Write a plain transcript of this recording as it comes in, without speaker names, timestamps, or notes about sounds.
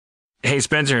Hey,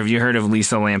 Spencer, have you heard of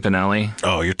Lisa Lampanelli?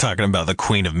 Oh, you're talking about the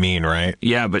Queen of Mean, right?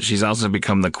 Yeah, but she's also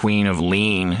become the Queen of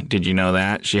Lean. Did you know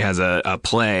that? She has a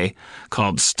play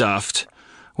called Stuffed,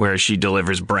 where she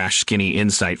delivers brash, skinny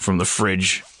insight from the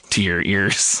fridge to your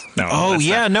ears. No, Oh,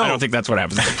 yeah, no. I don't think that's what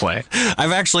happens in the play.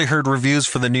 I've actually heard reviews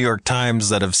for the New York Times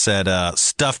that have said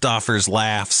Stuffed offers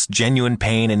laughs, genuine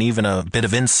pain, and even a bit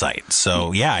of insight.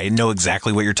 So, yeah, I know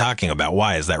exactly what you're talking about.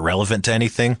 Why? Is that relevant to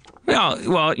anything? Well,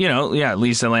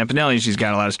 Lisa Lampanelli, she's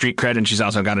got a lot of street cred, and she's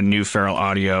also got a new Feral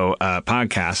Audio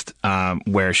podcast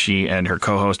where she and her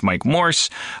co-host Mike Morse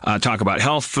talk about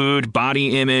health, food,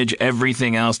 body image,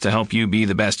 everything else to help you be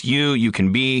the best you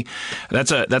can be.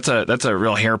 That's a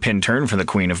real hairpin turn for the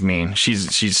Queen of Mean.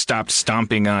 She's stopped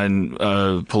stomping on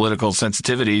political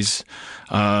sensitivities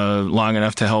long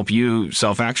enough to help you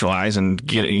self-actualize and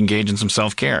engage in some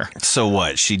self-care. So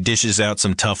what? She dishes out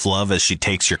some tough love as she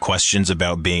takes your questions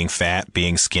about being fat,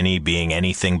 being skinny, being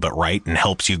anything but right, and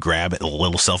helps you grab a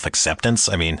little self-acceptance?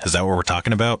 I mean, is that what we're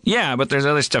talking about? Yeah, but there's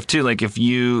other stuff too. Like if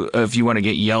you want to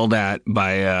get yelled at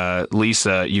by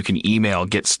Lisa, you can email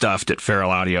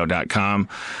getstuffed@feralaudio.com,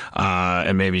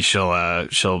 and maybe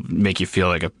she'll make you feel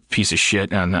like a piece of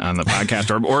shit on the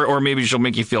podcast, or maybe she'll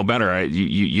make you feel better.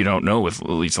 You don't know with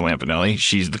Lisa Lampanelli.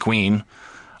 She's the queen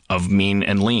of mean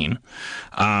and lean.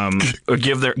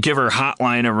 Give her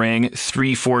hotline a ring,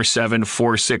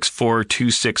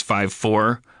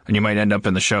 347-464-2654. And you might end up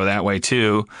in the show that way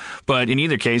too. But in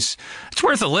either case, it's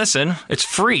worth a listen. It's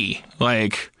free.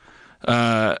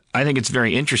 I think it's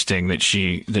very interesting that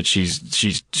she's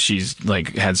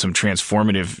like had some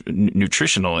transformative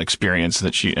nutritional experience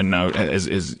that she and now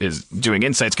is doing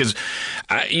insights, because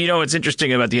what's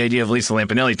interesting about the idea of Lisa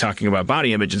Lampanelli talking about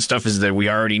body image and stuff is that we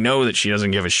already know that she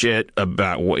doesn't give a shit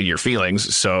about what your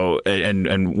feelings. So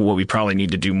and what we probably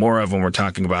need to do more of when we're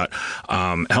talking about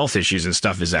health issues and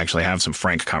stuff is actually have some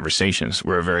frank conversations.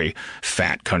 We're a very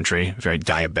fat country, very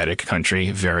diabetic country,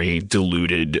 very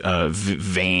deluded,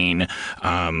 vain,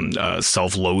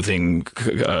 self-loathing,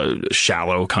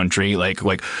 shallow country. Like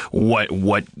what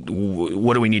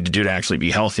do we need to do to actually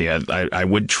be healthy? I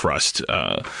would trust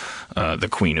the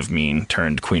Queen of Mean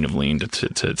turned Queen of Lean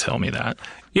to tell me that.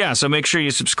 Yeah, so make sure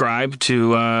you subscribe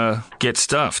to Get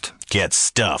Stuffed. Get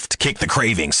Stuffed. Kick the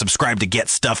craving. Subscribe to Get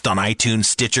Stuffed on iTunes,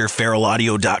 Stitcher,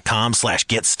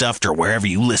 feralaudio.com/getstuffed, or wherever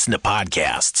you listen to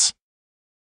podcasts.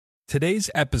 Today's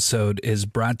episode is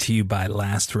brought to you by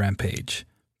Last Rampage,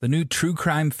 the new true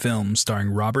crime film starring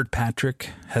Robert Patrick,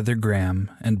 Heather Graham,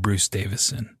 and Bruce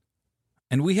Davison.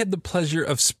 And we had the pleasure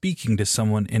of speaking to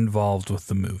someone involved with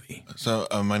the movie. So,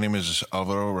 my name is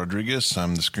Alvaro Rodriguez.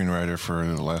 I'm the screenwriter for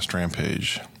The Last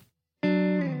Rampage.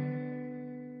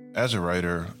 As a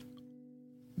writer,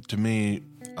 to me,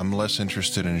 I'm less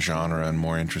interested in genre and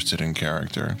more interested in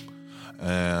character.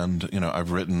 And,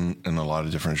 I've written in a lot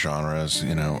of different genres,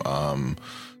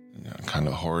 kind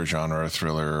of horror genre,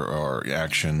 thriller, or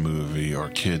action movie, or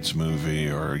kids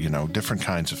movie, or, different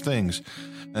kinds of things.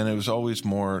 And I was always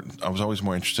more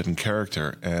interested in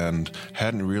character, and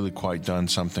hadn't really quite done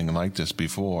something like this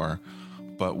before,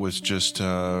 but was just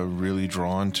really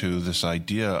drawn to this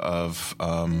idea of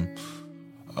a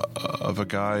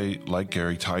guy like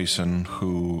Gary Tyson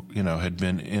who, had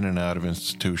been in and out of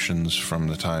institutions from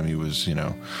the time he was,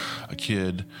 a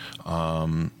kid,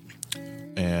 and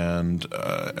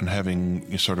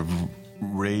having sort of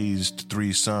raised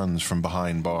three sons from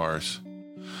behind bars,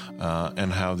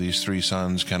 and how these three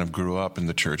sons kind of grew up in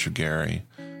the Church of Gary,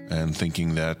 and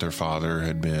thinking that their father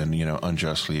had been,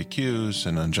 unjustly accused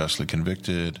and unjustly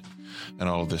convicted, and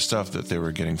all of this stuff that they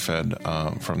were getting fed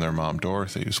from their mom,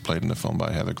 Dorothy, who's played in the film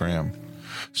by Heather Graham.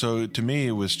 So to me,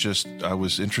 it was just, I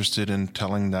was interested in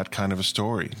telling that kind of a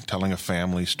story, telling a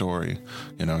family story.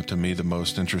 To me, the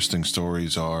most interesting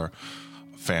stories are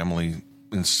family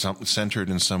centered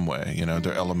in some way.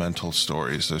 They're elemental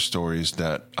stories. They're stories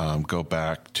that go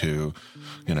back to,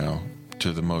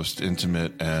 to the most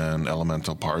intimate and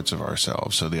elemental parts of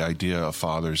ourselves. So the idea of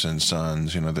fathers and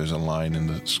sons, there's a line in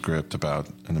the script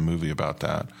in the movie about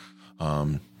that,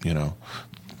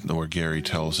 where Gary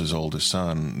tells his oldest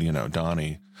son,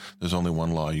 Donnie, there's only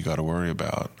one law you got to worry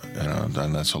about,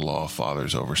 and that's a law of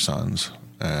fathers over sons.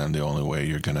 And the only way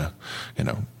you're going to,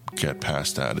 get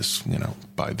past that is,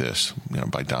 by this,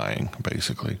 by dying,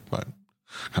 basically. But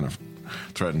kind of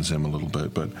threatens him a little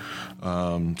bit. But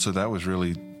so that was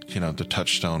really, the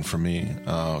touchstone for me,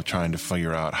 trying to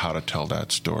figure out how to tell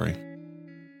that story.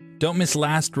 Don't miss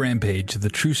Last Rampage, the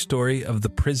true story of the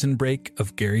prison break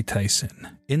of Gary Tyson.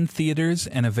 In theaters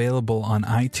and available on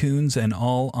iTunes and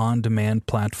all on-demand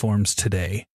platforms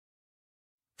today.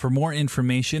 For more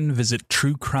information, visit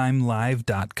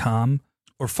truecrimelive.com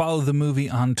or follow the movie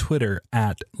on Twitter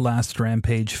at Last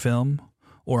Rampage Film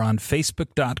or on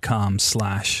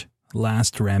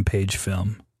Facebook.com/Last Rampage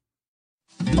Film.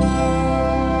 Feral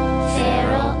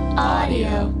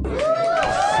Audio.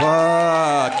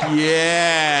 Fuck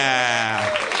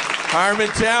yeah!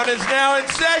 Harmontown is now in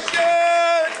session!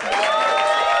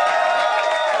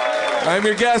 I'm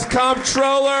your guest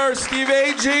comptroller, Steve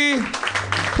Agee.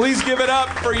 Please give it up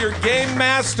for your game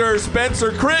master,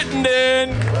 Spencer Crittenden.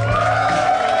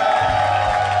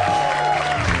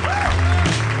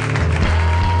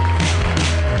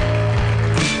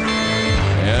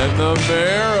 And the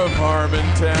mayor of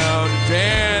Harmontown,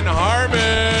 Dan Harmon.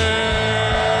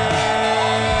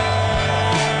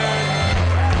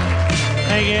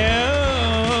 Thank you.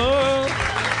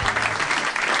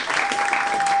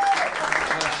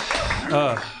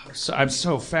 So I'm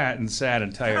so fat and sad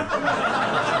and tired.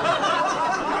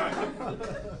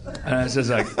 And it's just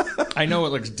like, I know it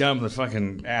looks dumb, the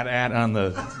fucking ad on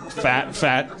the fat.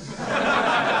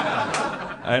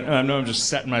 I know I'm just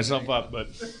setting myself up, but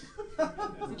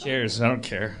who cares? I don't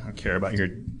care. I don't care about your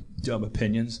dumb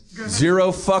opinions.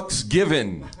 Zero fucks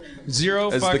given. Zero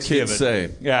as fucks the kids given. say.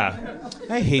 Yeah.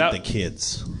 I hate the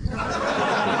kids.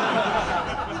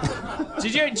 Do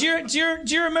you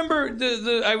remember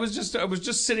the I was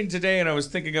just sitting today and I was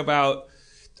thinking about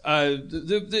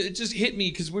it just hit me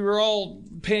because we were all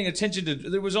paying attention to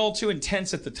it was all too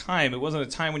intense at the time. It wasn't a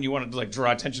time when you wanted to like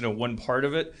draw attention to one part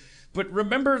of it. But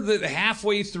remember that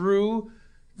halfway through,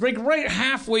 like right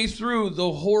halfway through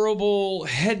the horrible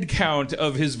head count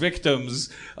of his victims,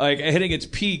 like hitting its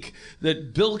peak,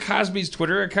 that Bill Cosby's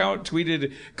Twitter account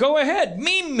tweeted, "Go ahead,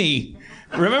 meme me."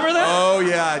 Remember that? Oh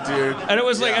yeah, dude. And it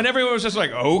was like, and everyone was just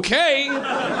like, okay.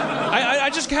 I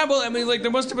just can't believe. I mean, like,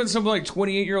 there must have been some like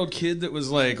 28-year-old kid that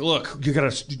was like, look, you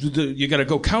gotta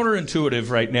go counterintuitive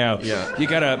right now. Yeah. You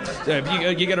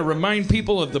gotta remind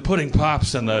people of the pudding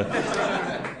pops and the.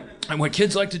 And what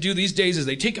kids like to do these days is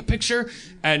they take a picture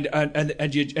and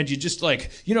you just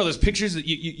like, you know, those pictures that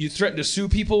you threaten to sue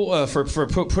people for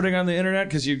putting on the internet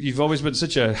because you've always been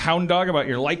such a hound dog about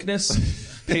your likeness.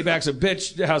 Payback's a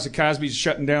bitch. The House of Cosby's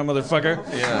shutting down, motherfucker.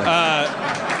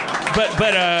 Yeah.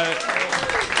 But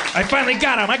I finally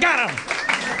got him. I got him.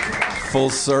 Full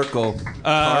circle.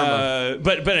 Karma.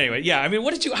 But anyway, yeah. I mean,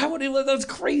 that's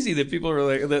crazy that people were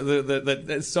like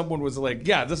that someone was like,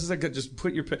 yeah, this is a good. Just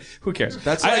put your. Who cares?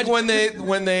 That's like when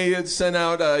they sent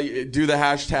out do the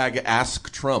hashtag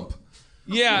Ask Trump.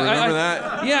 Yeah, remember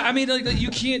that? Yeah, I mean, like you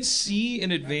can't see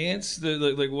in advance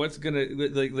like what's gonna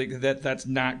like that's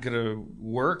not gonna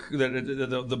work.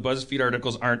 That the BuzzFeed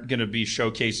articles aren't gonna be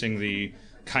showcasing the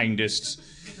kindest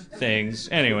things.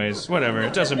 Anyways, whatever.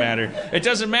 It doesn't matter. It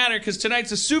doesn't matter because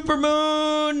tonight's a super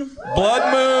moon.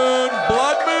 Blood moon.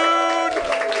 Blood moon.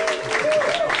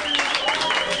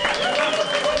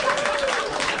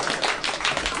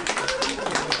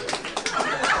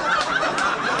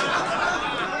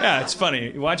 Yeah, it's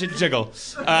funny. Watch it jiggle.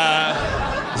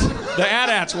 The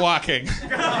AT-AT's walking.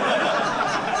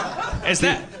 Is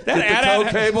that Get the tow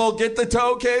cable. Get the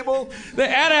tow cable. The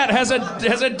AT-AT has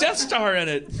a Death Star in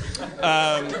it, with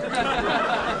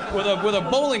a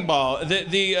bowling ball.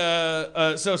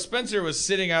 So Spencer was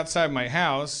sitting outside my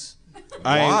house.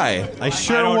 Why? I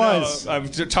sure I don't was. know. I'm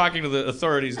talking to the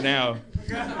authorities now.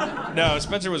 No,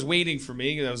 Spencer was waiting for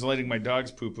me. I was letting my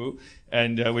dogs poo-poo,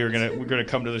 and we were gonna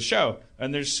come to the show.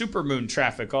 And there's supermoon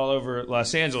traffic all over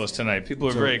Los Angeles tonight. People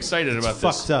are very excited about this.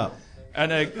 Fucked up.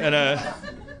 And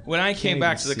when I came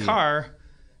back to the car,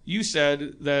 you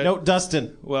said that No,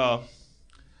 Dustin. Well,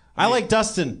 I like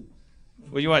Dustin.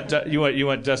 well, you want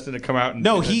Dustin to come out and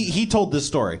No, he told this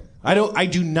story. I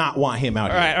do not want him out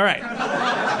All here. right.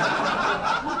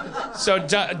 So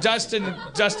Dustin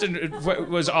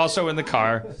was also in the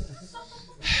car,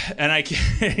 and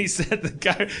he said the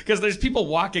guy, because there's people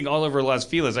walking all over Las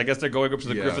Feliz. I guess they're going up to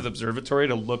the Griffith Observatory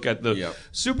to look at the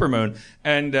supermoon,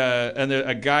 and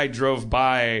a guy drove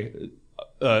by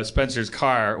Spencer's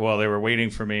car while they were waiting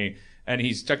for me, and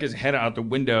he stuck his head out the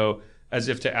window as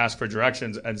if to ask for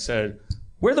directions and said,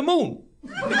 "Where's the moon?"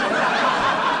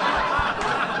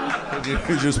 You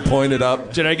just pointed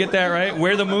up. Did I get that right?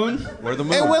 Where the moon? Where the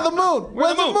moon? Hey, where the moon?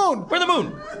 Where the moon? Where the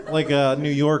moon? Like a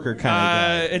New Yorker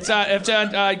kind of guy. It's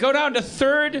go down to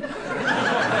 3rd,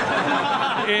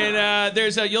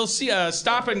 and you'll see a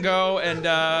Stop and Go, and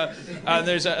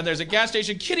there's a gas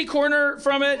station, kitty corner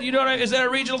from it. You know, is that a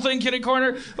regional thing, kitty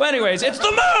corner? Well, anyways, it's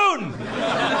the moon.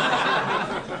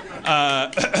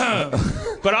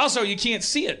 But also you can't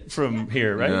see it from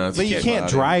here, right? No, But you can't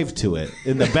drive to it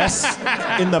in the best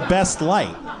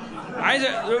light.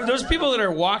 Those people that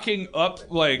are walking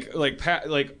up like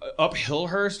up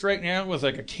Hillhurst right now with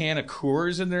like a can of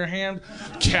Coors in their hand,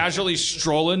 casually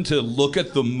strolling to look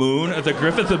at the moon at the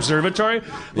Griffith Observatory.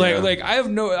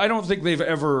 I don't think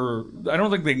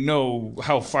they know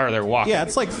how far they're walking. Yeah,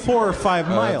 it's like 4 or 5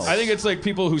 miles. I think it's like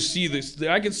people who see this.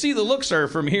 I can see the Luxor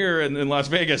from here in Las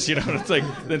Vegas. It's like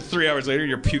then 3 hours later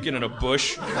you're puking in a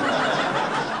bush.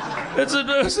 It's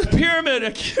a pyramid.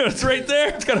 It's right there.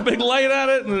 It's got a big light on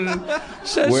it.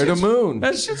 Where the moon?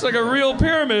 That shit's like a real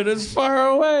pyramid. It's far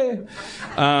away.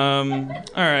 All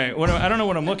right. I don't know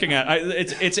what I'm looking at.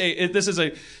 This is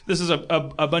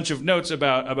a bunch of notes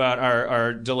about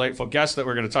our delightful guest that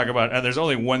we're going to talk about. And there's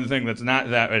only one thing that's not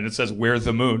that, and it says "Where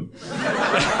the moon."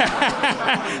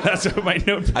 That's what my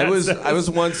note. I was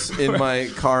once in my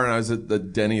car and I was at the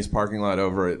Denny's parking lot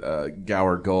over at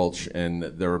Gower Gulch, and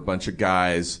there were a bunch of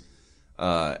guys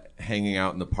hanging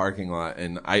out in the parking lot,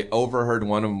 and I overheard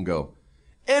one of them go,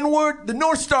 "N-word, the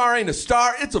North Star ain't a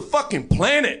star, it's a fucking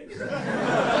planet."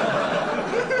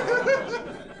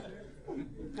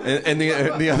 and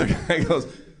the other guy goes,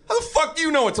 "How the fuck do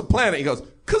you know it's a planet?" He goes,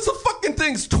 "'Cause the fucking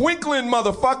thing's twinkling,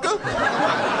 motherfucker."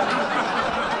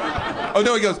 Oh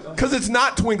no, he goes, "'Cause it's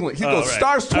not twinkling." He goes, right.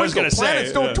 "Stars twinkle,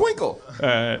 planets don't twinkle."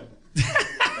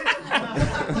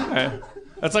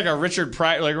 That's like a Richard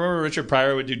Pryor. Like, remember Richard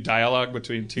Pryor would do dialogue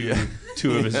between two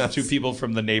people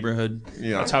from the neighborhood.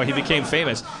 Yeah. That's how he became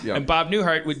famous. Yeah. And Bob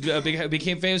Newhart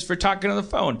became famous for talking on the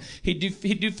phone.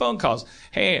 He'd do phone calls.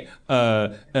 Hey,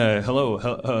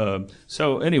 hello.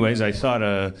 So, anyways, I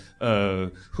thought,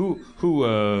 who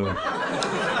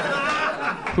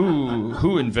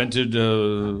invented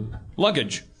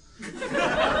luggage?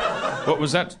 What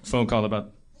was that phone call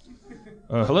about?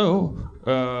 Hello.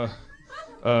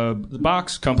 The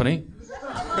box company.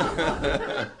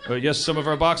 Yes, some of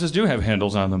our boxes do have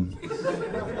handles on them.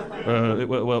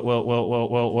 Well.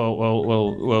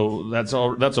 That's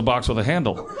all. That's a box with a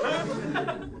handle.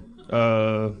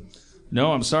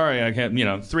 No, I'm sorry, I can't.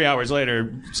 3 hours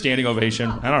later, standing ovation.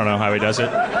 I don't know how he does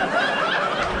it.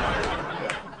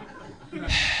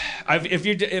 If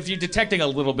you're detecting a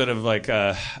little bit of like,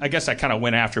 I guess I kind of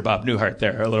went after Bob Newhart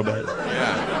there a little bit.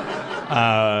 Yeah.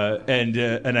 And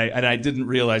I didn't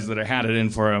realize that I had it in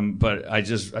for him, but I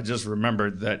just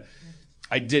remembered that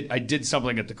I did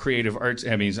something at the Creative Arts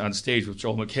Emmys on stage with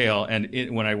Joel McHale,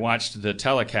 and when I watched the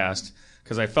telecast,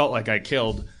 because I felt like I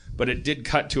killed, but it did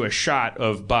cut to a shot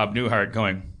of Bob Newhart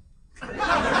going.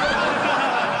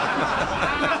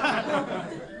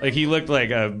 Like he looked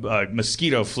like a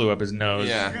mosquito flew up his nose.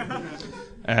 Yeah.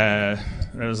 I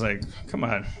was like, come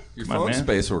on. Your phone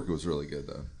space work was really good,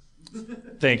 though.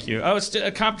 Thank you. Oh, it's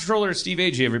a comptroller, Steve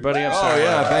Agee, everybody. I'm sorry. Oh,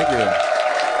 yeah, thank you.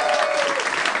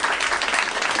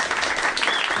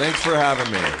 Thanks for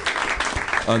having me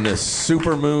on this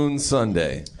Supermoon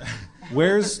Sunday.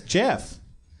 Where's Jeff?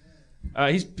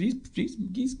 He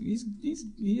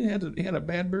had a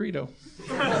bad burrito.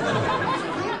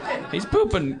 He's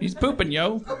pooping,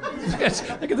 yo. Yes,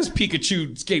 look at this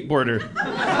Pikachu skateboarder.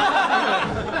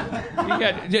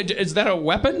 Is that a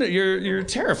weapon? You're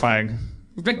terrifying.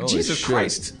 Jesus shit.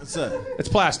 Christ. It's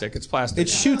plastic. It's plastic. It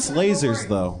shoots lasers,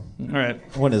 though. All right.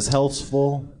 When his health's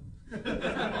full.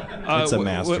 It's a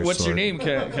master What's sword. your name?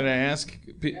 Can I ask?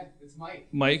 Yeah, it's Mike.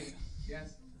 Mike?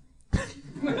 Yes.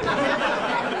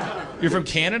 You're from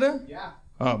Canada? Yeah.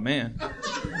 Oh, man.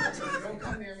 Don't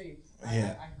come near me.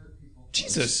 Yeah. I hurt people.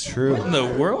 Jesus. True. What in the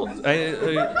world?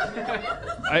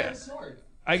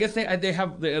 I guess they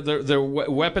have their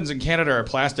weapons in Canada are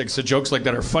plastic, so jokes like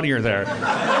that are funnier there.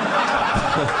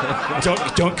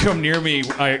 Don't come near me.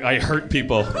 I hurt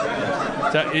people.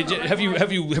 Have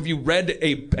you read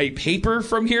a paper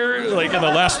from here like in the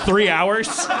last 3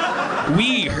 hours?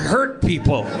 We hurt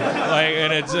people, like,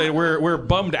 and it's we're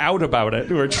bummed out about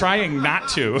it. We're trying not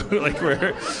to, like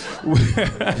we're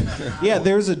Yeah,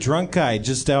 there's a drunk guy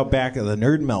just out back of the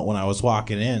Nerd Melt when I was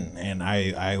walking in, and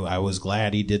I was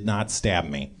glad he did not stab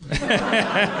me.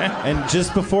 And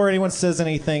just before anyone says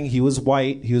anything, he was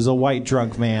white. He was a white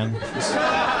drunk man.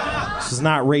 This is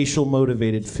not racial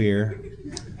motivated fear.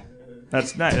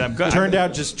 That's nice. I'm good. Turned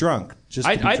out just drunk. Just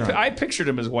to be drunk. I pictured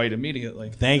him as white immediately.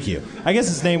 Thank you. I guess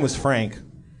his name was Frank.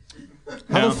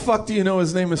 How the fuck do you know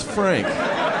his name is Frank?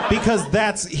 Because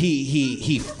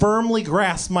he firmly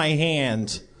grasped my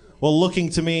hand while looking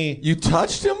to me. You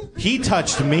touched him? He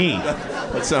touched me.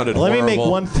 That sounded Let horrible. me make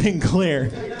one thing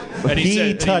clear. And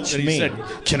he touched me. He said,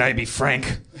 "Can I be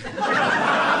Frank?"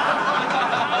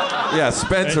 Yeah,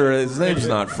 Spencer. His name's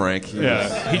not Frank.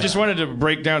 He just wanted to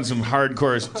break down some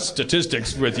hardcore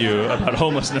statistics with you about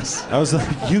homelessness. I was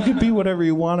like, you could be whatever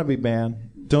you want to be, man.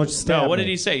 Don't stab No, what me.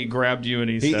 did he say? He grabbed you and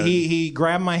he said... He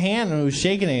grabbed my hand and was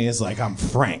shaking it. And he's like, I'm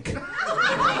Frank.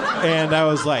 And I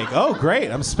was like, oh, great.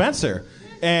 I'm Spencer.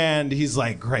 And he's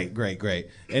like, great.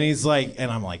 And he's like, and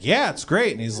I'm like, yeah, it's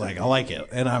great. And he's like, I like it.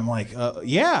 And I'm like,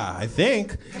 yeah, I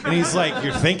think. And he's like,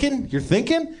 you're thinking?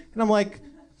 And I'm like,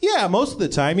 yeah, most of the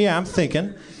time. Yeah, I'm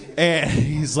thinking. And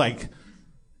he's like,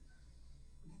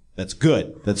 that's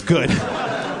good.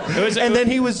 And then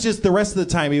he was just, the rest of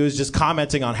the time, he was just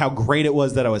commenting on how great it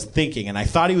was that I was thinking. And I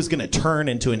thought he was going to turn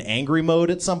into an angry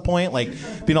mode at some point. Like,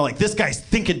 like, this guy's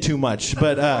thinking too much.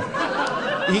 But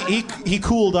he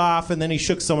cooled off, and then he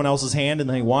shook someone else's hand, and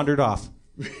then he wandered off.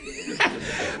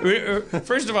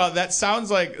 First of all, that sounds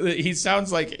like he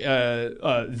sounds like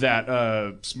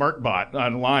that smart bot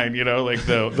online, like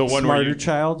the one Smarter where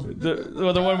Child.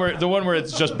 The one where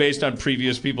it's just based on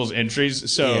previous people's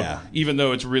entries. So Yeah. even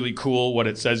though it's really cool what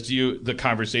it says to you, the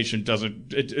conversation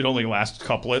doesn't. It only lasts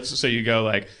couplets. So you go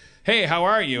like, hey, how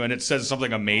are you? And it says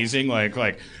something amazing like,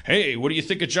 hey, what do you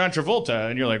think of John Travolta?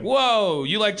 And you're like, whoa,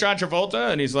 you like John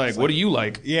Travolta? And he's like, what do you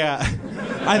like? Yeah.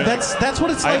 That's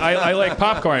what it's like. I like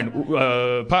popcorn.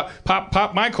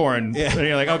 Pop my corn. Yeah. And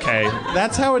you're like, okay.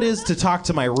 That's how it is to talk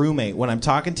to my roommate. When I'm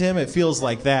talking to him, it feels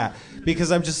like that.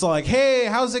 Because I'm just like, hey,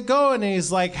 how's it going? And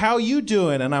he's like, how you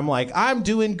doing? And I'm like, I'm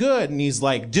doing good. And he's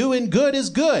like, doing good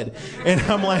is good. And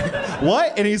I'm like,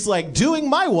 what? And he's like, doing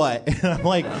my what? And I'm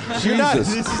like,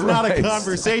 this is not a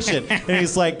conversation. And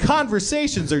he's like,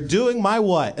 conversations are doing my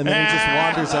what? And then he just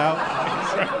wanders out.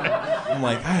 I'm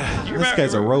like, this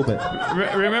guy's a robot.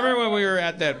 Remember when we were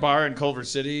at that bar in Culver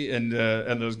City and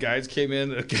those guys came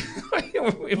in?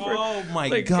 Oh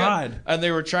my God. And they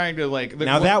were trying to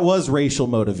Now that was racial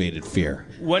motivated fear.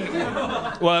 Well,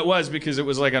 it was because it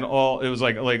was like because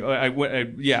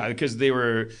they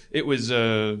were. It was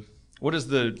It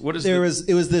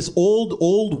was this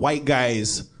old white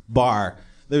guy's bar.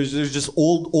 There's just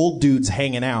old dudes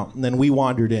hanging out, and then we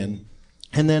wandered in,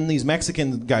 and then these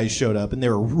Mexican guys showed up, and they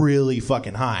were really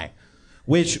fucking high,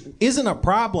 which isn't a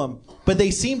problem, but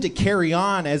they seemed to carry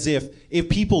on as if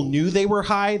people knew they were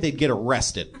high, they'd get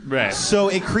arrested. Right. So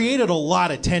it created a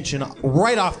lot of tension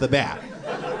right off the bat.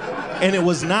 And it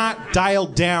was not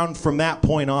dialed down from that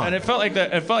point on. And it felt like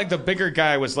the bigger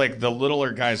guy was like the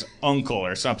littler guy's uncle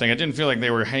or something. It didn't feel like they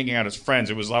were hanging out as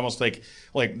friends. It was almost like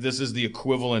this is the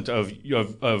equivalent of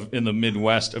in the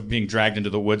Midwest of being dragged into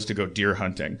the woods to go deer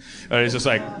hunting. It's just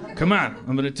like, come on,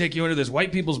 I'm gonna take you into this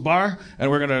white people's bar,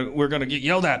 and we're gonna get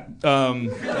yelled at,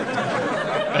 and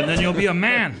then you'll be a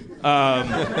man.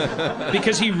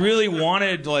 Because he really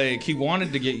wanted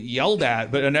to get yelled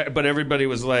at, but everybody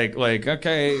was like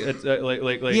okay, it's,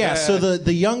 yeah. So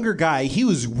the younger guy, he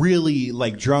was really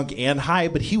drunk and high,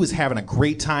 but he was having a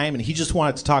great time, and he just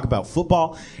wanted to talk about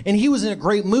football, and he was in a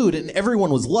great mood, and everyone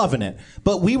was loving it.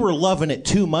 But we were loving it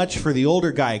too much for the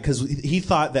older guy because he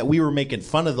thought that we were making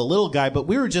fun of the little guy, but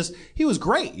he was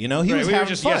great, He was we having were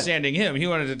just fun. yes-anding him. He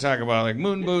wanted to talk about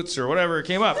moon boots or whatever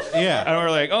came up. Yeah. And we're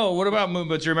like, oh, what about moon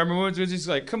boots? You remember moon boots? He's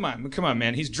like, come on,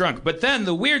 man. He's drunk. But then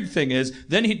the weird thing is,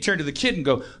 then he'd turn to the kid and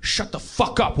go, shut the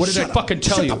fuck up. What did I fucking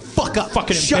tell you? Shut the fuck up.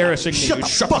 Fucking embarrassing me. Shut the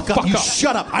fuck up. You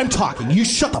shut up. I'm talking. You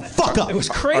shut the fuck up. It was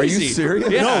crazy. Are you serious?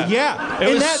 Yeah. No, yeah. It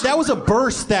And was- that was a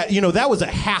burst that was a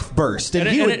half burst. And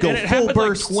he would go and it full happened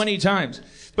burst. 20 times.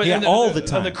 But Yeah, all the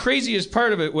time. And the craziest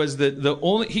part of it was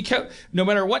that he kept, no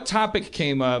matter what topic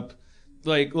came up,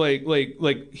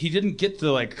 he didn't get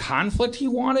the conflict he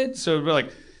wanted. So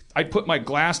I'd put my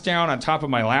glass down on top of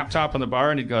my laptop on the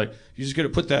bar, and he'd go like, "You just gonna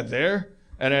put that there?"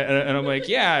 And I'm like,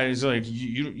 "Yeah." And he's like,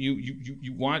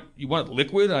 "You want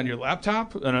liquid on your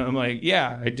laptop?" And I'm like,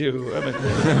 "Yeah, I do."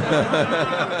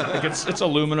 It's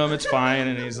aluminum, it's fine.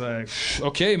 And he's like,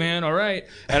 "Okay, man, all right."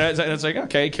 And it's like,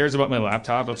 okay, he cares about my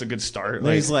laptop. That's a good start.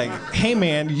 And he's like, "Hey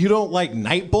man, you don't like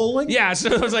night bowling?" Yeah,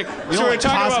 so it was like, You so know, we're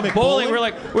talking about cosmic bowling.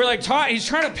 bowling? He's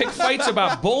trying to pick fights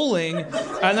about bowling,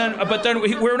 and then,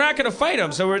 we're not going to fight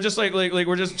him. So we're just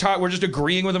we're just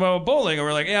agreeing with him about bowling, and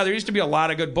we're like, yeah, there used to be a lot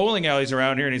of good bowling alleys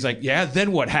around here, and he's like, yeah,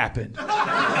 then what happened?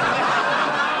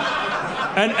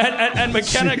 And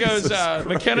McKenna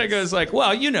goes like,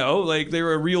 well, they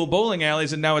were real bowling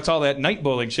alleys, and now it's all that night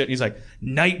bowling shit. And he's like,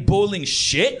 night bowling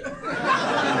shit?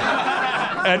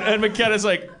 And McKenna's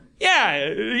like,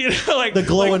 Yeah, like the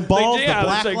glowing balls, the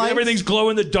black it's like lights. everything's glow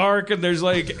in the dark, and there's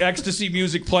like ecstasy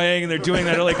music playing, and they're doing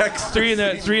that at like 3 in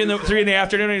the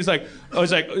afternoon. And he's like,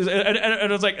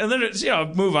 and then it's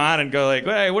move on and go like,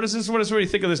 hey, what do you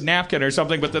think of this napkin or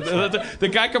something? But the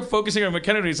guy kept focusing on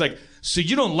McKenna, and he's like, so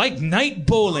you don't like night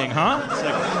bowling, huh? It's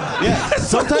like, yeah,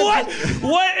 sometimes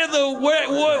what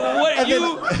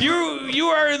you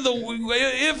are in the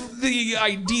if the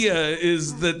idea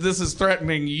is that this is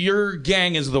threatening, your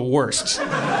gang is the worst.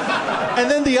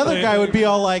 And then the other guy would be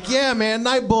all like, yeah, man,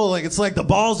 night bowling. It's like the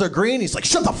balls are green. He's like,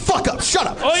 shut the fuck up. Shut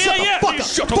up. Oh, shut yeah. the fuck up.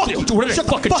 Shut fuck the you. What did I Shut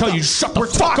the fucking fuck tell up. you? Shut the We're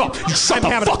fuck talking. up. You shut I'm the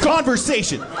having fuck a up.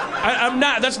 conversation. I'm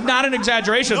not. That's not an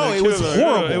exaggeration. No, it was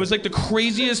horrible. It was like the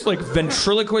craziest, like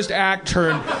ventriloquist act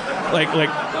turned, like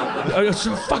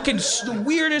some fucking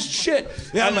weirdest shit.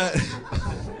 Yeah,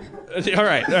 All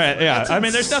right, yeah. I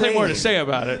mean, there's nothing more to say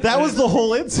about it. That was the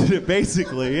whole incident,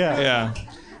 basically. Yeah. Yeah.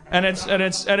 And it's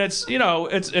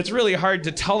it's really hard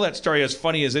to tell that story as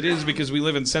funny as it is because we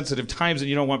live in sensitive times and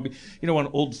you don't want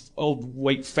old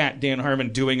white fat Dan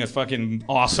Harmon doing a fucking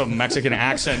awesome Mexican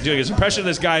accent doing his impression of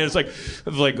this guy. It's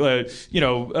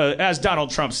as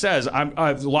Donald Trump says,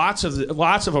 lots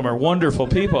of them are wonderful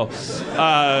people.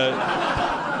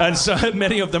 And so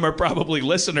many of them are probably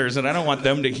listeners, and I don't want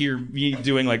them to hear me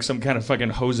doing like some kind of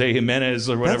fucking Jose Jimenez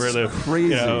or whatever. That's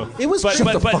crazy. It was but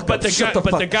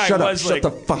the guy was like, shut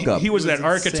the fuck up. he was that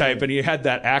archetype, and he had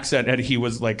that accent, and he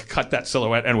was like cut that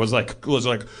silhouette, and was like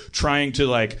trying to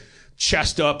like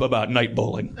chest up about night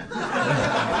bowling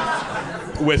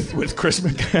with Chris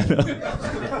McKenna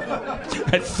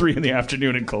at 3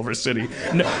 p.m. in Culver City,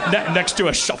 next to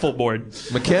a shuffleboard.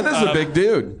 McKenna's a big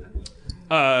dude.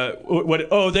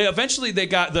 They eventually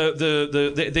got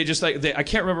they just like I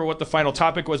can't remember what the final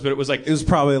topic was, but it was like It was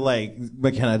probably like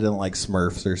McKenna didn't like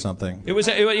Smurfs or something. It was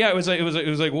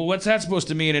like, well, what's that supposed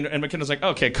to mean? And McKenna's like,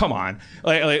 okay, come on,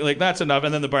 like that's enough.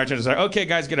 And then the bartender's like, okay,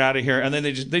 guys, get out of here. And then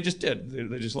they just did.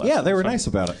 They just left. Yeah, they were nice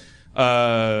about it.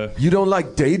 You don't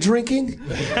like day drinking?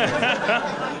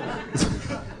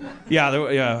 Yeah.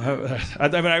 I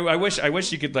mean, I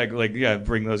wish you could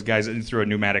bring those guys in through a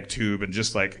pneumatic tube and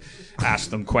just like ask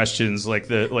them questions like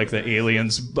the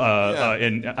aliens in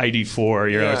ID4,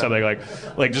 or something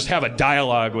like just have a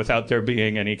dialogue without there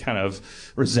being any kind of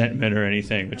resentment or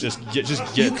anything. But just get.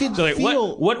 You could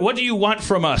feel what do you want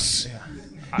from us?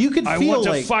 You could I feel want to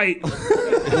like fight.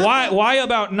 Why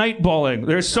about night bowling?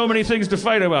 There's so many things to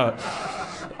fight about.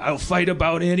 I'll fight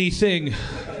about anything.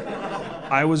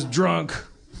 I was drunk.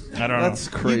 I don't know. That's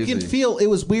crazy. You can feel it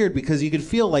was weird because you could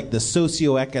feel like the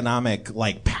socioeconomic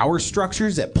like power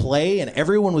structures at play, and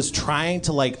everyone was trying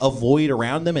to like avoid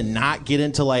around them and not get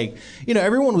into like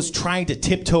everyone was trying to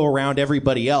tiptoe around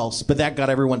everybody else, but that got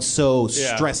everyone so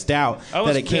stressed out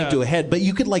that it came to a head. But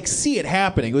you could like see it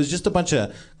happening. It was just a bunch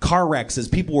of car wrecks as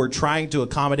people were trying to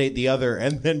accommodate the other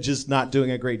and then just not doing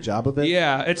a great job of it.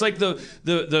 Yeah, it's like the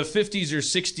 50s or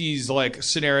 60s like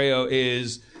scenario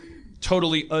is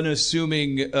totally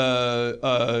unassuming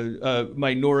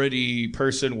minority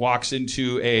person walks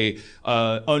into a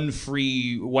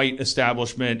unfree white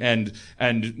establishment, and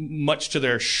much to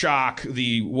their shock,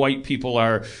 the white people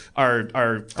are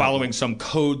following some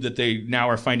code that they now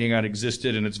are finding out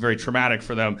existed, and it's very traumatic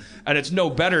for them. And it's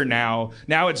no better now.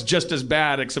 Now it's just as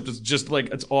bad, except it's just like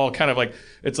it's all kind of like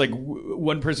it's like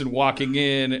one person walking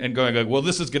in and going like, well,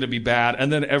 this is going to be bad,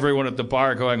 and then everyone at the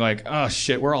bar going like, oh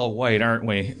shit, we're all white, aren't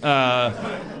we? Don't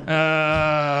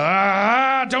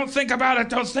think about it.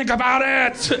 Don't think about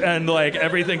it. And like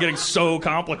everything getting so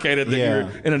complicated that you're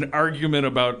in an argument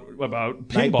about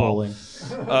pinball.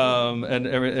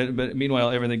 But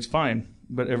meanwhile, everything's fine,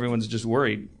 but everyone's just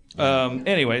worried.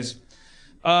 Anyways,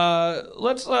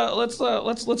 let's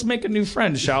make a new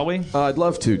friend, shall we? I'd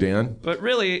love to, Dan. But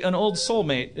really, an old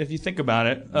soulmate, if you think about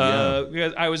it.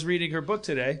 Because I was reading her book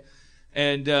today.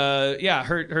 And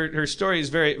her story is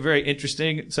very, very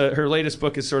interesting. So her latest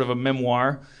book is sort of a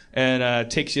memoir, and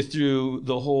takes you through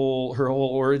her whole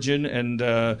origin and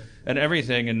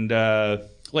everything. And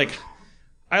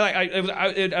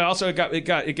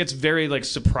it gets very like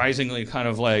surprisingly kind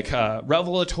of like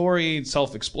revelatory,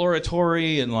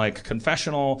 self-exploratory, and like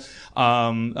confessional.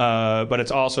 But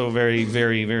it's also very,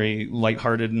 very, very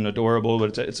lighthearted and adorable.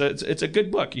 But it's a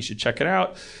good book. You should check it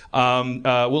out.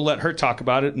 We'll let her talk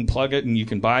about it and plug it, and you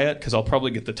can buy it because I'll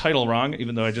probably get the title wrong,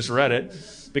 even though I just read it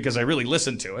because I really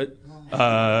listened to it.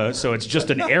 So it's just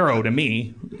an arrow to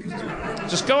me.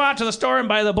 Just go out to the store and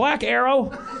buy the Black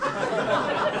Arrow.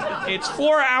 It's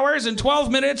 4 hours and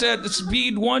 12 minutes at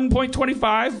speed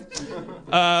 1.25.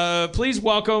 Please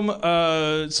welcome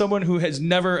someone who has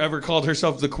never ever called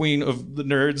herself the queen of the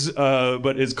nerds,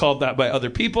 but is called that by other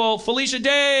people, Felicia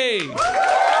Day.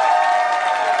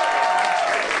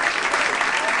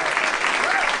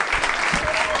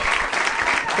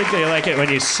 I think they like it when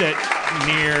you sit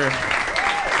near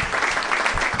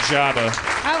Jabba.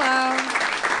 Hello.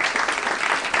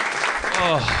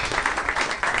 Oh.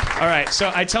 All right,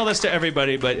 so I tell this to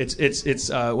everybody, but it's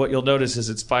what you'll notice is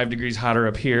it's 5 degrees hotter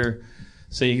up here,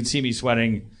 so you can see me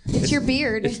sweating. It's your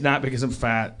beard. It's not because I'm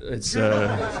fat. It's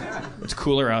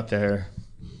cooler out there.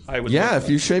 If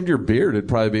you shaved your beard, it'd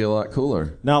probably be a lot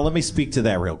cooler. Now, let me speak to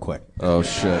that real quick. Oh,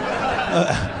 shit.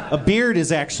 A beard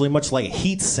is actually much like a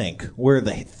heat sink, where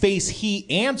the face heat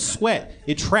and sweat,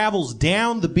 it travels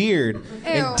down the beard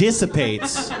and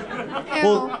dissipates.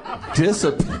 Well,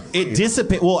 it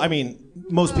dissipates. Well, I mean,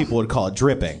 most people would call it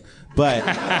dripping, but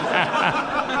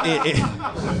I'm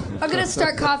gonna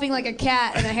start coughing like a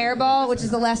cat in a hairball, which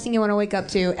is the last thing you want to wake up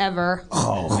to ever.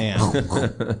 Oh man.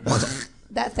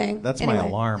 That thing. That's my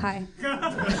alarm. Hi.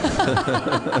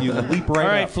 You leap right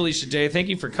All right, up. Felicia Day, thank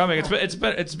you for coming.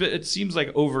 It seems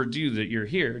like overdue that you're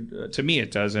here. To me,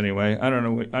 it does anyway. I don't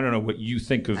know what you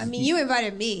think of. I mean, you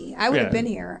invited me. I would have been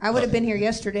here. I would have been here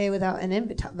yesterday without an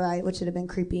invite, which would have been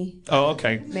creepy. Oh,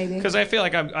 okay. Maybe. Because I feel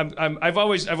like you've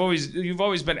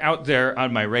always been out there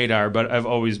on my radar, but I've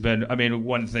always been. I mean,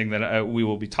 one thing that we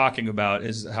will be talking about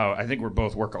is how I think we're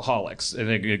both workaholics. I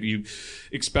think you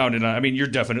expounded on. I mean, you're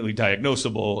definitely diagnosable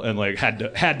and like had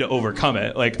to overcome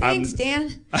it. Like Thanks,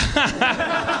 Dan.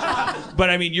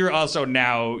 But I mean, you're also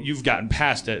now you've gotten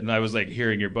past it, and I was like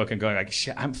hearing your book and going like,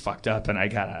 shit, I'm fucked up, and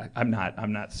I'm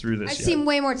not through this I yet. seem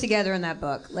way more together in that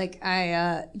book. Like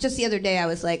I just the other day I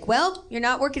was like, well, you're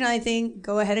not working on anything.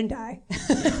 Go ahead and die.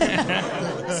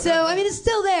 So I mean, it's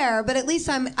still there, but at least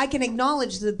I can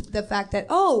acknowledge the fact that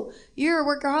you're a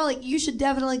workaholic. You should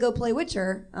definitely go play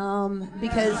Witcher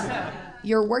because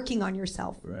you're working on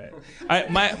yourself. Right.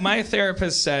 My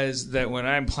therapist says that when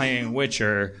I'm playing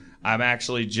Witcher, I'm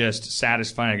actually just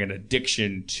satisfying an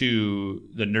addiction to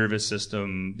the nervous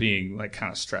system being like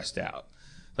kind of stressed out.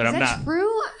 But Is that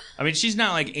true? I mean, she's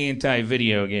not like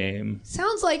anti-video game.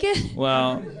 Sounds like it.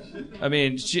 Well, I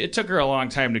mean, it took her a long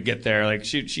time to get there. Like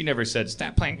she never said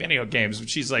stop playing video games. But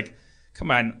she's like,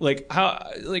 come on,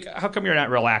 how come you're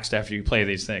not relaxed after you play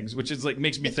these things? Which is like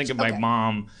makes me think of my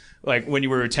mom. Like when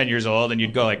you were 10 years old and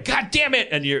you'd go like, God damn it,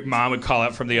 and your mom would call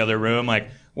out from the other room like,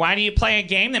 why do you play a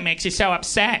game that makes you so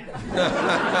upset?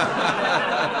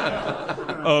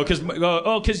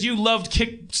 Because you loved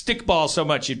stickball so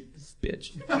much, you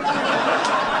bitch.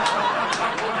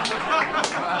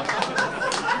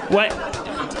 What?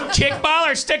 Kickball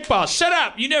or stickball? Shut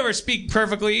up! You never speak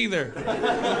perfectly either.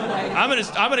 I'm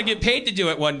gonna get paid to do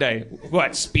it one day.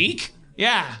 What? Speak?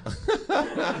 Yeah.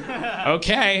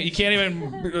 Okay. You can't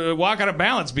even walk on a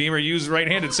balance beam or use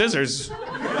right-handed scissors.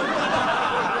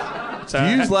 Do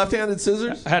you use left-handed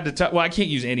scissors? I had to. Well, I can't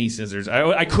use any scissors.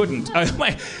 I couldn't.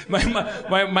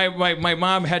 My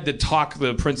mom had to talk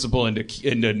the principal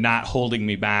into not holding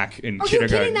me back in kindergarten. You're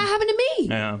kidding? That happened to me.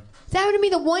 Yeah. That happened to me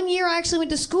the one year I actually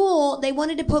went to school. They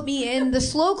wanted to put me in the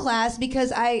slow class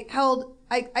because I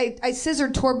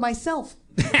scissored toward myself.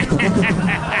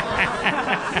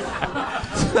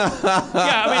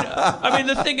 Yeah, I mean,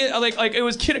 the thing is, like it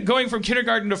was going from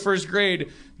kindergarten to first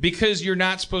grade because you're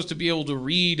not supposed to be able to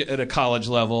read at a college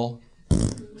level.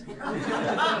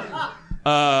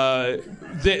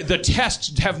 The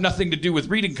tests have nothing to do with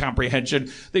reading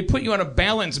comprehension. They put you on a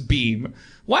balance beam.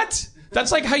 What?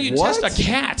 That's like how you test a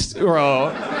cat,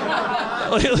 bro.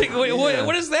 What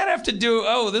does that have to do?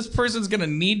 Oh, this person's gonna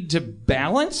need to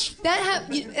balance.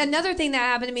 Another thing that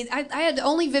happened to me. I had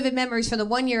only vivid memories from the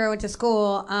 1 year I went to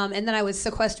school, and then I was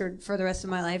sequestered for the rest of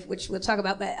my life, which we'll talk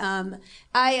about. But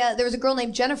there was a girl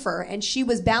named Jennifer, and she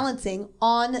was balancing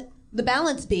on the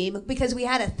balance beam because we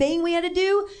had a thing we had to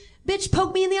do. Bitch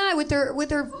poked me in the eye with her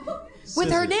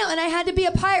nail, and I had to be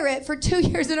a pirate for 2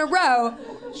 years in a row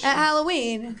at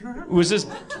Halloween. Was this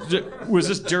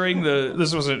during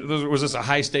was this a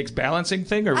high stakes balancing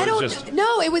thing, or was it just?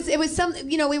 No, it was some.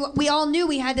 You know, we all knew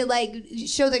we had to like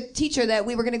show the teacher that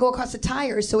we were going to go across the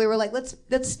tires, so we were like, let's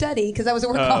study because I was a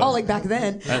workaholic back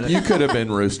then. You could have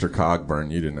been Rooster Cogburn.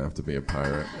 You didn't have to be a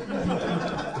pirate.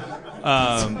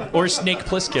 Or Snake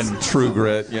Plissken. True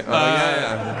Grit. Yeah.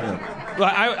 Yeah. Well,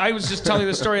 I was just telling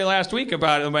the story last week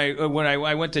about when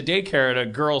I went to daycare and a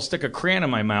girl stick a crayon in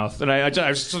my mouth, and I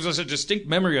just a distinct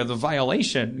memory of the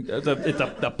violation,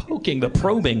 the poking, the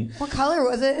probing. What color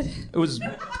was it? It was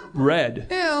red.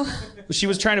 Ew. She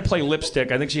was trying to play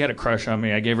lipstick. I think she had a crush on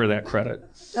me. I gave her that credit.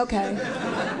 Okay.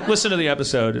 Listen to the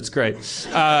episode; it's great.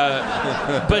 So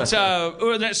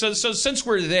since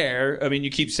we're there, I mean, you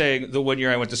keep saying the 1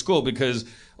 year I went to school because,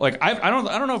 like, I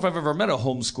don't know if I've ever met a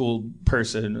homeschooled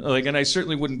person, like, and I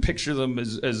certainly wouldn't picture them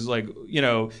as like, you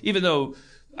know, even though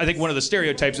I think one of the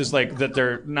stereotypes is like that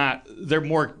they're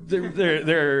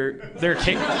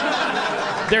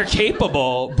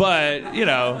capable, but you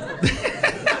know.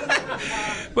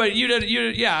 But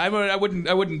I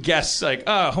wouldn't guess like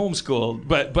homeschooled,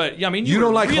 but I mean you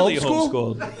don't like really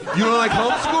homeschool? homeschooled. You don't like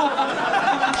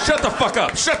homeschool? Shut the fuck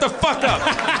up! Shut the fuck up!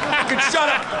 Fucking shut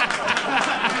up!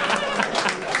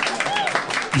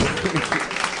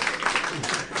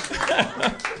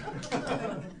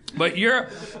 But your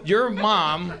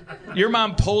mom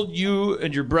pulled you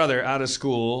and your brother out of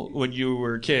school when you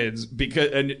were kids because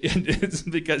it's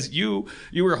because you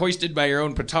were hoisted by your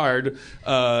own petard,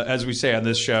 as we say on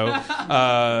this show.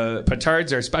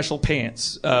 Petards are special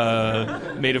pants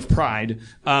made of pride.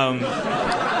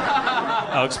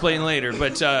 I'll explain later,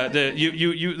 but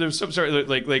there's some sort of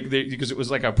because it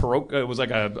was like a paroque. It was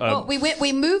like a. Well,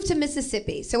 we moved to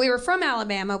Mississippi, so we were from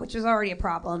Alabama, which was already a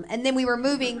problem, and then we were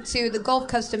moving to the Gulf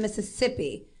Coast of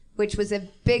Mississippi, which was a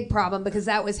big problem because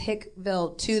that was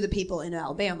Hickville to the people in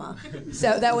Alabama,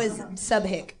 so that was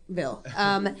sub-Hickville.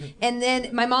 And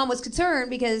then my mom was concerned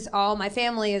because all my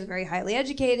family is very highly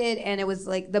educated, and it was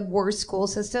like the worst school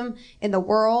system in the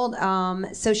world.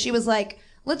 So she was like,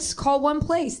 let's call one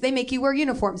place. They make you wear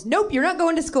uniforms. Nope, you're not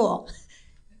going to school.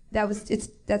 That's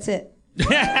it. It's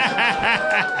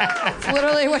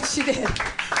literally what she did.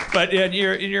 But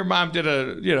your mom did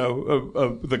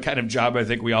the kind of job I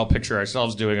think we all picture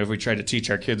ourselves doing if we tried to teach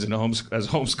our kids in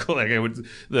homeschooling.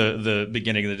 The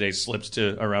beginning of the day slips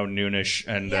to around noonish,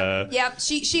 and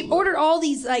she ordered all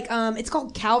these it's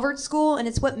called Calvert School, and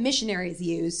it's what missionaries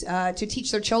use to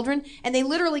teach their children, and they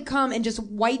literally come in just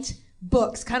white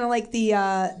books, kind of like the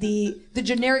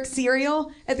generic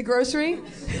cereal at the grocery.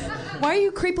 Why are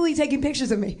you creepily taking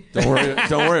pictures of me? Don't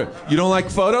worry. You don't like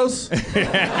photos? You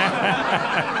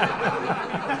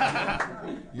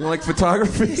don't like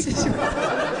photography?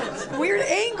 Weird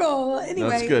angle. Anyway.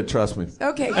 That's good, trust me.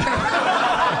 Okay, great.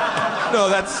 No,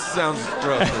 that sounds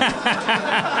gross.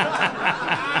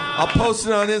 I'll post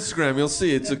it on Instagram. You'll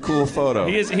see. It's a cool photo.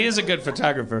 He is a good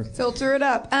photographer. Filter it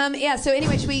up. So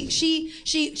anyway,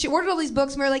 she ordered all these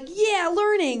books, and we were like, yeah,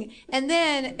 learning. And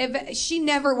then she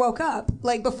never woke up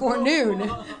like before noon.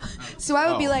 So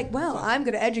I would be like, well, I'm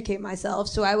going to educate myself.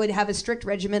 So I would have a strict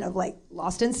regimen of like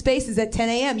Lost in Space is at 10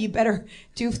 a.m. You better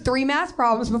do 3 math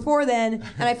problems before then.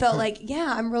 And I felt like,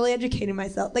 yeah, I'm really educating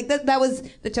myself. Like that was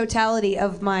the totality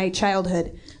of my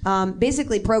childhood.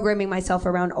 Basically programming myself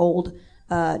around old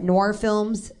noir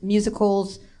films,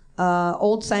 musicals,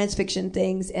 old science fiction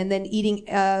things, and then eating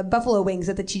buffalo wings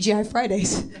at the TGI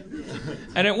Fridays.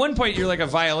 And at one point, you're like a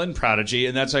violin prodigy,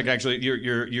 and that's like actually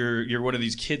you're one of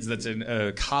these kids that's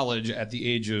in college at the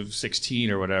age of 16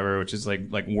 or whatever, which is like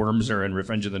Wormser and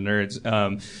Revenge of the Nerds.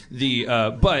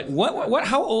 But what?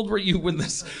 How old were you when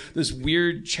this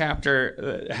weird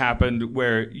chapter happened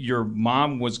where your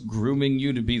mom was grooming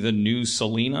you to be the new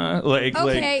Selena?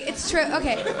 It's true.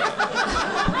 Okay.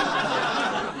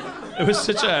 It was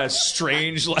such a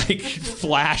strange,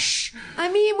 flash. I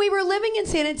mean, we were living in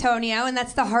San Antonio, and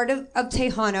that's the heart of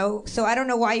Tejano, so I don't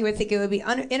know why you would think it would be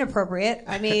inappropriate.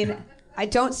 I mean, I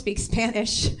don't speak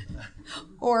Spanish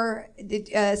or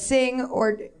sing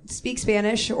or speak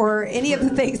Spanish or any of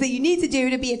the things that you need to do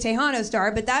to be a Tejano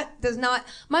star, but that does not...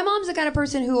 My mom's the kind of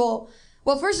person who will...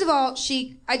 Well, first of all,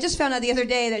 I just found out the other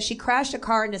day that she crashed a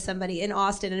car into somebody in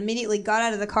Austin and immediately got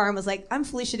out of the car and was like, I'm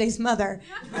Felicia Day's mother.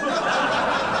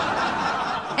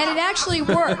 And it actually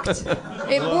worked.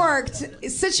 It worked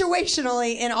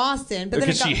situationally in Austin. But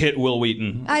because she hit Will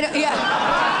Wheaton.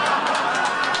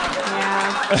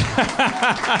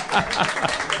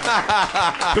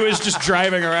 Who is just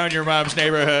driving around your mom's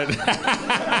neighborhood.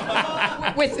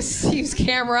 With Steve's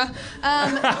camera.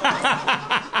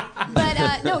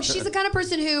 No, she's the kind of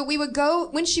person who we would go,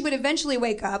 when she would eventually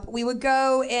wake up, we would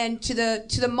go and to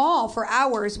the mall for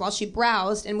hours while she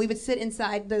browsed, and we would sit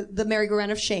inside the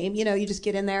merry-go-round of shame. You know, you just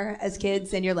get in there as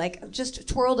kids and you're like, just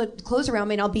twirl the clothes around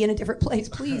me and I'll be in a different place,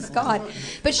 please, God.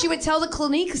 But she would tell the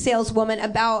Clinique saleswoman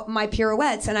about my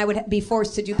pirouettes, and I would be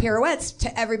forced to do pirouettes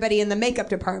to everybody in the makeup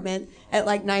department at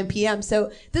like 9 p.m.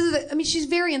 So she's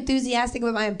very enthusiastic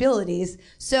about my abilities.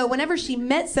 So whenever she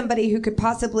met somebody who could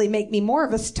possibly make me more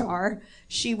of a star,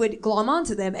 she would glom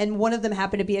onto them. And one of them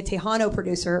happened to be a Tejano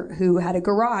producer who had a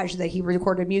garage that he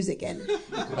recorded music in.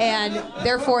 And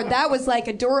therefore, that was like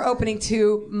a door opening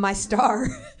to my star.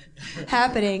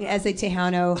 happening as a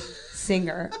Tejano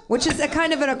singer, which is a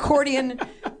kind of an accordion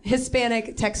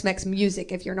Hispanic Tex-Mex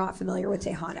music. If you're not familiar with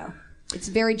Tejano, it's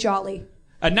very jolly.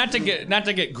 Not to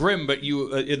get grim, but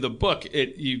you in the book,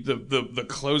 the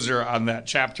closer on that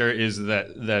chapter is that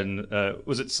then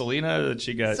was it Selena that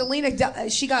she got? Selena,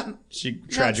 she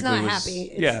tragically was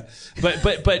happy. Yeah, but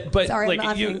Sorry, like I'm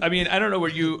laughing. I mean, I don't know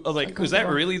where you like. Was that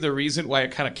really the reason why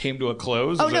it kind of came to a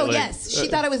close? Oh Was no, it like, yes, she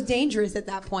thought it was dangerous at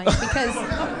that point because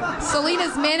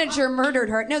Selena's manager murdered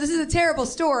her. No, this is a terrible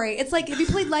story. It's like, have you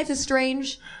played Life is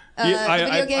Strange? The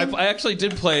video game? I actually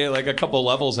did play like a couple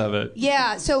levels of it.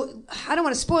 Yeah, so I don't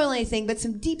want to spoil anything, but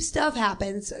some deep stuff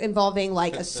happens involving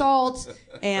like assault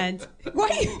and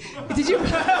what? Did you?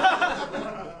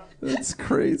 That's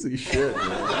crazy shit.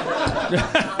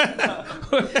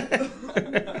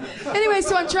 Anyway,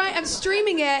 so I'm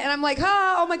streaming it, and I'm like,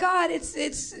 oh my god,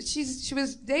 she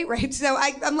was date raped. So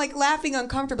I'm like laughing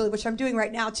uncomfortably, which I'm doing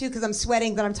right now too, because I'm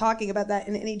sweating that I'm talking about that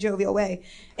in any jovial way.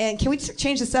 And can we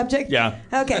change the subject? Yeah.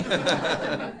 Okay.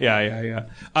 Yeah.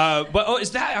 But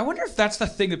is that? I wonder if that's the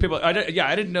thing that people. I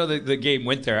didn't know that the game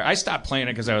went there. I stopped playing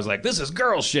it because I was like, this is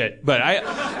girl shit. But I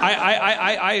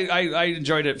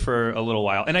enjoyed it for a little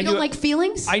while, and I You don't like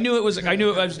feelings? I knew it was. I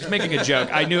was making a joke.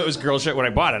 I knew it was girl shit when I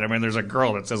bought it. I mean, there's a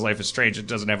girl that says Life is Strange. It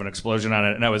doesn't have an explosion on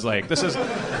it, and I was like, this is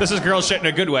girl shit in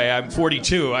a good way. I'm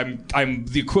 42. I'm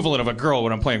the equivalent of a girl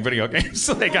when I'm playing video games.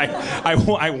 Like I'm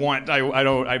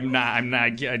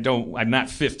not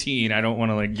 15. I don't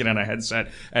want to like get on a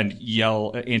headset and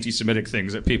yell anti-Semitic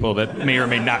things at people that may or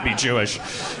may not be Jewish.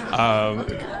 I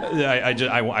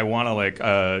want to like,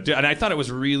 and I thought it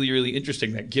was really, really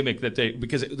interesting, that gimmick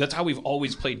because that's how we've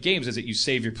always played games, is that you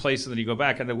save your place and then you go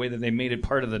back, and the way that they made it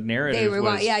part of the narrative.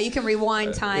 Yeah, you can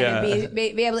rewind time and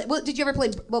be able to. Well, did you ever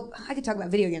play? Well, I could talk about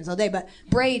video games all day, but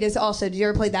Braid is also. Did you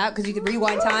ever play that? Because you could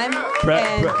rewind time.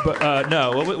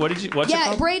 No. What did you? What's it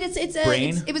called? Braid.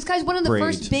 It was kind of one of the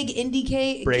first big indie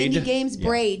games. Yeah.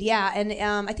 Braid, yeah, and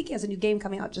I think he has a new game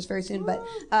coming out just very soon, but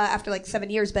after like 7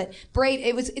 years. But Braid,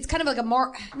 it's kind of like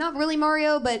not really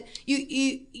Mario, but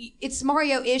it's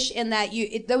Mario-ish in that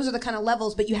those are the kind of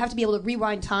levels, but you have to be able to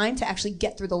rewind time to actually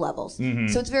get through the levels. Mm-hmm.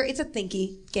 So it's a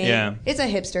thinky game. Yeah. It's a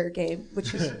hipster game,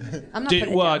 which is I'm not.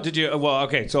 Did you? Well,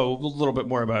 okay. So a little bit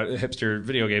more about hipster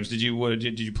video games. Did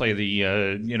you play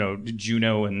the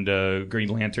Juno and Green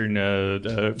Lantern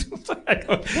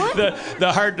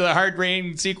the Hard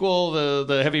Rain sequel,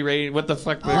 the Heavy Rain? What the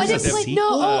fuck? Oh, I didn't like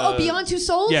Beyond Two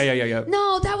Souls. Yeah.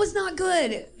 No, that was not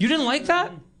good. You didn't like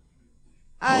that?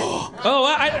 I'm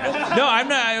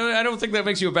not. I don't think that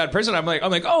makes you a bad person. I'm like,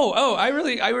 I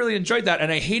really enjoyed that,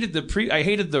 and I hated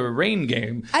the Rain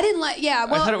game. I didn't like. Yeah,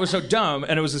 well, I thought it was so dumb,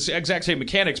 and it was the exact same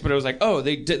mechanics, but it was like,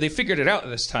 they figured it out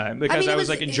this time, because I was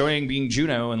like enjoying being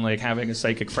Juno and like having a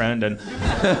psychic friend and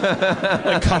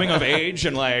like coming of age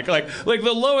and like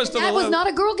the lowest of the low. That was not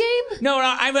a girl game. No,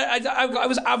 I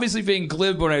was obviously being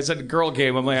glib when I said girl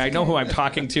game. I'm like, I know who I'm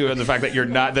talking to, and the fact that you're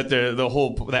not, that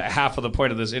that half of the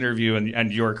point of this interview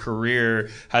and your career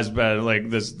has been like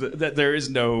this, that there is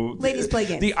no ladies play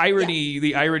games. The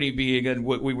irony being, and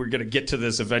what we were going to get to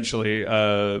this eventually,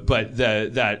 but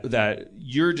that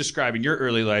you're describing your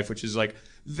early life, which is like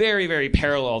very, very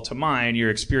parallel to mine, your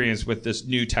experience with this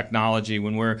new technology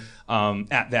when we're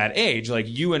at that age. Like,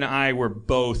 you and I were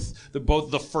both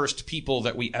the first people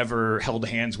that we ever held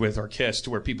hands with or kissed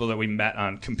were people that we met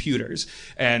on computers.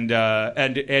 And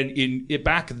in it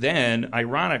back then,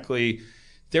 ironically,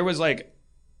 there was like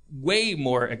way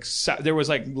more there was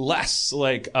like less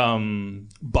like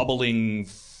bubbling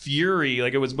fury.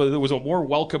 Like, it was a more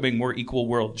welcoming, more equal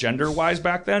world gender-wise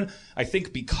back then. I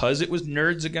think because it was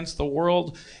nerds against the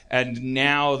world, and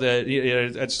now that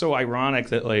it's so ironic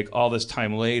that like all this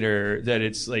time later that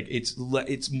it's like it's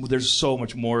there's so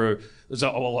much more.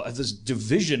 There's this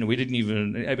division we didn't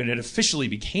even. I mean, it officially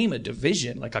became a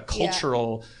division, like a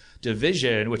cultural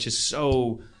division, which is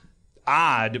so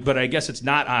odd, but I guess it's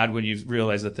not odd when you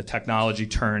realize that the technology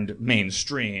turned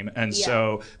mainstream. And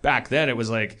so back then it was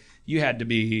like you had to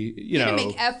be, you know, to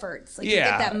make efforts, like to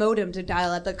get that modem to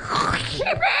dial up the.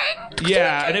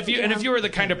 Yeah, and if you were the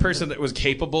kind of person that was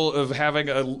capable of having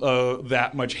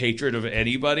that much hatred of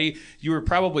anybody, you were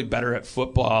probably better at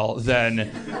football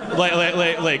than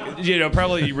like you know,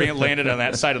 probably you landed on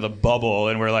that side of the bubble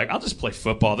and were like, I'll just play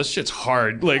football. This shit's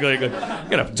hard. Like I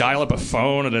gotta dial up a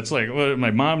phone, and it's like, well, my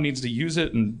mom needs to use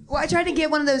it. And well, I tried to get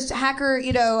one of those hacker,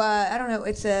 I don't know,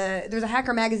 there's a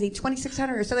hacker magazine,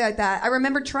 2600 or something like that. I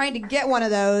remember trying to get one of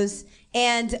those,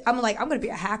 and I'm like, I'm gonna be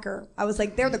a hacker. I was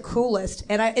like, they're the coolest,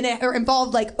 and it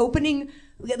involved like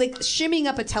shimmying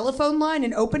up a telephone line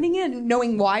and opening it and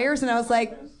knowing wires, and I was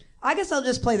like, I guess I'll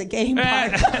just play the game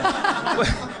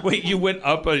part. Wait, you went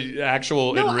up in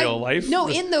real life? No,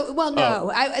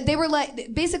 they were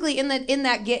like basically in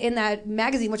that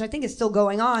magazine, which I think is still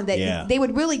going on. That they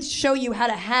would really show you how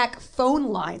to hack phone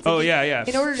lines. Oh yeah.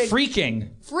 In order to freaking.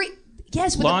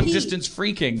 Yes, with long a P. distance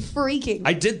freaking. Freaking.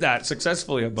 I did that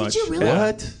successfully a bunch. Did you really?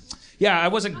 What? Yeah,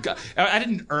 I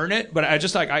didn't earn it, but I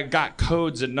just I got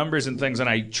codes and numbers and things, and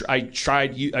I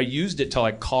used it to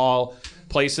like call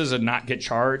places and not get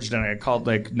charged, and I called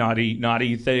like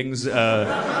naughty things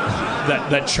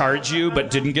that charge you but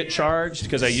didn't get charged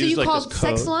because I used like this code. So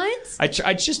you called sex lines?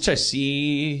 I just to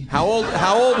see. How old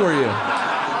were you?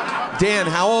 Dan,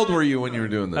 how old were you when you were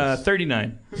doing this?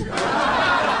 39.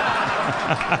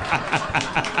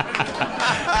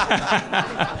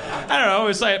 I don't know. It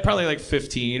was probably like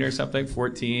 15 or something,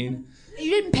 14. You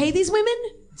didn't pay these women?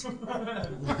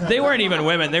 They weren't even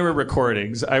women. They were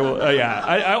recordings. I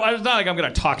was not like I'm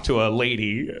going to talk to a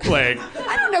lady. Like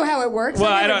I don't know how it works.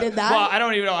 Well, I never did that. Well, I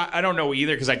don't even know. I don't know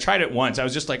either because I tried it once. I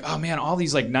was just like, oh man, all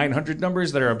these like 900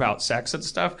 numbers that are about sex and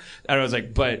stuff. And I was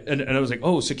like, and I was like,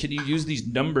 oh, so can you use these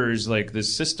numbers like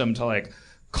this system to like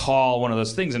call one of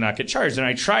those things and not get charged? And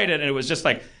I tried it, and it was just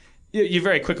like. You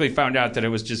very quickly found out that it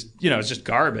was just, it's just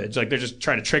garbage. Like they're just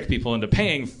trying to trick people into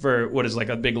paying for what is like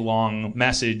a big long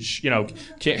message.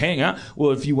 Can't hang out.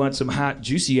 Well, if you want some hot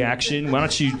juicy action, why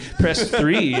don't you press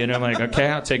 3? And I'm like, okay,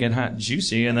 I'll take it hot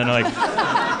juicy. And then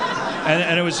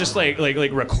and it was just like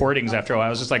recordings after a while.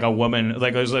 It was just like a woman,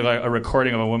 like it was like a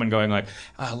recording of a woman going like,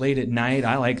 late at night,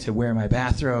 I like to wear my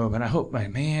bathrobe, and I hope my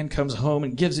man comes home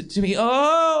and gives it to me.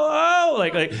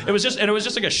 Like it was just like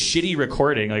a shitty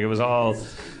recording. Like it was all.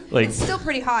 Like, it's still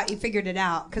pretty hot. You figured it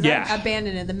out because I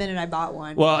abandoned it the minute I bought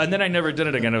one. Well, and then I never did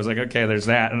it again. I was like, okay, there's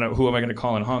that, and who am I going to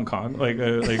call in Hong Kong? Like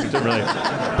didn't really.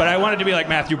 But I wanted to be like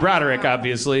Matthew Broderick,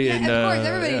 obviously. Yeah, and, of course,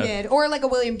 everybody did, or like a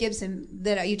William Gibson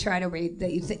that you try to read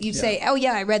that you'd say, oh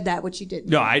yeah, I read that, which you didn't.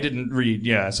 No, I didn't read.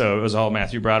 Yeah, so it was all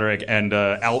Matthew Broderick and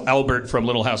Albert from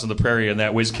Little House on the Prairie and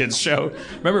that Whiz Kids show.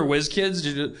 Remember Whiz Kids?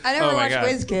 I never watched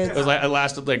Whiz Kids. It was like it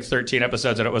lasted like 13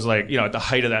 episodes, and it was like at the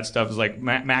height of that stuff, it was like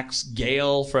Max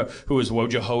Gale who was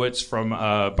Wojo Howitz from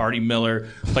Barney Miller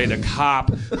played a cop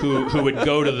who would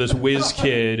go to this whiz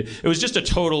kid. It was just a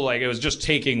total it was just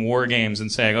taking war games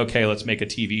and saying, okay, let's make a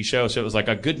TV show. So it was like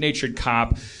a good-natured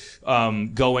cop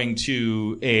going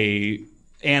to a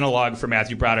analog for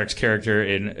Matthew Broderick's character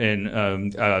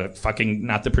in fucking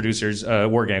not the producers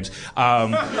War Games.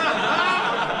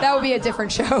 That would be a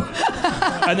different show.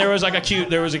 And there was a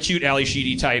cute Ali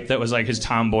Sheedy type that was like his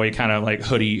tomboy kind of like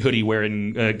hoodie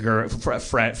wearing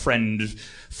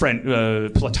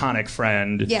platonic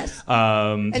friend. Yes.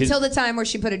 Until the time where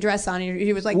she put a dress on,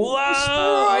 he was like,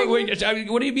 "Whoa! Wait,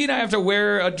 what do you mean I have to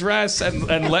wear a dress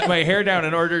and let my hair down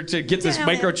in order to get this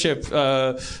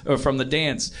microchip from the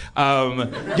dance?"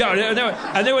 And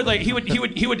they would like he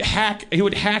would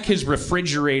hack his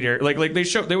refrigerator. Like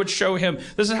they would show him.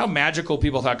 This is how magical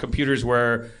people thought computers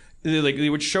were. They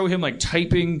would show him like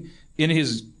typing in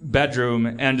his bedroom,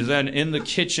 and then in the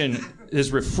kitchen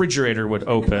his refrigerator would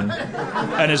open,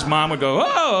 and his mom would go,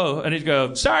 "Oh," and he'd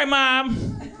go, "Sorry,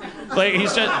 Mom." Like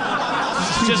he's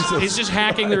just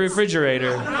hacking the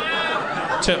refrigerator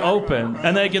to open,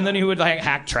 and then he would like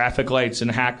hack traffic lights and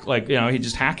hack he'd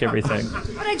just hack everything.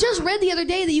 But I just read the other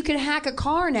day that you can hack a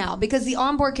car now because the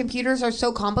onboard computers are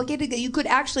so complicated that you could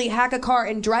actually hack a car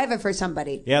and drive it for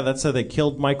somebody. Yeah, that's how they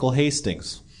killed Michael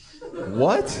Hastings.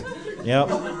 What? Yep.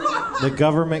 The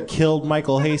government killed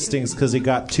Michael Hastings because he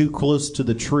got too close to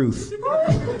the truth.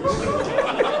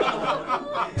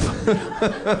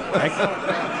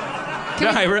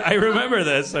 I remember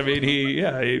this. I mean,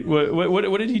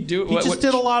 what did he do? He just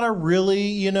did a lot of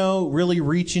really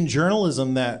reaching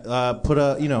journalism that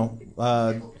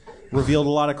revealed a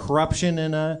lot of corruption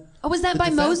and. Oh, was that by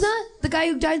Moza? The guy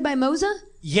who died by Moza?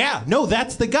 Yeah, no,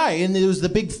 that's the guy, and it was the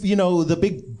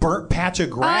big burnt patch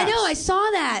of grass. I know, I saw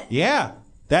that. Yeah,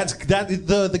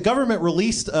 the government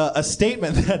released a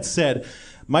statement that said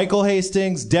Michael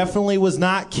Hastings definitely was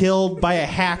not killed by a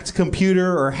hacked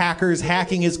computer or hackers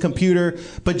hacking his computer,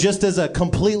 but just as a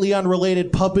completely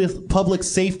unrelated public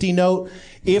safety note,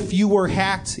 if you were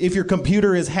hacked, if your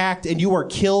computer is hacked and you are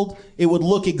killed, it would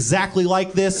look exactly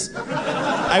like this.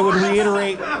 I would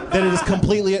reiterate that it is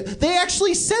completely... They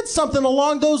actually said something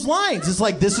along those lines. It's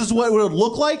like, this is what it would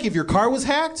look like if your car was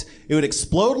hacked. It would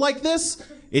explode like this.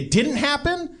 it didn't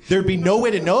happen. There'd be no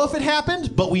way to know if it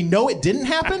happened, but we know it didn't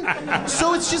happen.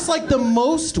 So it's just like the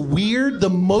most weird, the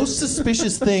most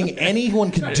suspicious thing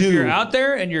anyone could do. If you're out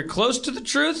there and you're close to the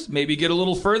truth, maybe get a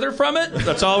little further from it.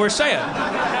 That's all we're saying.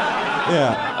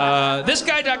 Yeah. This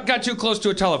guy got too close to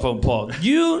a telephone pole.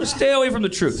 You stay away from the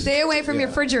truth. Stay away from your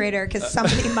refrigerator because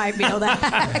somebody might be able to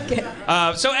hack it.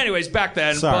 So, anyways, back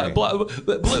then, Sorry.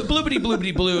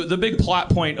 bloopity blue. The big plot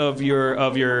point of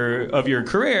your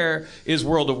career is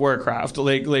World of Warcraft,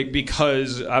 like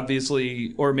because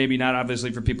obviously, or maybe not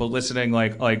obviously for people listening,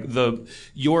 like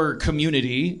your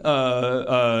community,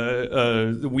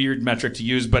 the weird metric to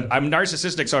use, but I'm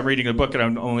narcissistic, so I'm reading a book and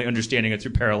I'm only understanding it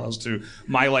through parallels to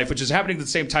my life, which is happening at the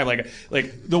same time. Like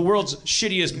the world's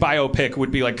shittiest biopic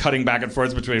would be like cutting back and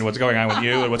forth between what's going on with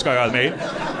you and what's going on with me,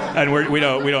 and we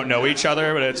don't know each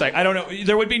other, but it's like I don't know.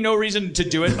 There would be no reason to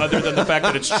do it other than the fact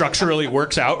that it structurally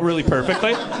works out really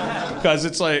perfectly. Because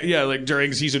it's like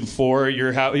during season 4,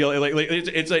 it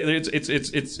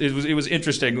was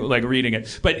interesting like reading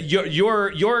it. But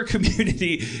your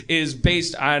community is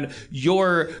based on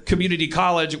your community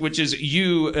college, which is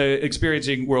you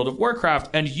experiencing World of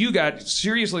Warcraft, and you got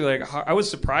seriously I was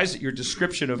surprised at your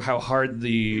description of how hard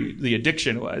the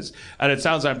addiction was. And it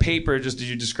sounds on paper, just as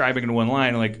you're describing in one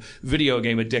line, like video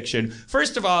game addiction.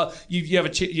 First of all, you have a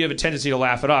tendency to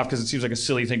laugh it off because it seems like a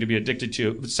silly thing to be addicted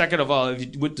to. But second of all, to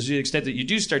the extent that you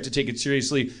do start to take it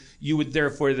seriously, you would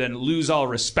therefore then lose all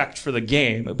respect for the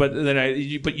game. But then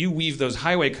you weave those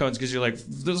highway cones because you're like,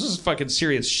 this is fucking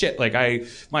serious shit.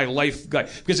 My life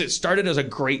because it started as a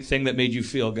great thing that made you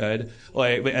feel good.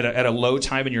 Like at a low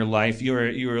time in your life, you were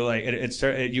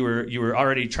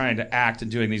already trying to act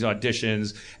and doing these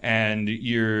auditions, and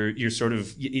you're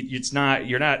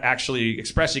not actually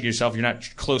expressing yourself. You're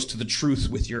not close to the truth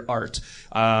with your art.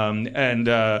 And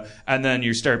then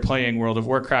you start playing World of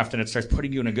Warcraft, and it starts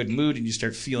putting you in a good mood, and you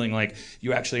start feeling like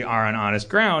you actually are on honest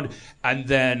ground. And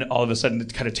then all of a sudden,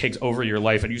 it kind of takes over your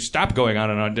life, and you stop going on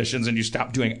auditions, and you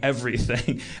stop doing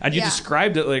everything. And you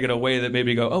described it like in a way that made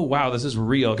me go, "Oh wow, this is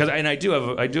real." Because I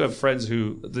do have friends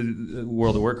who the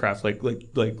World of Warcraft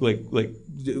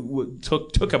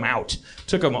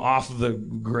took them off the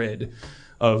grid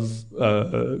of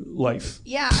life.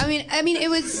 Yeah, I mean, it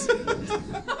was.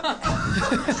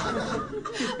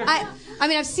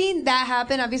 I've seen that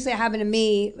happen. Obviously, it happened to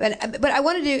me, but I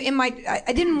wanted to.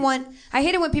 I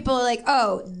hate it when people are like,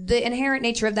 "Oh, the inherent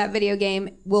nature of that video game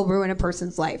will ruin a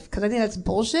person's life," because I think that's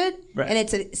bullshit, right. And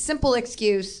it's a simple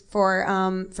excuse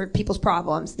for people's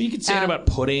problems. You could say it about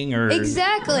pudding or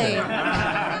exactly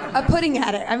a pudding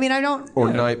addict. I mean, I don't.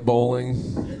 Or night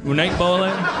bowling. Night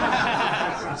bowling.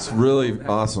 It's really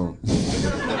awesome.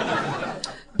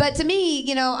 But to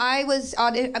me, I was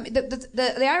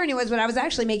the irony was when I was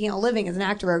actually making a living as an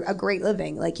actor, a great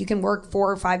living. Like you can work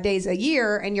 4 or 5 days a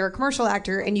year, and you're a commercial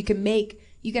actor, and you can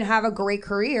have a great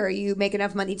career. You make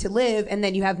enough money to live, and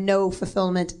then you have no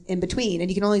fulfillment in between.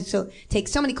 And you can only take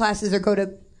so many classes or go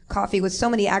to coffee with so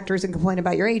many actors and complain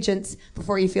about your agents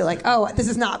before you feel like, oh, this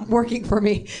is not working for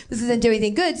me. This isn't doing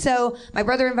anything good. So my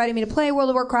brother invited me to play World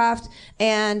of Warcraft,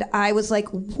 and I was like,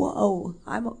 whoa,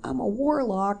 I'm a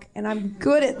warlock, and I'm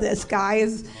good at this,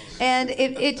 guys. And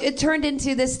it turned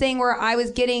into this thing where I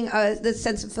was getting this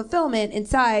sense of fulfillment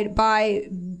inside by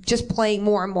just playing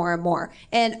more and more and more.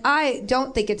 And I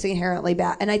don't think it's inherently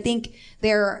bad. And I think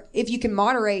if you can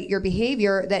moderate your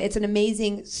behavior, that it's an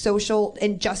amazing social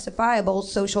and justifiable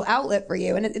social outlet for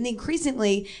you. And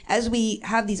increasingly, as we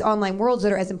have these online worlds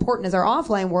that are as important as our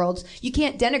offline worlds, you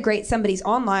can't denigrate somebody's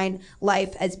online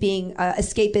life as being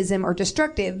escapism or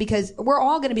destructive, because we're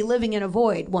all going to be living in a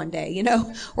void one day.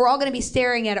 We're all going to be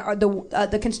staring at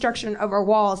the construction of our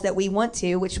walls that we want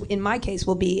to, which in my case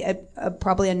will be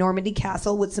probably a Normandy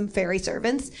castle with some fairy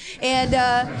servants. And,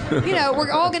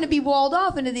 we're all going to be walled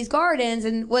off into these gardens.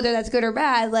 And whether that's good or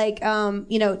bad,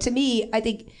 to me, I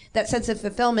think that sense of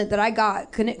fulfillment that I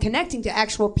got connecting to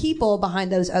actual people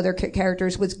behind those other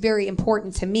characters was very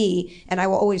important to me. And I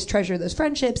will always treasure those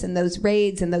friendships and those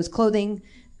raids and those clothing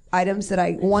items that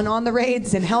I won on the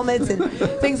raids and helmets and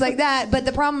things like that. But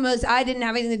the problem was I didn't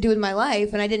have anything to do with my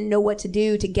life, and I didn't know what to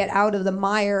do to get out of the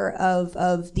mire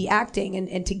of the acting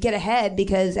and to get ahead,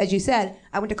 because, as you said,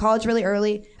 I went to college really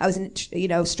early. I was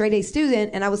a straight A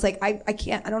student, and I was like, I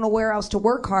don't know where else to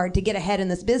work hard to get ahead in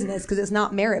this business because it's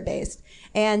not merit based.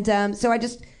 And so I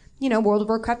just, World of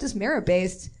Warcraft is merit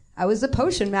based. I was a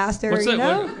potion master.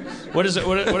 What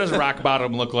does rock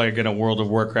bottom look like in a World of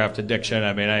Warcraft addiction?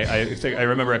 I mean, I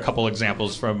remember a couple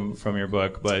examples from your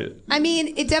book, but I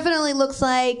mean, it definitely looks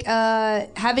like I'm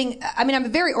a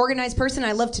very organized person.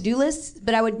 I love to-do lists,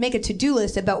 but I would make a to-do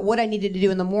list about what I needed to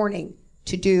do in the morning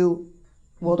to do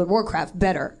World of Warcraft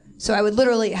better. So I would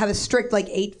literally have a strict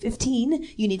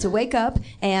 8:15. You need to wake up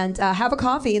and have a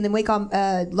coffee, and then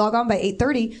log on by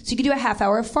 8:30. So you can do a half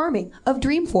hour of farming of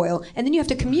Dreamfoil, and then you have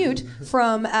to commute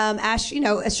from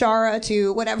Ashara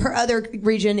to whatever other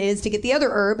region is to get the other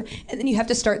herb, and then you have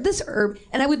to start this herb.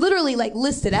 And I would literally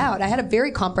list it out. I had a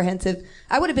very comprehensive.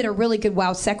 I would have been a really good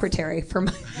WoW secretary for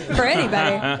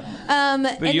anybody.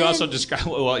 But you also described.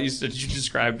 Well, you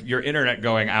described your internet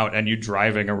going out and you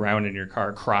driving around in your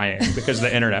car crying because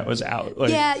the internet was out.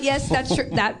 Yes, that's true.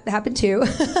 That happened too.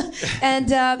 And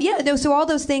so all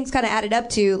those things kind of added up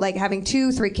to having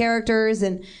 2-3 characters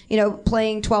and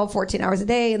playing 12-14 hours a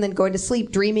day and then going to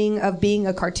sleep dreaming of being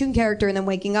a cartoon character and then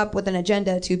waking up with an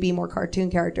agenda to be more cartoon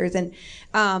characters. And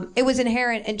it was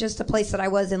inherent in just the place that I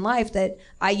was in life that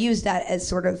I used that as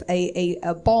sort of a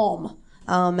balm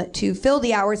to fill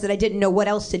the hours that I didn't know what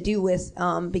else to do with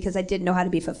because I didn't know how to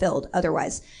be fulfilled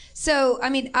otherwise. So,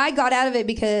 I got out of it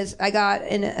because I got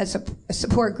in a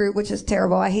support group, which is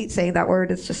terrible. I hate saying that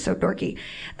word. It's just so dorky.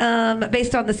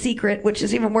 Based on The Secret, which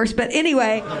is even worse. But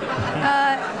anyway,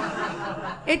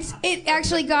 it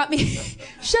actually got me...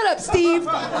 Shut up, Steve.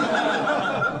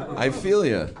 I feel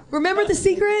you. Remember The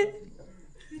Secret?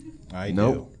 I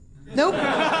Nope. Nope.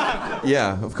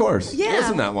 Yeah, of course. Yeah. It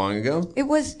wasn't that long ago.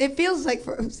 It feels like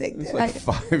It's like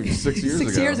 5-6 years ago.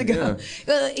 6 years ago.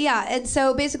 Yeah. And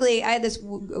so basically I had this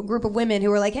group of women who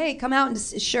were like, hey, come out and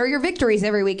share your victories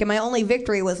every week. And my only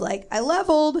victory was I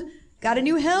leveled, got a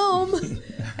new helm.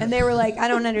 And they were like, I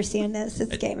don't understand this.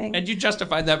 It's gaming. And you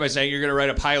justified that by saying you're going to write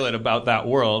a pilot about that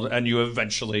world, and you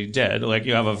eventually did.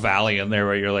 You have a valley in there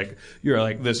where you're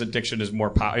like, this addiction is more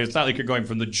powerful. It's not like you're going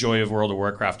from the joy of World of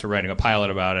Warcraft to writing a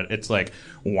pilot about it. It's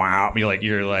wow,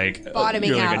 you're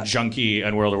bottoming a out. junkie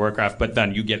in World of Warcraft, but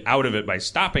then you get out of it by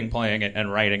stopping playing it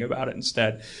and writing about it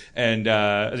instead. And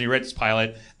you write this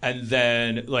pilot, and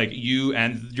then you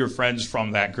and your friends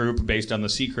from that group, based on The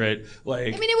Secret,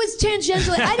 it was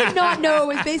tangential. I did not know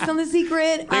it was based on The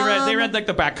Secret. They read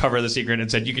the back cover of The Secret and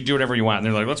said you can do whatever you want. And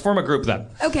they're like, let's form a group then.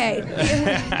 Okay.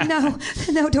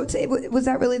 No, don't say. Was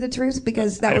that really the truth?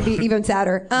 Because that would be even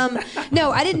sadder. No,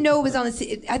 I didn't know it was on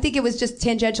the. I think it was just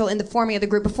tangential in the forming of the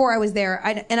group before I was there.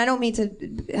 And I don't mean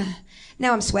to.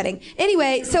 Now I'm sweating.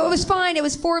 Anyway, so it was fine. It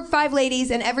was 4 or 5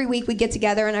 ladies, and every week we'd get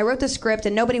together, and I wrote the script,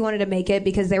 and nobody wanted to make it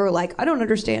because they were like, I don't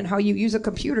understand how you use a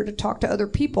computer to talk to other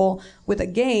people with a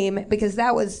game, because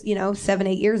that was,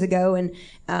 7-8 years ago, and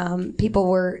people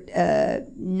were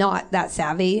not that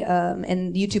savvy,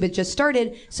 and YouTube had just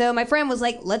started. So my friend was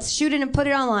like, let's shoot it and put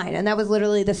it online, and that was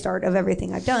literally the start of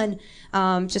everything I've done.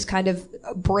 Just kind of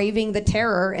braving the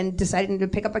terror and deciding to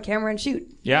pick up a camera and shoot.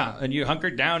 Yeah, and you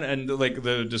hunkered down, and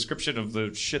the description of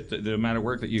the shit, the amount of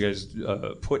work that you guys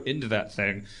put into that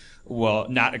thing, well,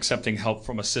 not accepting help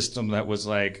from a system that was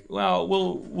like, well,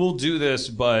 we'll do this,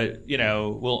 but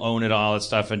we'll own it all and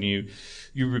stuff, and you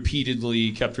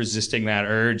repeatedly kept resisting that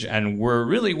urge, and we're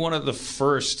really one of the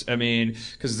first.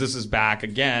 Because this is back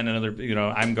again. Another,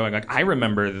 I'm going I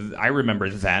remember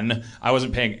then I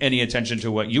wasn't paying any attention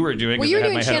to what you were doing. Well, you were I had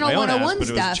doing my head Channel up my own 101 ass, but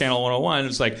stuff. It was Channel 101.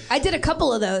 It's like I did a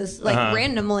couple of those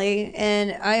randomly,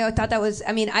 and I thought that was.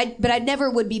 But I never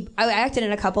would be. I acted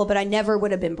in a couple, but I never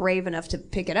would have been brave enough to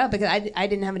pick it up because I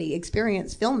didn't have any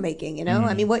experience filmmaking.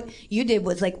 What you did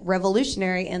was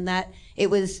revolutionary in that. It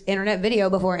was internet video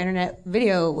before internet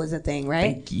video was a thing,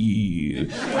 right? Thank you.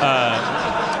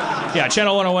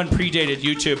 Channel 101 predated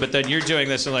YouTube, but then you're doing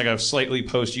this in a slightly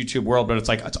post-YouTube world, but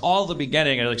it's all the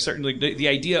beginning, and certainly the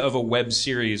idea of a web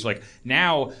series,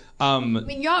 now,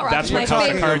 Yacht Rock that's is what my House of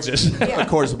favorite. Cards is. Of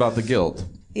course, about the Guild.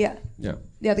 Yeah. Yeah.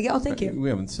 Yeah, the Guild. Thank you. We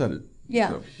haven't said it. Yeah.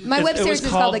 So. My web It was series is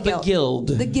called The Guild.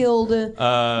 The Guild.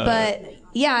 But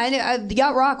yeah,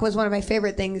 Yacht Rock was one of my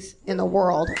favorite things in the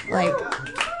world.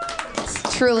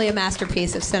 It's truly a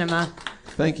masterpiece of cinema.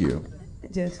 Thank you.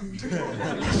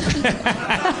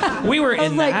 We were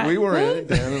in that. We were in it.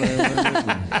 Dan and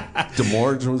I.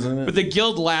 Demorge was in it. But the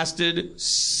Guild lasted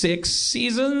 6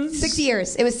 seasons? 6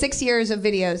 years. It was 6 years of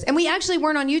videos. And we actually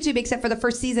weren't on YouTube except for the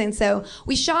first season. So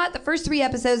we shot the first 3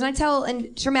 episodes, and I tell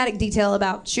in dramatic detail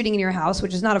about shooting in your house,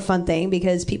 which is not a fun thing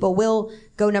because people will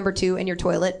go number 2 in your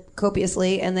toilet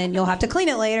copiously, and then you'll have to clean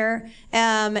it later,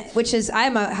 which is,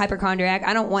 I'm a hypochondriac.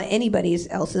 I don't want anybody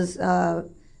else's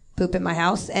poop in my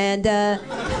house. And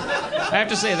I have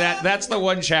to say that's the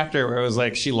one chapter where it was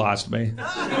like, she lost me.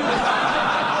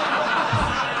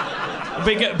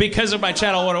 Because of my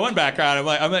Channel 101 background, I'm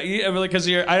like, because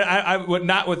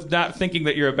not thinking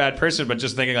that you're a bad person, but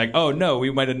just thinking oh no,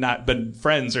 we might have not been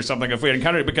friends or something if we had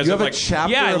encountered it. Because you of have a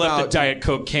chapter I left about a Diet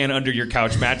Coke can under your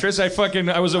couch mattress. I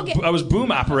was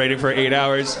boom operating for 8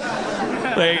 hours.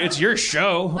 Like, it's your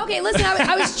show. Okay, listen,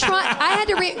 I was trying. I had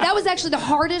to read. That was actually the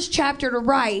hardest chapter to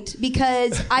write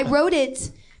because I wrote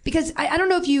it because I don't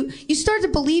know if you start to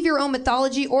believe your own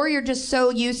mythology or you're just so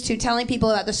used to telling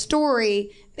people about the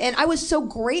story. And I was so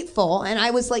grateful, and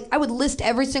I was like, I would list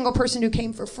every single person who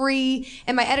came for free,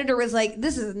 and my editor was like,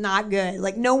 this is not good.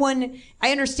 Like, no one,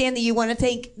 I understand that you want to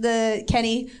thank the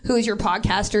Kenny, who is your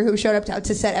podcaster, who showed up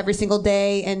to set every single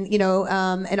day, and, you know,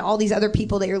 and all these other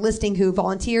people that you're listing who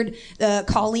volunteered,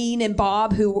 Colleen and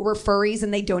Bob, who were furries,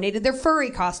 and they donated their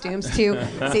furry costumes to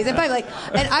season 5. Like,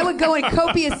 and I would go in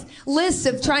copious lists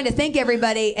of trying to thank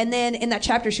everybody, and then in that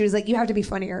chapter, she was like, you have to be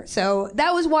funnier. So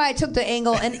that was why I took the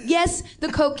angle, and yes, the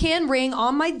Coke can ring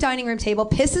on my dining room table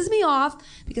pisses me off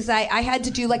because I had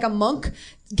to do like a Monk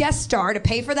guest star to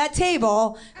pay for that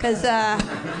table because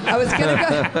I was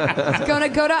gonna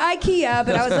go to IKEA,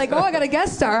 but I was like, oh, I got a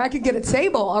guest star, I could get a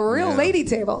table, a real lady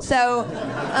table. So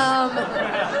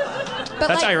but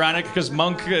that's like, ironic because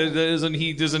Monk isn't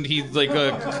he like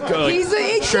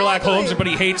Exactly. Sherlock Holmes, but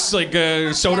he hates like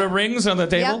soda rings on the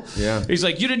table. Yeah. He's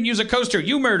like, you didn't use a coaster,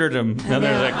 you murdered him. And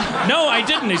they're like, no, I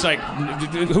didn't. He's like,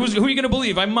 who are you gonna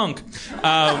believe? I'm Monk.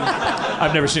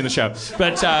 I've never seen the show,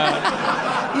 but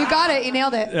you got it, you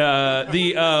nailed it.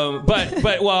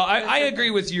 But well, I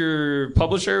agree with your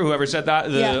publisher, whoever said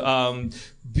that.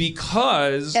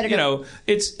 Because Editor. you know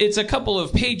it's a couple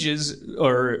of pages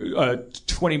or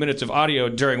 20 minutes of audio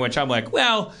during which I'm like,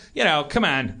 well, you know, come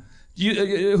on,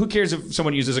 who cares if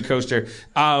someone uses a coaster?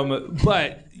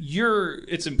 But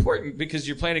it's important because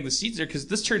you're planting the seeds there because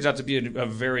this turns out to be a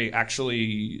very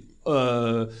actually.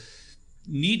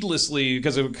 Needlessly,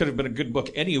 because it could have been a good book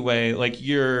anyway, like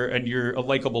you're a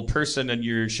likable person and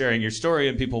you're sharing your story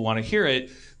and people want to hear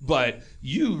it, but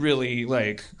you really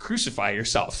like crucify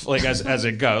yourself like as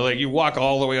it go. Like you walk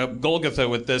all the way up Golgotha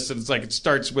with this, and it's like it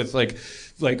starts with like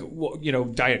you know,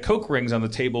 Diet Coke rings on the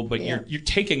table, but you're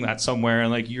taking that somewhere,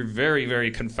 and like you're very, very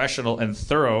confessional and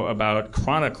thorough about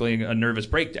chronicling a nervous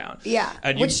breakdown. Yeah,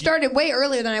 and which started way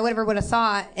earlier than I would have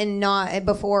thought, and not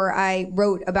before I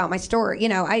wrote about my story. You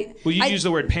know, you use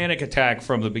the word panic attack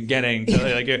from the beginning,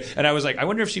 and I was like, I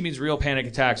wonder if she means real panic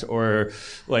attacks or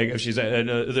like if she's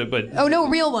but oh no,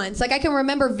 real ones. Like I can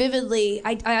remember vividly.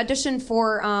 I auditioned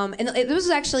for and it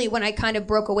was actually when I kind of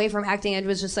broke away from acting and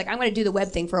was just like, I'm going to do the web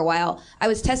thing for a while. I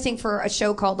was testing for a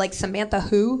show called like Samantha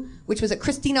Who, which was a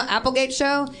Christina Applegate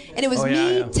show, and it was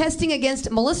testing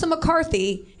against Melissa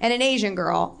McCarthy and an Asian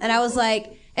girl, and I was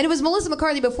like, and it was Melissa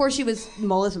McCarthy before she was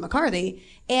Melissa McCarthy,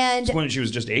 and when she was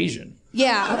just Asian.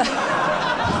 Yeah.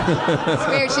 It's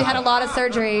weird. She had a lot of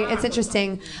surgery. It's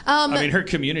interesting. I mean, her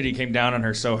community came down on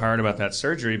her so hard about that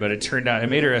surgery, but it turned out it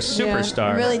made her a superstar.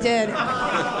 Yeah, it really did.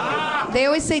 They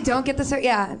always say don't get the surgery.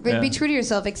 Yeah, be true to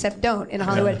yourself, except don't in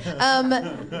Hollywood.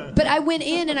 But I went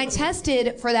in and I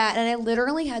tested for that, and I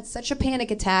literally had such a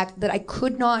panic attack that I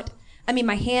could not. I mean,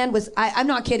 my hand was, I'm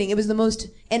not kidding. It was the most,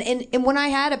 and when I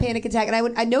had a panic attack,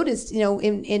 and I noticed, you know,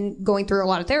 in going through a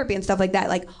lot of therapy and stuff like that,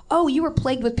 like, oh, you were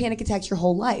plagued with panic attacks your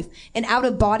whole life. And out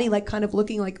of body, like kind of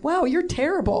looking like, wow, you're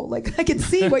terrible. Like I can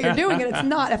see what you're doing and it's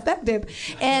not effective.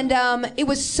 And it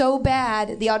was so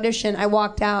bad, the audition, I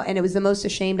walked out and it was the most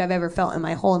ashamed I've ever felt in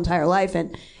my whole entire life.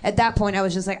 And at that point I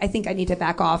was just like, I think I need to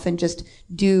back off and just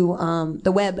do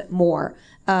the web more.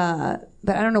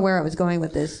 But I don't know where I was going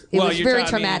with this. It was very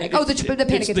traumatic. The panic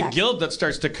attack. It's the guilt that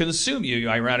starts to consume you.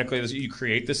 Ironically, you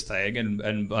create this thing,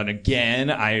 and again,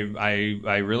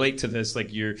 I relate to this. Like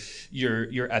you're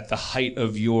at the height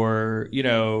of your, you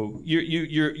know,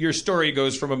 your story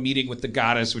goes from a meeting with the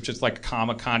goddess, which is like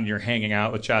Comic-Con. You're hanging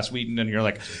out with Joss Whedon, and you're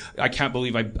like, I can't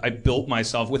believe I built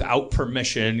myself without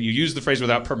permission. You use the phrase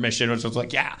without permission, which was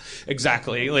like, yeah,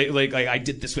 exactly. Like I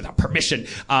did this without permission.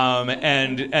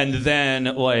 And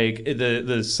then like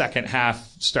the second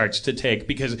half starts to take,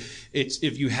 because it's,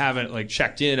 if you haven't like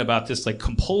checked in about this like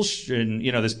compulsion,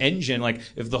 you know, this engine, like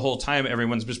if the whole time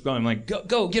everyone's just going like,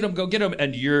 go get him,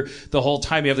 and you're the whole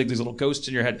time you have like these little ghosts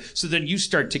in your head. So then you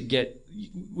start to get,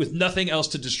 with nothing else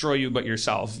to destroy you but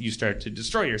yourself, you start to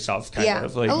destroy yourself kind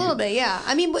of. Like, a little bit, yeah.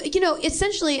 I mean, you know,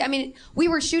 essentially, I mean, we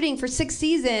were shooting for 6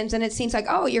 seasons and it seems like,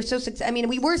 oh, you're so successful. I mean,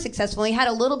 we were successful. We had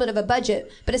a little bit of a budget,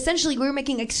 but essentially we were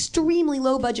making an extremely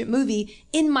low budget movie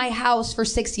in my house for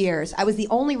 6 years. I was the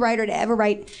only writer to ever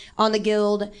write on the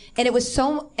Guild. And it was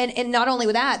so, and not only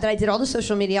with that I did all the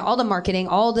social media, all the marketing,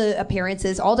 all the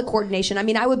appearances, all the coordination. I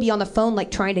mean, I would be on the phone, like,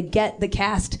 trying to get the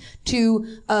cast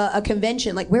to a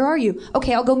convention. Like, where are you?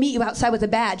 Okay, I'll go meet you outside with a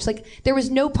badge. Like, there was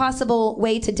no possible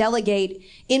way to delegate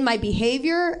in my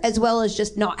behavior as well as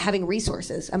just not having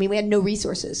resources. I mean, we had no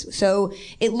resources. So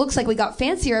it looks like we got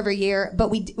fancier every year, but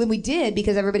when we did,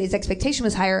 because everybody's expectation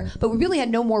was higher, but we really had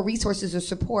no more resources or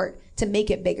support to make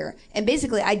it bigger. And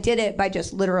basically, I did it by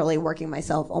just literally working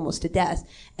myself almost to death.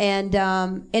 And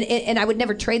I would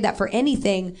never trade that for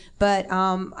anything, but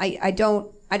I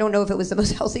don't know if it was the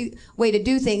most healthy way to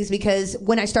do things, because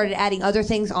when I started adding other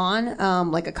things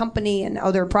on, like a company and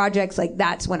other projects, like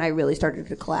that's when I really started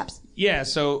to collapse. Yeah,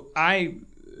 so I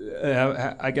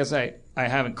guess I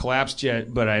haven't collapsed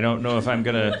yet, but I don't know if I'm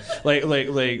gonna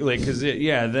because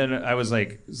then I was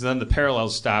like, so then the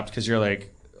parallels stopped because you're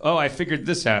like, oh, I figured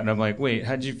this out, and I'm like, wait,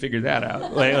 how'd you figure that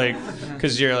out?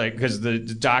 Because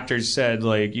the doctors said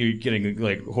like you're getting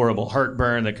like horrible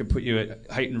heartburn that could put you at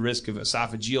heightened risk of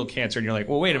esophageal cancer, and you're like,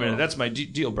 well, wait a minute, that's my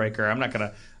deal breaker. I'm not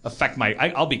gonna affect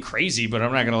I'll be crazy, but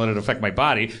I'm not gonna let it affect my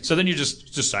body. So then you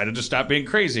just decided to stop being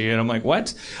crazy, and I'm like,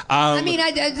 what? I mean,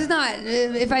 I just not.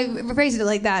 If I phrased it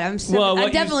like that, I'm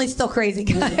definitely still crazy,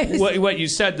 guys. What you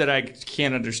said that I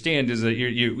can't understand is that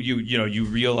you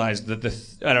realized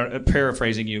that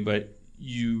paraphrasing you, but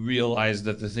you realize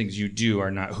that the things you do are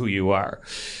not who you are.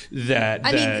 I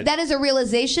mean, that is a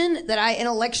realization that I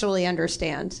intellectually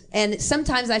understand. And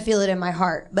sometimes I feel it in my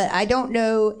heart, but I don't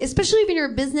know, especially if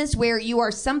you're a business where you are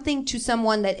something to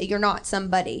someone that you're not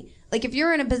somebody. Like if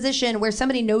you're in a position where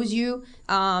somebody knows you,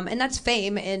 and that's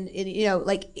fame and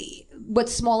like what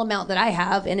small amount that I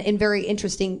have in very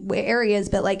interesting areas,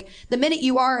 but like the minute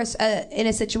you are in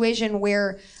a situation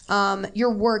where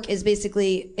your work is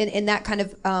basically in that kind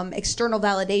of external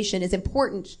validation is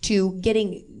important to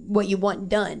getting what you want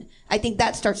done, I think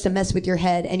that starts to mess with your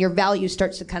head, and your value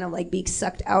starts to kind of like be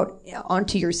sucked out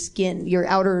onto your skin, your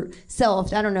outer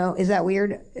self. I don't know. Is that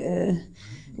weird?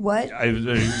 What? I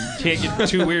can't get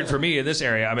too weird for me in this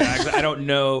area. I mean, I don't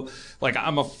know. Like,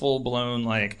 I'm a full-blown,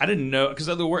 like, I didn't know, because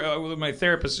my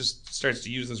therapist just starts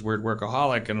to use this word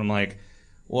workaholic, and I'm like,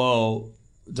 well,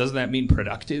 doesn't that mean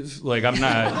productive? Like, I'm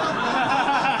not...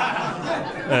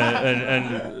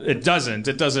 and it doesn't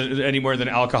any more than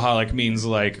alcoholic means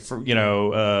like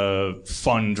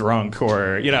fun drunk,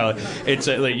 or it's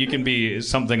like you can be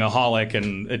something aholic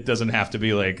and it doesn't have to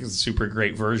be like a super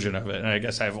great version of it. And I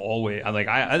guess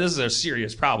this is a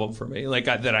serious problem for me, like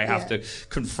that I have to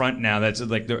confront now. That's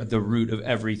like the root of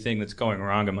everything that's going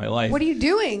wrong in my life. What are you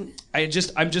doing? I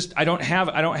don't have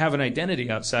an identity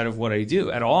outside of what I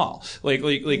do at all.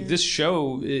 Like this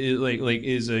show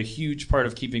is a huge part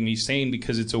of keeping me sane,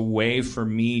 because it's a way for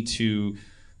me to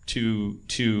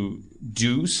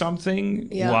do something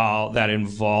while that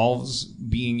involves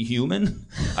being human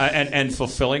and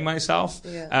fulfilling myself.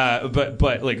 Because I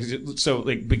play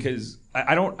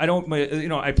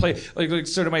like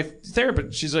sort of my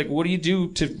therapist. She's like, what do you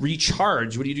do to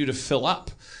recharge? What do you do to fill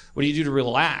up? What do you do to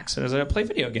relax? And I was like, I play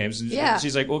video games. And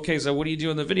she's like, okay, so what do you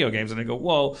do in the video games? And I go,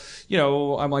 well,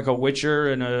 I'm like a witcher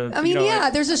and a... I mean,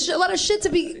 there's a lot of shit to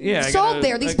be solved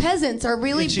there. These peasants are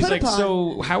really put upon. She's like,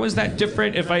 so how is that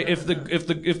different? If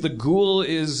the ghoul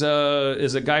is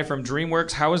a guy from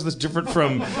DreamWorks, how is this different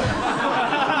from the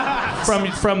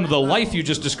life you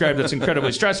just described that's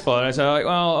incredibly stressful? And I said,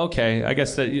 well, okay, I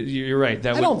guess that you're right.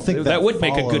 That would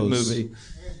make a good movie.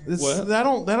 I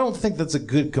don't think that's a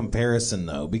good comparison,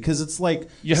 though, because it's like...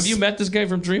 Have you met this guy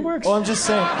from DreamWorks? Well, I'm just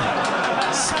saying,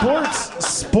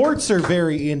 sports are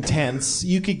very intense.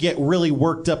 You could get really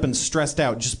worked up and stressed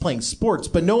out just playing sports,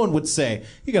 but no one would say,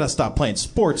 you gotta stop playing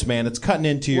sports, man. It's cutting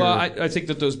into your... Well, I think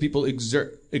that those people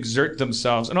exert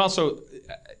themselves, and also...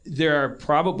 There are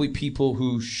probably people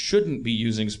who shouldn't be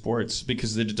using sports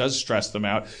because it does stress them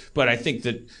out, but I think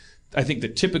that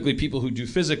typically people who do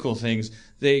physical things,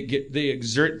 they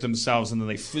exert themselves and then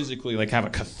they physically like have a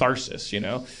catharsis,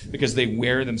 because they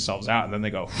wear themselves out and then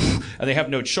they go, and they have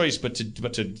no choice but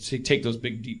to take those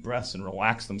big deep breaths and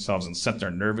relax themselves and set their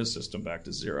nervous system back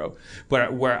to zero.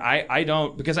 But where I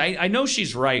don't, because I know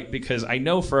she's right, because I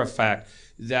know for a fact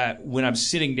that when I'm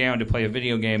sitting down to play a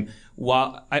video game,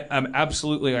 while I'm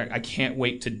absolutely like, I can't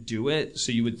wait to do it.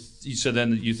 So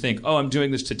then you think, oh, I'm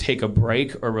doing this to take a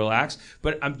break or relax,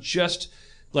 but I'm just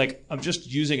like I'm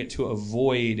just using it to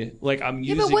avoid. Like I'm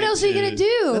using. Yeah, but what it else are you gonna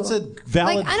do? That's a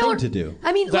valid I thing don't- to do.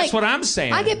 I mean, That's like, what I'm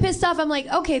saying. I get pissed off. I'm like,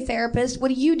 okay, therapist, what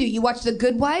do? You watch The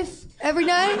Good Wife every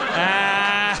night?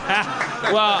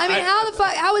 Well, I mean,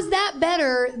 how is that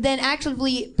better than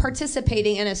actually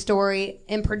participating in a story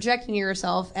and projecting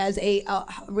yourself as a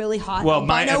really hot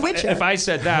albino witcher? if I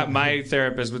said that, my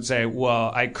therapist would say,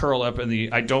 well, I curl up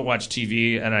I don't watch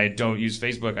TV and I don't use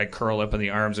Facebook. I curl up in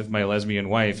the arms of my lesbian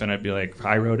wife, and I'd be like,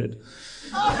 I wrote it.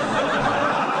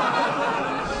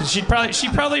 She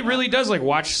probably really does like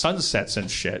watch sunsets and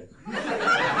shit.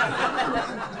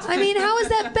 I mean, how is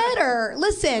that better?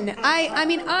 Listen,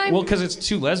 I'm Well, because it's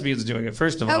two lesbians doing it,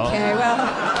 first of all. okay.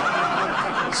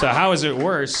 Well, So how is it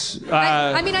worse?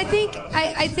 I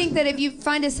think that if you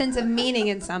find a sense of meaning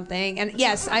in something, and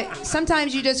yes,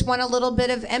 sometimes you just want a little bit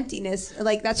of emptiness.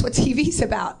 Like that's what TV's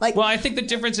about. Like, Well, I think the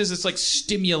difference is it's like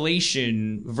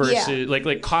stimulation versus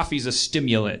like coffee's a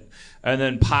stimulant, and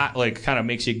then pot like kind of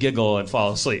makes you giggle and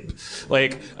fall asleep.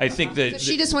 Like I think that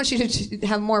she just wants you to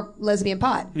have more lesbian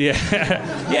pot. yeah.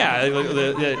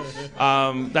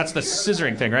 That's the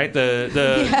scissoring thing, right?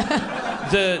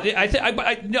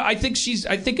 I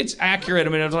think it's accurate. I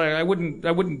mean, it's like I wouldn't.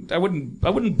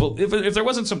 If there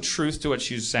wasn't some truth to what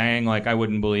she was saying, like I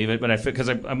wouldn't believe it. But because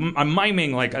I'm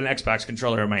miming like an Xbox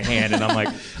controller in my hand, and I'm like,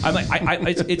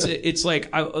 it's like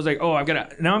I was like, oh, I'm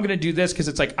gonna do this because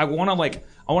it's like I want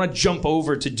to jump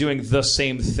over to doing the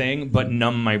same thing, but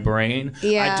numb my brain.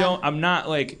 Yeah. I'm not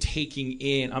like taking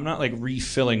in. I'm not like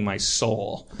refilling my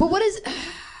soul. But what is?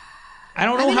 I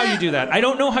don't know how you do that. I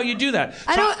don't know how you do that.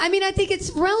 I think it's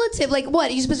relative. Like, what?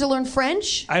 Are you supposed to learn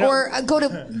French or go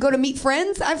to meet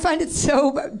friends? I find it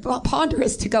so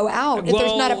ponderous to go out if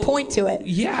there's not a point to it.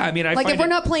 Yeah, I mean, if we're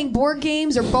not playing board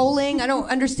games or bowling, I don't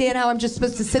understand how I'm just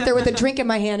supposed to sit there with a drink in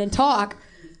my hand and talk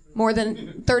more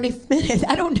than 30 minutes.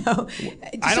 I don't know. Should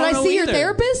I see your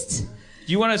therapist?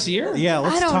 You want to see her? Yeah,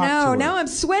 let's I don't talk know. to her. Now I'm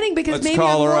sweating because Let's maybe I'm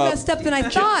call her more up. messed up than I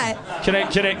thought. Can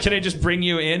I just bring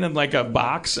you in like a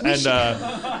box and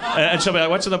she'll be like,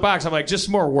 "What's in the box?" I'm like, "Just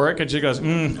more work." And she goes,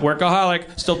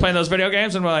 "Workaholic, still playing those video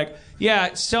games?" And we're like, "Yeah,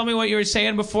 tell me what you were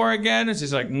saying before again." And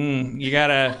she's like, "You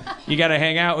gotta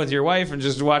hang out with your wife and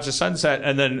just watch the sunset."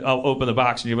 And then I'll open the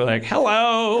box and you'll be like,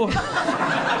 "Hello,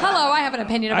 Hello, I have an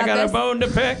opinion about I got this. a bone to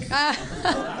pick."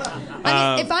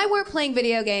 I mean, if I weren't playing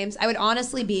video games, I would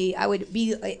honestly I would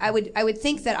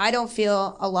think that I don't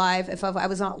feel alive if I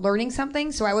was not learning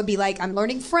something. So I would be like, I'm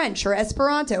learning French or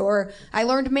Esperanto, or I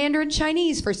learned Mandarin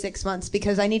Chinese for 6 months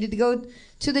because I needed to go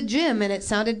to the gym and it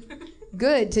sounded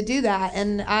good to do that.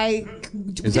 And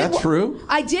Is that true?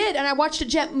 I did, and I watched a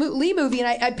Jet Li movie,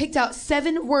 and I picked out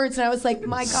 7 words, and I was like,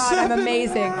 my God, I'm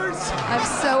amazing. I'm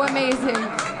so amazing.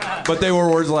 But they were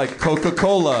words like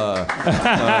Coca-Cola,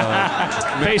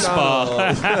 baseball,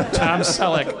 Tom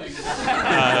Selleck,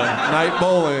 night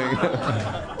bowling,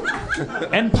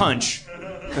 and punch.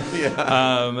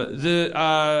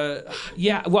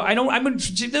 Yeah. Well, I don't.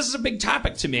 This is a big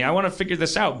topic to me. I want to figure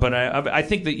this out, but I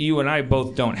think that you and I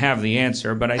both don't have the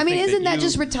answer. But I mean, isn't that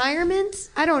just retirement?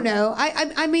 I don't know.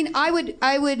 I mean, I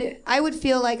would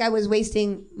feel like I was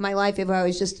wasting my life if I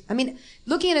was just. I mean,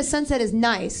 looking at a sunset is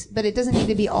nice, but it doesn't need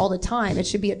to be all the time. It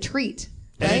should be a treat.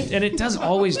 Right? And it does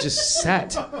always just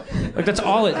set. Like that's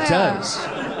all it does.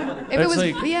 If it's it was,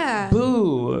 like,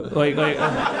 boo. Like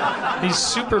these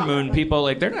supermoon people,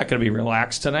 like they're not going to be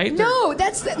relaxed tonight. No,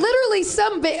 that's literally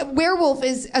some werewolf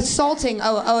is assaulting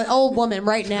an old woman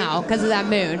right now because of that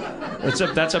moon.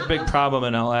 That's a big problem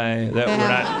in LA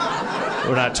that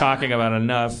we're not talking about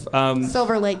enough.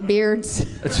 Silver Lake beards.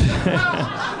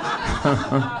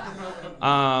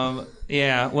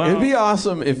 Yeah, well, it'd be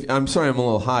awesome if I'm sorry I'm a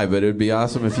little high, but it'd be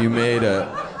awesome if you made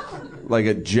a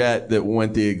jet that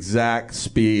went the exact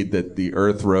speed that the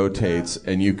Earth rotates,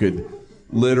 and you could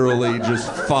literally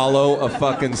just follow a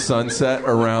fucking sunset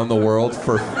around the world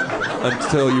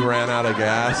until you ran out of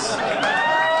gas.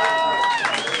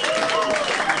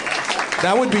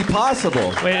 That would be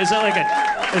possible. Wait, is it like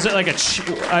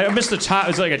a? I missed the top.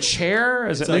 Is it like a chair?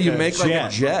 Is it so like you a make like a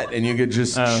jet, and you could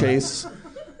just chase.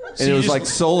 And it was like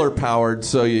solar powered,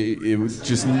 so it was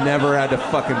just never had to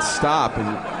fucking stop.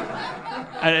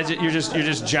 And you're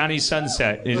just Johnny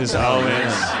Sunset. You just always.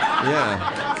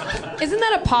 Yeah. Isn't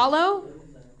that Apollo?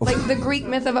 Like the Greek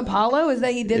myth of Apollo? Is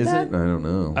that he did that? It? I don't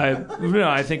know.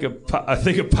 I think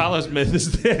Apollo's myth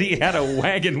is that he had a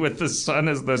wagon with the sun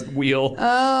as the wheel.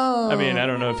 Oh. I mean, I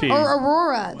don't know if he. Or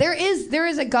Aurora. There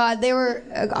is a god. They were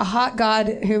a hot god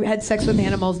who had sex with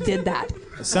animals. Did that?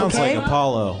 It sounds like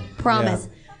Apollo. Promise.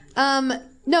 Yeah.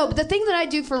 No, but the thing that I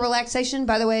do for relaxation,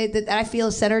 by the way, that I feel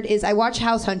is centered is I watch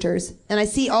House Hunters, and I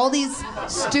see all these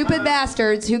stupid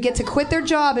bastards who get to quit their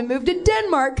job and move to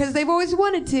Denmark because they've always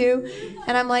wanted to,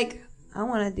 and I'm like, I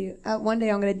want to do. One day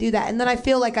I'm going to do that, and then I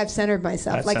feel like I've centered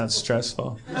myself. That sounds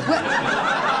stressful.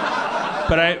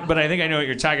 But I think I know what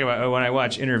you're talking about. When I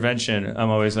watch Intervention, I'm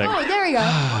always like, oh, there you go.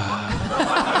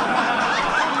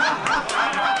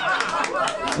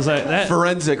 It's like that.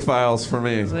 Forensic Files for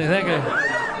me. It's like that guy.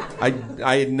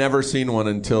 I had never seen one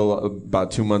until about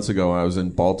 2 months ago. I was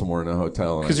in Baltimore in a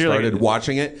hotel and I started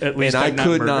watching it, and I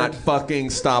could not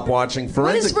fucking stop watching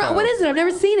Forensic Files. What is it? I've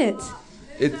never seen it.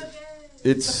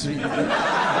 It's a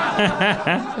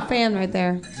fan right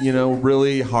there.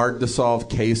 Really hard to solve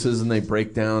cases, and they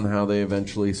break down how they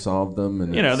eventually solve them.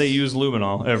 And they use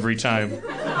luminol every time.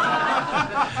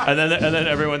 And then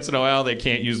every once in a while they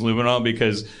can't use luminol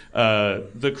because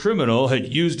the criminal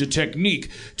had used a technique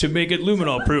to make it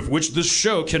luminol proof, which the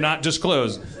show cannot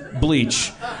disclose.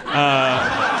 Bleach.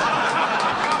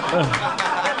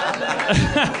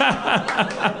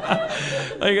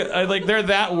 Like they're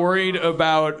that worried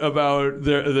about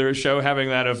their show having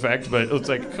that effect, but it's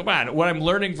like, come on. What I'm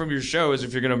learning from your show is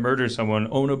if you're gonna murder someone,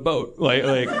 own a boat.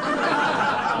 Like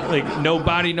no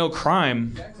body, no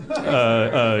crime.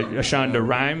 Shonda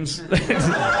Rhimes.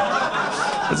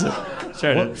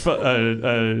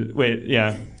 Wait,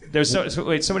 yeah. There's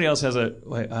somebody else has a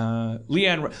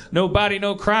Leanne. No body,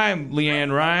 no crime.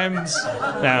 Leanne Rhymes.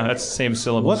 No, that's the same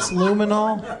syllable. What's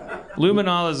luminol?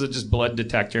 Luminol is just blood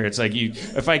detector. It's like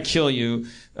if I kill you,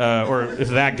 or if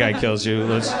that guy kills you,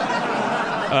 let's.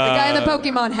 The guy in the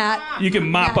Pokemon hat. You can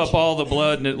mop up all the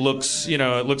blood, and it looks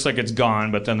like it's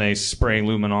gone. But then they spray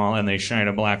luminol and they shine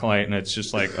a black light, and it's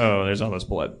just like, oh, there's all this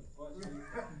blood.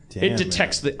 Damn, it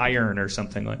detects the iron or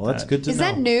something like that. That's good to know. Is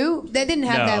that new? They didn't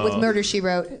have that with Murder, She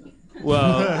Wrote.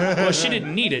 Well, she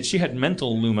didn't need it. She had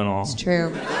mental luminol. It's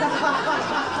true.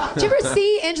 Did you ever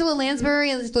see Angela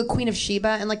Lansbury and the Queen of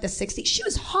Sheba in like the 60s? She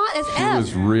was hot as F. She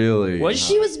was really.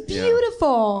 She was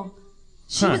beautiful.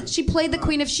 She played the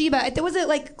Queen of Sheba. Was it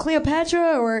like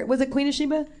Cleopatra or was it Queen of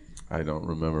Sheba? I don't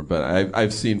remember, but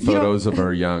I've seen photos of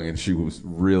her young, and she was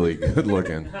really good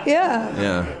looking. Yeah.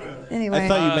 Yeah. Anyway. I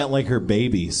thought you meant like her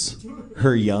babies,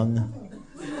 her young.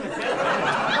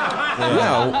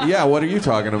 Yeah. What are you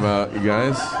talking about, you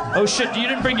guys? Oh shit! You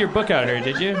didn't bring your book out here,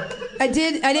 did you? I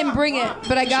did. I didn't bring it,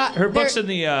 but I got her book's in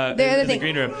the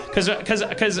green room. Because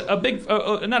a big,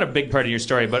 not a big part of your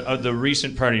story, but the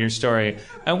recent part of your story,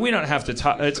 and we don't have to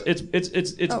talk. It's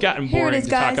gotten boring to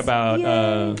talk about.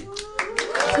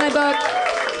 It's my book.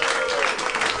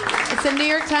 It's a New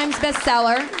York Times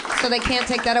bestseller, so they can't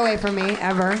take that away from me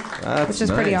ever, which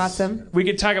is pretty awesome. We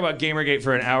could talk about Gamergate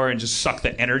for an hour and just suck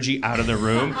the energy out of the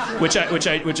room, which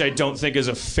I don't think is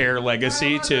a fair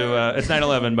legacy to. It's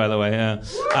 9/11, by the way. Yeah.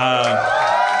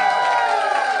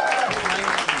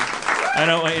 I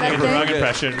don't want you to get the wrong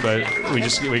impression, but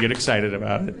we get excited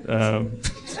about it.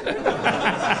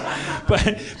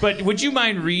 But would you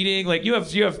mind reading? Like you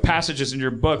have passages in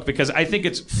your book because I think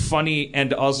it's funny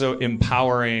and also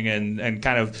empowering and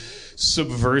kind of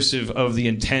subversive of the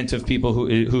intent of people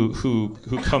who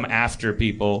come after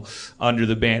people under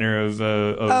the banner of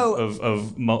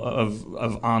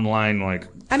online like.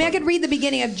 I mean, I could read the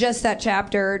beginning of just that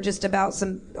chapter, just about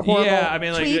some horrible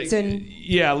tweets and.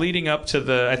 Yeah, leading up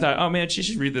to I thought, oh man, she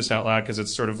should read this out loud because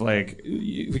it's sort of like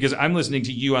because I'm listening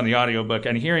to you on the audiobook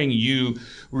and hearing you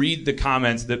read the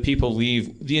comments that people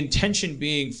leave. The intention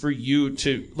being for you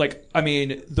to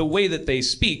the way that they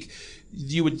speak.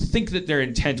 You would think that their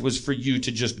intent was for you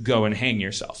to just go and hang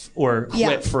yourself or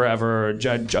quit forever or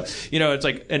judge. It's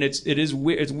like, and it is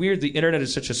weird. It's weird. The internet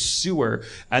is such a sewer.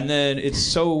 And then it's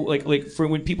so like for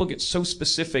when people get so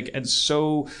specific and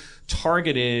so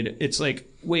targeted, it's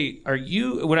like, wait, are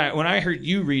you, when I heard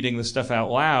you reading the stuff out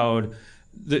loud,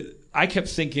 I kept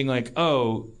thinking like,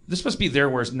 oh, this must be their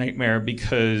worst nightmare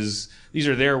because these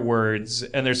are their words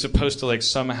and they're supposed to like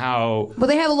somehow. Well,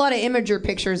 they have a lot of imager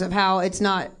pictures of how it's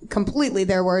not completely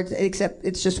their words, except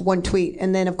it's just one tweet.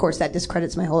 And then, of course, that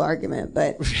discredits my whole argument.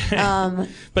 But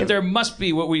but there must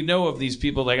be what we know of these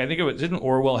people. Like I think didn't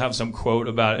Orwell have some quote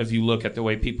about if you look at the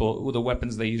way the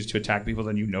weapons they use to attack people,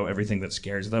 then you know everything that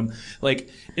scares them. Like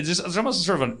it's almost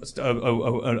sort of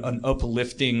an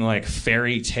uplifting like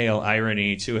fairy tale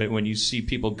irony to it when you see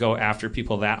people go after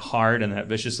people that hard and that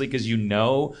viciously because you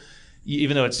know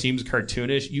even though it seems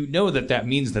cartoonish, you know that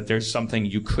means that there's something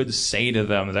you could say to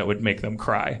them that would make them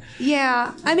cry.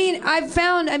 Yeah,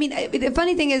 the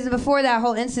funny thing is, before that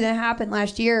whole incident happened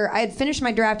last year, I had finished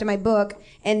my draft of my book,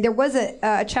 and there was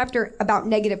a chapter about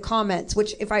negative comments,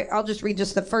 which I'll just read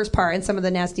just the first part and some of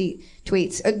the nasty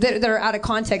tweets that are out of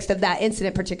context of that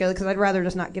incident particularly, because I'd rather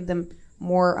just not give them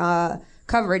more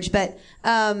coverage. But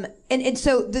and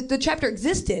so the chapter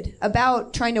existed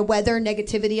about trying to weather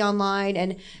negativity online,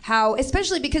 and how,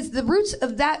 especially because the roots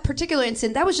of that particular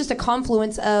incident, that was just a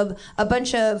confluence of a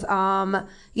bunch of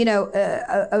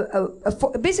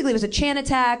basically it was a Chan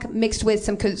attack mixed with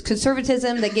some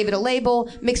conservatism that gave it a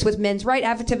label, mixed with men's right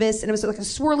activists, and it was like a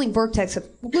swirling vortex of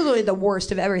literally the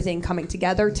worst of everything coming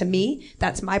together. To me,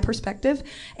 that's my perspective,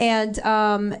 and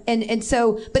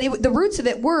so, but the roots of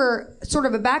it were sort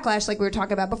of a backlash, like we were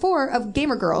talking about before, of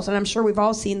gamer girls, and I'm sure we've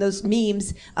all seen those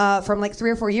memes from like 3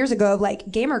 or 4 years ago of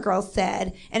like gamer girls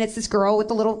said, and it's this girl with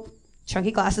the little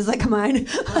chunky glasses like mine,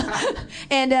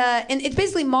 and it's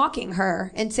basically mocking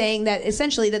her and saying that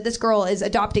essentially that this girl is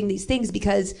adopting these things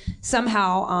because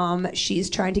somehow she's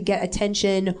trying to get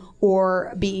attention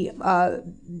or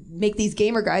make these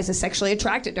gamer guys sexually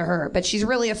attracted to her, but she's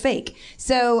really a fake.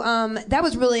 So that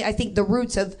was really, I think, the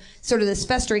roots of sort of this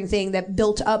festering thing that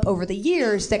built up over the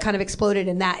years that kind of exploded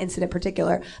in that incident in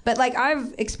particular. But like,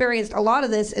 I've experienced a lot of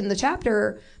this in the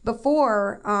chapter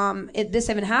before this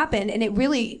even happened, and it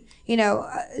really,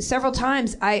 several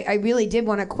times I really did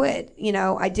want to quit.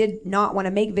 I did not want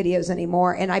to make videos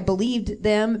anymore, and I believed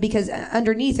them because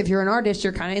underneath, if you're an artist,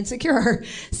 you're kind of insecure.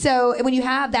 So when you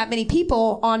have that many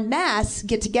people en masse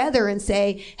get together and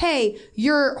say, hey,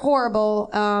 you're horrible,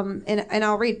 and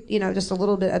I'll read, just a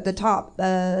little bit at the top.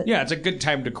 Yeah, it's a good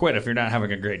time to quit if you're not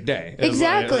having a great day.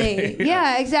 Exactly.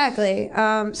 Yeah, exactly.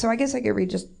 So I guess I could read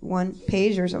just one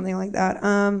page or something like that.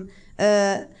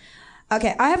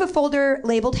 Okay, I have a folder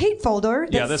labeled hate folder.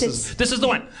 Yeah, this is the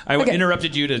one. I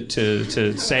interrupted you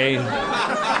to say.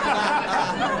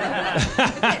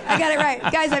 I got it right.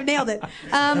 Guys, I've nailed it.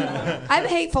 I have a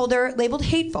hate folder labeled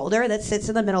hate folder that sits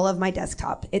in the middle of my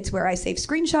desktop. It's where I save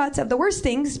screenshots of the worst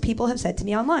things people have said to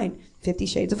me online. 50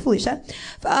 Shades of Felicia.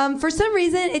 For some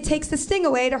reason, it takes the sting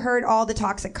away to herd all the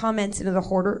toxic comments into the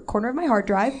corner of my hard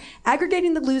drive,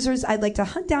 aggregating the losers I'd like to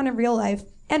hunt down in real life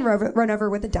and run over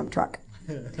with a dump truck.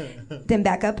 Then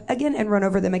back up again and run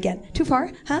over them again. Too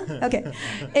far? Huh? Okay.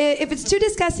 If it's too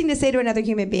disgusting to say to another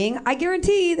human being, I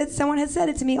guarantee that someone has said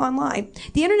it to me online.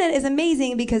 The internet is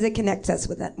amazing because it connects us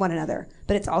with one another,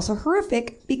 but it's also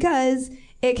horrific because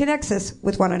it connects us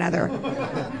with one another,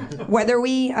 whether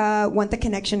we want the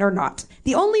connection or not.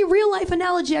 The only real-life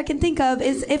analogy I can think of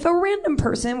is if a random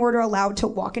person were to allow to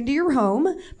walk into your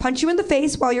home, punch you in the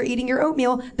face while you're eating your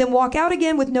oatmeal, then walk out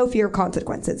again with no fear of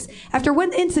consequences. After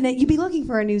one incident, you'd be looking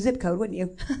for a new zip code, wouldn't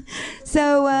you?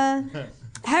 So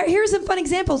here's some fun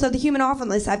examples of the human often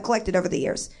list I've collected over the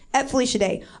years. At Felicia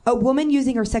Day, a woman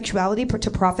using her sexuality to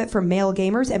profit from male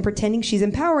gamers and pretending she's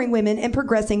empowering women and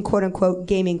progressing quote-unquote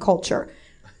gaming culture.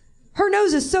 Her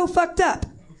nose is so fucked up.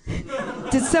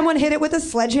 Did someone hit it with a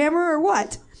sledgehammer or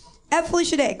what? At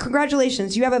Felicia Day,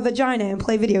 congratulations, you have a vagina and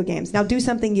play video games. Now do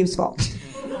something useful.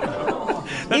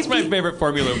 That's my favorite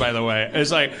formula, by the way.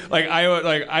 It's like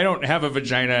I don't have a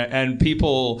vagina, and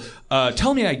people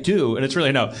tell me I do, and it's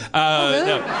really no.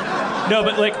 Really? No,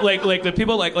 but like the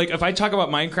people like if I talk about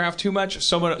Minecraft too much,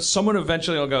 someone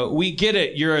eventually will go, "We get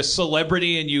it. You're a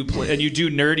celebrity and you do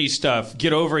nerdy stuff.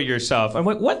 Get over yourself." I'm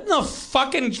like, "What in the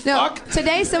fucking fuck?"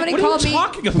 Today somebody called me.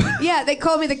 What are you talking about? Yeah, they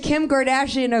called me the Kim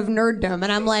Kardashian of nerddom,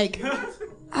 and I'm like,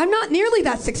 I'm not nearly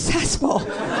that successful.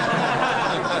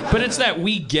 But it's that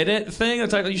we get it thing.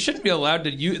 It's like you shouldn't be allowed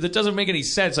to use. That doesn't make any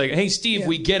sense. Like, hey, Steve,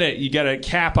 we get it. You got a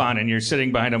cap on and you're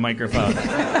sitting behind a microphone.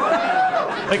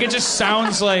 Like, it just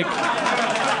sounds like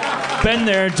been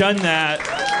there, done that.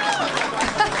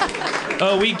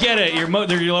 Oh, we get it. You're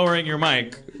lowering your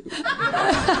mic.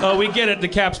 Oh, we get it. The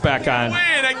cap's back on.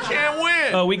 I can't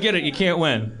win. Oh, we get it. You can't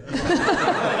win.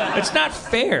 It's not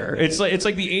fair. It's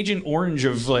like the Agent Orange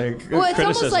of criticism. Well, it's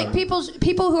almost like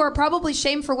people who are probably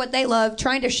shamed for what they love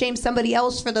trying to shame somebody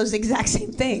else for those exact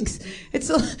same things. It's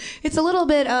a little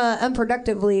bit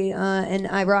unproductively and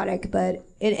ironic, but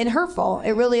and hurtful.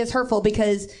 It really is hurtful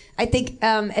because I think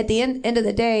at the end of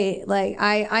the day, like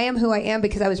I am who I am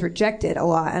because I was rejected a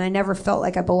lot and I never felt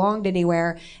like I belonged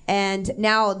anywhere. And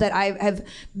now that I have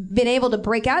been able to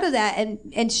break out of that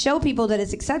and show people that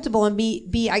it's acceptable and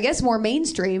be I guess more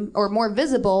mainstream or more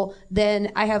visible,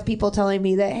 then I have people telling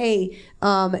me that, hey,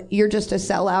 you're just a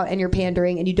sellout and you're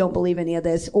pandering and you don't believe any of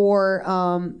this,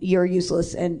 or you're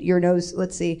useless and your nose.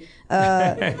 Let's see.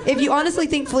 If you honestly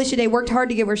think Felicia Day worked hard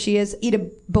to get where she is, eat a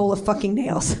bowl of fucking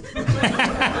nails.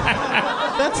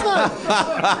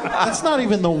 That's not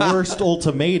even the worst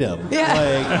ultimatum.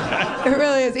 Yeah. It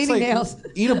really is. Eating nails.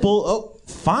 Eat a bowl. Oh,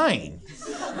 fine.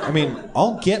 I mean,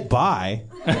 I'll get by.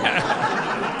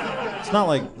 It's not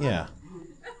like, yeah.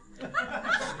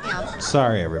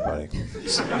 Sorry, everybody.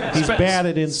 He's bad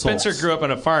at insults. Spencer grew up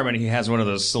on a farm, and he has one of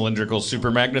those cylindrical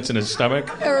super magnets in his stomach.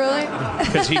 Oh, really?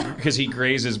 Because he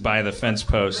grazes by the fence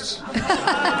posts.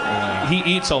 He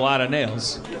eats a lot of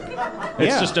nails.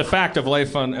 It's just a fact of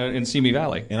life in Simi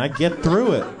Valley. And I get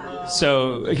through it.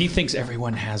 So he thinks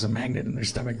everyone has a magnet in their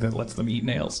stomach that lets them eat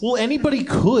nails. Well, anybody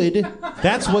could.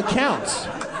 That's what counts.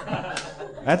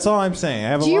 That's all I'm saying. I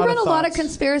have Do you run of a lot of thoughts.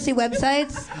 conspiracy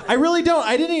websites? I really don't.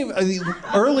 I didn't even.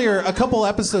 Earlier, a couple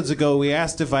episodes ago, we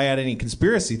asked if I had any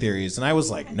conspiracy theories, and I was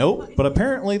like, nope. But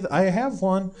apparently, I have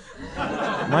one.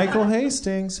 Michael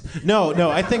Hastings.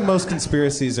 No. I think most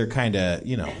conspiracies are kind of,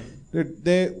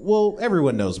 well,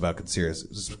 everyone knows about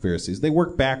conspiracies. They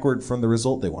work backward from the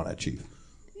result they want to achieve.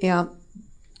 Yeah.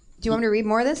 Do you want me to read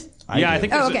more of this? I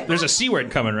think there's a C word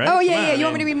coming, right? Oh, yeah. You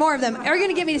want me to read more of them? Are you going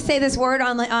to get me to say this word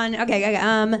on okay.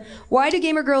 Why do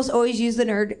gamer girls always use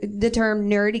the term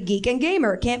nerd, geek, and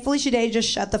gamer? Can't Felicia Day just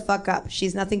shut the fuck up?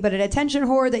 She's nothing but an attention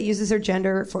whore that uses her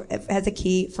gender as a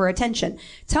key for attention.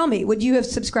 Tell me, would you have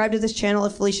subscribed to this channel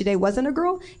if Felicia Day wasn't a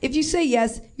girl? If you say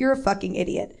yes, you're a fucking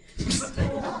idiot.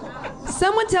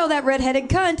 Someone tell that redheaded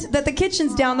cunt that the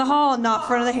kitchen's down the hall, not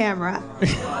front of the hammer.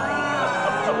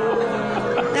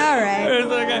 All right.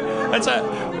 That's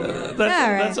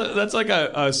like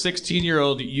a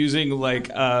 16-year-old using like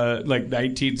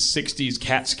 1960s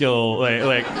Catskill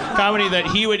like comedy that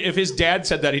he would, if his dad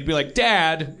said that, he'd be like,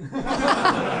 Dad.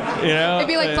 It'd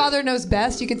be like Father Knows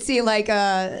Best. You could see like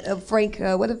Frank.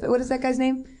 What is that guy's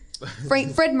name?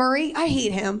 Fred Murray. I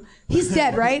hate him. He's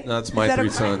dead, right? That's my three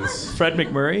sons. Fred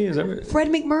McMurray. Is that right? Fred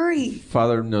McMurray.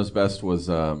 Father Knows Best was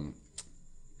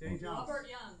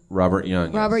Robert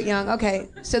Young. Robert Young. Okay,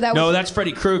 so that was. No, that's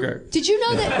Freddy Krueger. Did you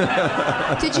know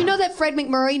that? Did you know that Fred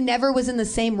McMurray never was in the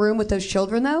same room with those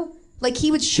children though? Like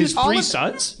he would shoot his all three of,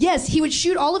 sons. Yes, he would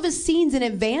shoot all of his scenes in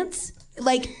advance,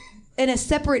 like in a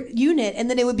separate unit, and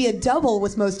then it would be a double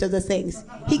with most of the things.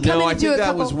 He'd come in I and do think a that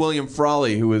couple. was William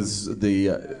Frawley, who was the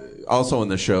also in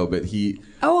the show, but he.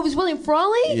 Oh, it was William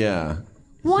Frawley? Yeah.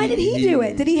 Why did he do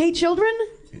it? Did he hate children?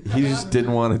 He just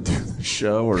didn't want to do the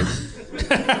show, or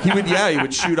he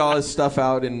would shoot all his stuff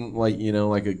out in like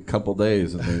a couple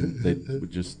days, and then they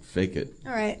would just fake it.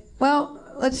 All right. Well,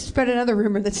 let's spread another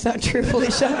rumor that's not true,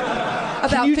 Felicia,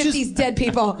 about 50s dead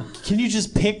people. Can you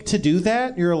just pick to do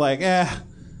that? You're like,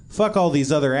 fuck all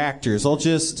these other actors. I'll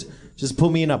just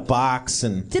put me in a box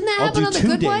and Didn't that I'll happen do on The 2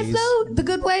 Good days. Wife, though? The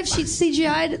Good Wife, she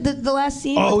CGI'd the last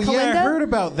scene Oh, with yeah, Kalinda. I heard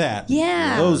about that.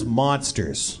 Yeah. Those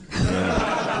monsters.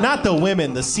 Not the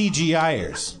women, the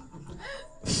CGIers.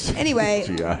 Anyway.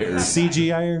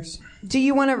 CGIers? Do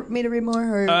you want me to read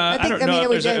more? Or I don't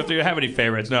know if you have any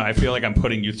favorites. No, I feel like I'm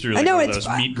putting you through like one of those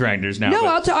meat grinders now. No,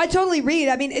 I totally read.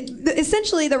 I mean,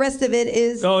 essentially the rest of it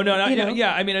is. Oh no,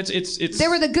 yeah. I mean, it's. There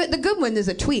were the good one is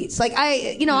the tweets. Like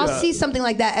I'll see something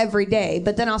like that every day,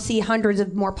 but then I'll see hundreds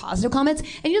of more positive comments.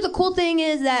 And the cool thing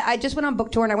is that I just went on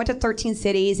book tour and I went to 13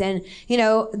 cities, and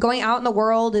going out in the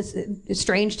world is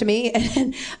strange to me.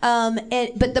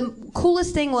 But the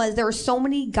coolest thing was there were so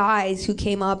many guys who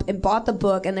came up and bought the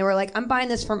book, and they were like, I'm buying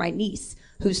this for my niece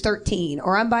who's 13,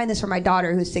 or I'm buying this for my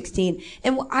daughter who's 16.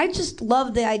 And I just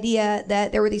love the idea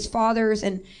that there were these fathers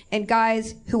and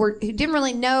guys who didn't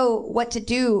really know what to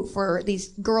do for these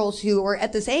girls who were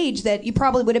at this age that you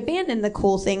probably would abandon the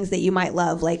cool things that you might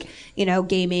love, like,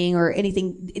 gaming or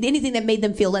anything that made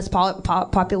them feel less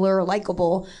popular or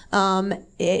likable,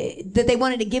 that they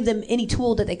wanted to give them any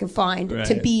tool that they could find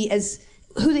to be as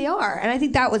who they are. And I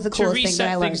think that was the coolest thing that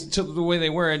I learned. To reset things to the way they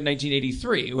were in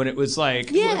 1983, when it was like,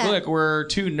 look, we're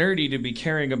too nerdy to be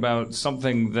caring about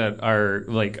something that our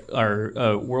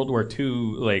World War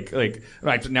II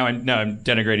right now I'm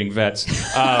denigrating vets.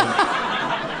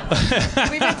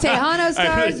 We've been Tejano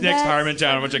stars. Next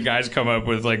Harmontown, a bunch of guys come up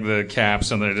with like the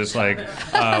caps, and they're just like,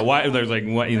 why? They're like,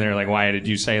 what? They're like, why did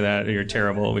you say that? You're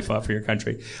terrible. We fought for your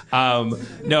country.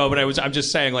 No, but I'm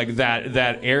just saying like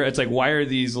that era. It's like, why are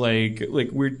these like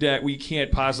we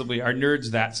can't possibly, are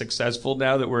nerds that successful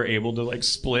now that we're able to like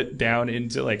split down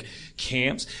into like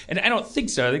camps? And I don't think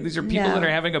so. I think these are people that are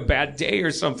having a bad day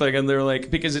or something, and they're like,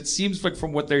 because it seems like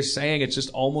from what they're saying, it's just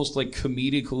almost like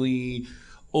comedically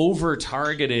over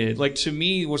targeted. Like, to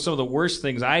me, what some of the worst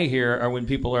things I hear are when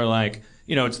people are like,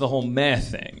 you know, it's the whole meh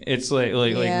thing. It's like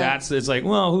it's like,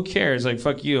 well, who cares? Like,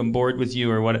 fuck you, I'm bored with you,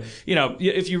 or what? You know,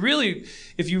 if you really,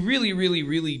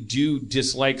 really do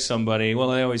dislike somebody,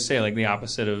 well, I always say, like, the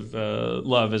opposite of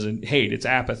love isn't hate, it's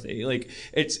apathy. Like,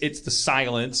 it's the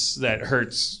silence that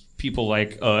hurts people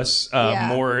like us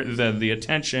more than the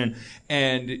attention.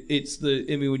 And it's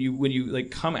when you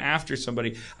like come after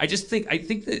somebody, I think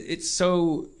that it's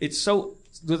so.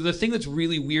 The thing that's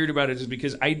really weird about it is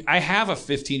because I have a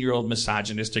 15-year-old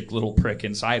misogynistic little prick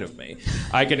inside of me.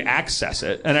 I can access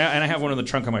it, and I have one in the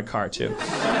trunk of my car too. I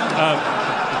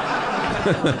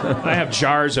have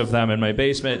jars of them in my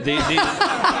basement.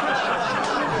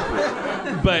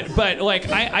 But like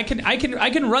I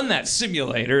can run that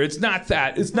simulator. It's not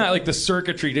like the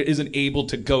circuitry isn't able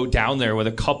to go down there with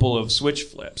a couple of switch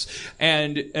flips.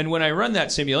 And when I run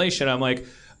that simulation, I'm like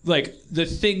the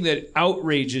thing that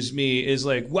outrages me is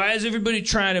like, why is everybody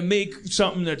trying to make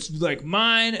something that's like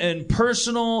mine and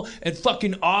personal and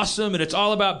fucking awesome, and it's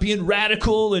all about being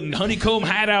radical and honeycomb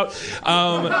hat out.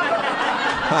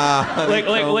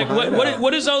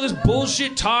 What is all this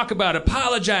bullshit talk about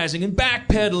apologizing and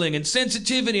backpedaling and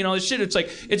sensitivity and all this shit? It's like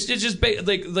it's just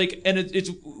and it's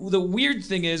the weird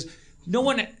thing is no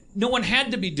one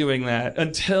had to be doing that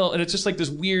until, and it's just like this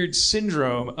weird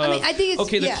syndrome of, I think it's,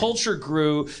 the culture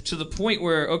grew to the point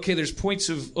where, there's points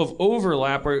of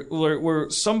overlap where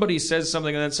somebody says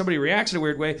something and then somebody reacts in a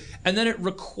weird way, and then it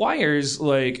requires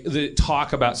like the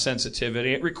talk about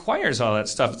sensitivity. It requires all that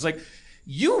stuff. It's like,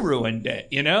 you ruined it,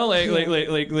 you know, like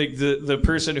the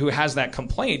person who has that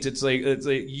complaint. It's like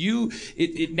you.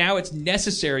 Now it's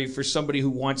necessary for somebody who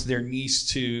wants their niece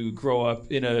to grow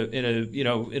up in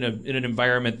an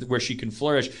environment where she can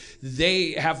flourish.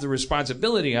 They have the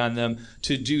responsibility on them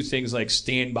to do things like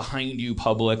stand behind you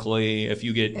publicly if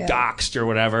you get doxxed or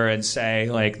whatever, and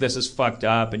say like, this is fucked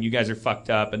up and you guys are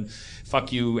fucked up and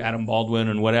fuck you, Adam Baldwin,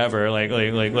 and whatever. Like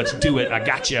let's do it. I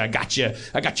got your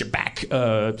back.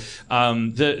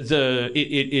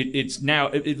 It's now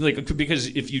like, because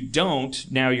if you don't,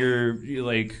 now you're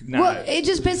like not. Well, it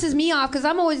just pisses me off because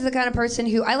I'm always the kind of person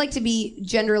who I like to be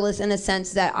genderless in the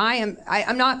sense that I'm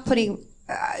not putting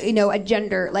a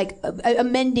gender, like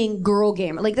amending girl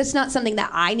gamer. Like, that's not something that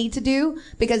I need to do,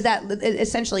 because that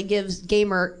essentially gives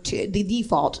gamer to the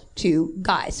default to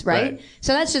guys, right?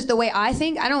 So that's just the way I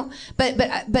think. I don't, but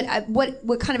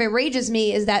what kind of enrages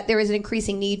me is that there is an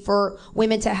increasing need for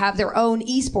women to have their own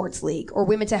esports league, or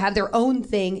women to have their own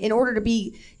thing in order to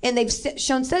be, and they've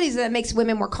shown studies that makes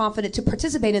women more confident to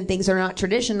participate in things that are not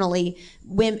traditionally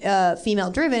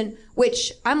female driven,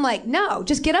 which I'm like, no,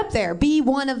 just get up there, be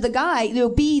one of the guys,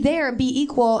 be there and be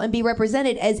equal and be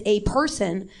represented as a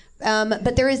person.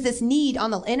 But there is this need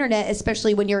on the internet,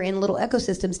 especially when you're in little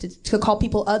ecosystems, to call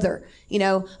people other.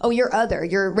 Oh, you're other.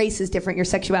 Your race is different. Your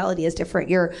sexuality is different.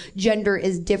 Your gender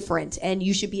is different, and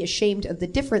you should be ashamed of the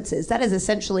differences. That is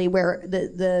essentially where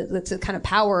the kind of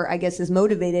power, I guess, is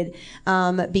motivated,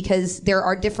 because there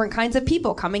are different kinds of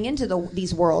people coming into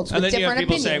these worlds with different opinions. And then you have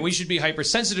people saying we should be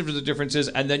hypersensitive to the differences,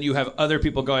 and then you have other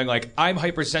people going like, I'm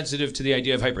hypersensitive to the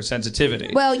idea of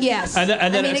hypersensitivity. Well, yes. And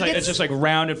then it's just like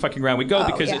round and fucking round we go,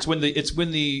 because it's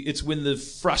when the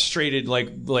frustrated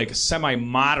like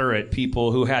semi-moderate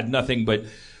people who had nothing but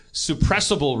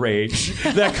suppressible rage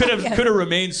that could have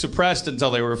remained suppressed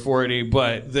until they were 40,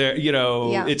 but they're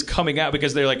it's coming out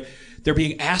because they're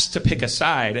being asked to pick a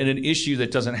side in an issue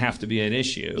that doesn't have to be an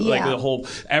issue. Like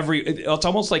it's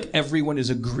almost like everyone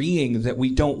is agreeing that we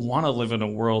don't want to live in a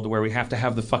world where we have to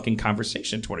have the fucking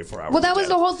conversation 24 hours. Well, that was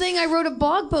the whole thing. I wrote a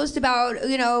blog post about,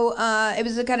 it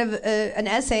was a kind of an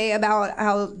essay about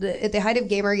how at the height of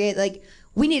Gamergate, like,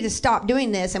 we need to stop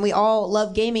doing this, and we all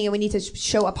love gaming, and we need to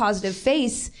show a positive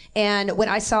face. And when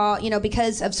I saw,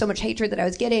 because of so much hatred that I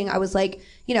was getting, I was like,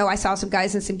 I saw some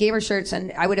guys in some gamer shirts,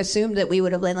 and I would assume that we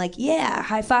would have been like, yeah,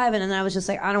 high five. And then I was just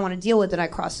like, I don't want to deal with it. I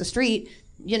crossed the street,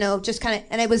 just kind of,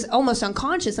 and it was almost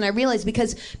unconscious. And I realized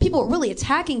because people were really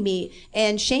attacking me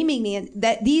and shaming me, and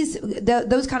that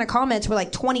those kind of comments were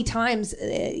like 20 times,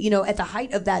 at the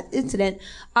height of that incident,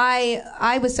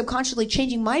 I was subconsciously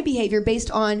changing my behavior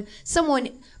based on someone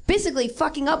basically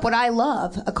fucking up what I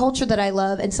love, a culture that I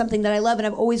love and something that I love, and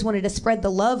I've always wanted to spread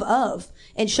the love of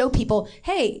and show people,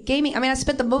 hey, gaming. I mean, I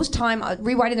spent the most time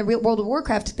rewriting the World of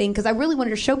Warcraft thing because I really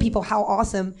wanted to show people how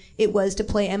awesome it was to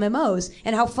play MMOs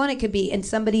and how fun it could be, and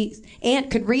somebody's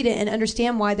aunt could read it and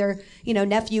understand why their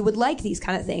nephew would like these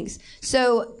kind of things.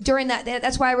 So during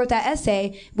that's why I wrote that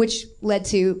essay, which led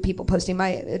to people posting my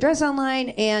address online,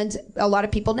 and a lot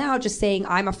of people now just saying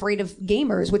I'm afraid of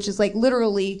gamers, which is like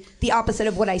literally the opposite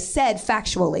of what I said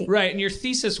factually. Right, and your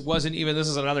thesis wasn't even, this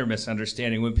is another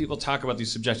misunderstanding. When people talk about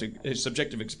these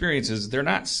subjective experiences, they're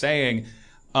not saying,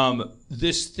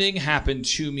 this thing happened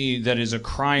to me that is a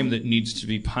crime that needs to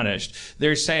be punished.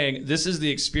 They're saying, this is the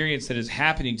experience that is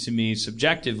happening to me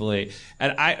subjectively.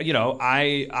 And I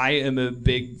am a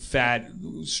big, fat,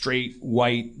 straight,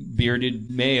 white, bearded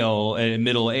male in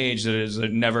middle age that has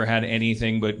never had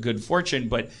anything but good fortune.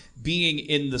 But being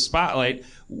in the spotlight,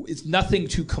 it's nothing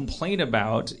to complain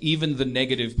about, even the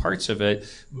negative parts of it.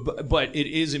 But it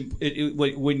is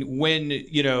when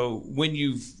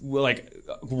you've like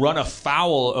run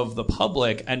afoul of the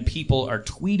public and people are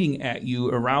tweeting at you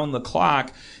around the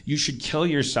clock, you should kill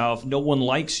yourself. No one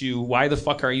likes you. Why the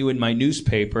fuck are you in my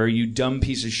newspaper? You dumb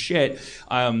piece of shit.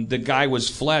 The guy was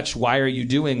Fletch. Why are you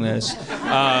doing this?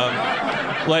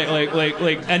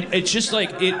 And it's just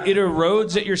like it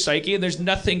erodes at your psyche, and there's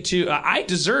nothing to. I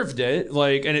deserved it,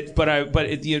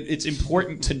 it's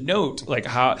important to note like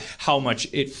how much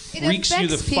it freaks you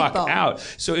the fuck out.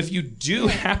 So if you do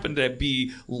happen to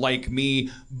be like me,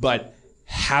 but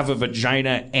have a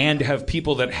vagina and have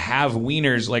people that have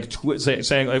wieners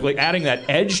saying like adding that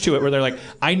edge to it where they're like,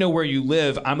 I know where you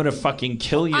live, I'm gonna fucking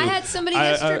kill you. I had somebody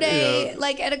yesterday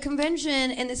like at a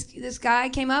convention, and this guy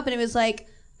came up and it was like,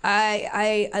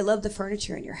 I love the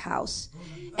furniture in your house.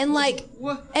 And like,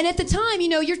 and at the time,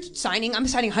 I'm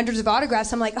signing hundreds of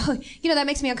autographs. I'm like, oh, that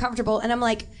makes me uncomfortable. And I'm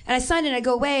like, and I signed it and I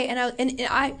go away.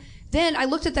 Then I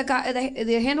looked at the guy,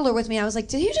 the handler with me. I was like,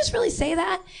 did he just really say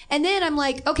that? And then I'm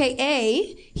like,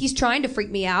 okay, he's trying to freak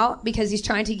me out because he's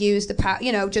trying to use the power,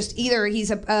 just either he's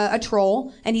a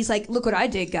troll and he's like, look what I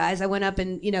did, guys. I went up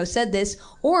and, said this.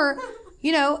 Or,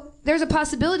 there's a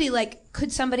possibility, like,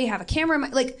 could somebody have a camera?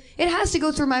 Like, it has to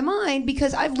go through my mind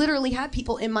because I've literally had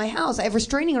people in my house. I have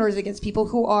restraining orders against people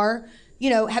who are,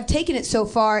 have taken it so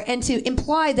far, and to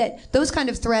imply that those kind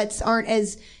of threats aren't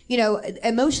as,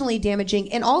 emotionally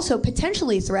damaging and also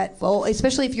potentially threatful,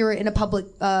 especially if you're in a public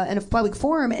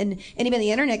forum and anybody on the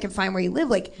internet can find where you live.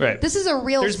 Like, right. This is a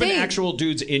real There's thing. been actual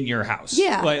dudes in your house.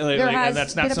 Yeah, and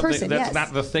that's not been a something. person, That's yes.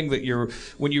 not the thing that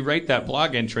when you write that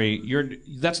blog entry.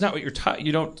 That's not what you're taught.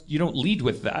 You don't lead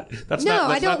with that. That's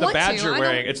not the badge you're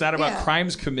wearing. It's not about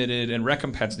crimes committed and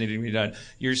recompense needing to be done.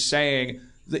 You're saying.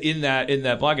 In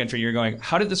that blog entry, you're going,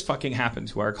 how did this fucking happen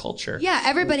to our culture? Yeah,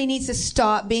 everybody needs to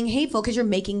stop being hateful because you're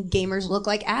making gamers look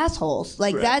like assholes.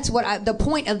 Like, right. That's what the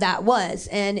point of that was.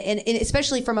 And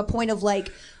especially from a point of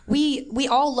like, we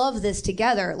all love this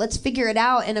together. Let's figure it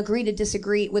out and agree to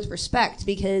disagree with respect,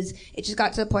 because it just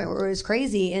got to the point where it was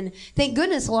crazy. And thank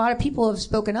goodness a lot of people have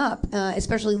spoken up,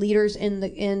 especially leaders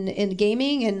in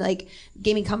gaming, and like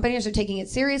gaming companies are taking it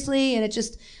seriously. And it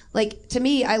just, like, to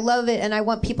me, I love it, and I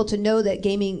want people to know that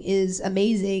gaming is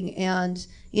amazing, and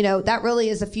that really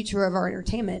is the future of our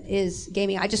entertainment, is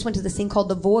gaming. I just went to this thing called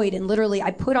The Void, and literally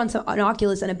I put on an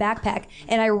Oculus and a backpack,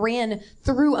 and I ran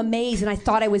through a maze, and I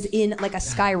thought I was in like a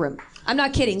Skyrim. I'm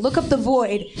not kidding. Look up The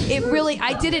Void.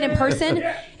 I did it in person.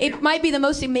 It might be the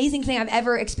most amazing thing I've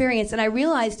ever experienced, and I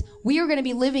realized we are going to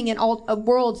be living in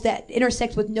worlds that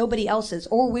intersect with nobody else's,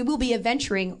 or we will be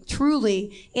adventuring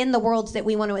truly in the worlds that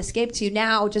we want to escape to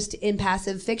now, just in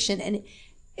passive fiction. And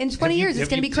in 20 years, it's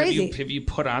going to be crazy. Have you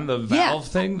put on the Valve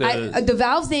thing? The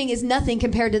Valve thing is nothing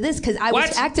compared to this, because I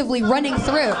was actively running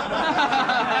through.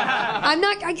 I'm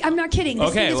not kidding.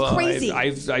 This thing is crazy.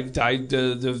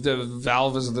 The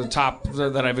Valve is the top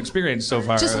that I've experienced so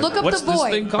far. Just look up What's The this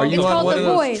Void. thing called? Are you It's on called one The of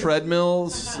those Void.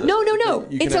 treadmills? No.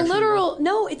 It's a literal.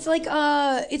 No, it's like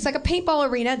a paintball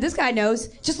arena. This guy knows.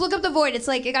 Just look up The Void. It's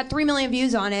like, it got 3 million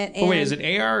views on it. And wait, is it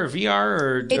AR or VR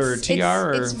or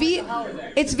TR? It's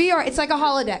VR. It's like a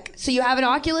holodeck. So you have an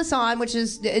Oculus on, which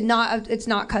is it's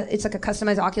like a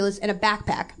customized Oculus, and a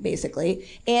backpack basically,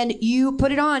 and you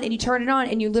put it on and you turn it on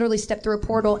and you literally step through a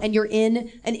portal and you're in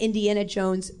an Indiana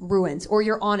Jones ruins, or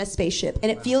you're on a spaceship,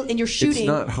 and you're shooting. It's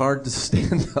not hard to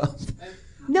stand up.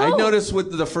 No. I noticed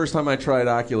with the first time I tried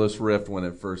Oculus Rift when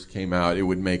it first came out, it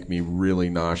would make me really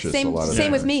nauseous a lot of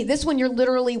Same with me. This one, you're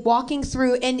literally walking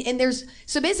through, and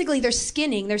basically they're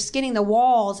skinning the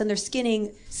walls, and they're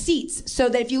skinning seats, so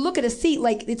that if you look at a seat,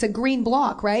 like, it's a green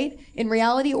block, right? In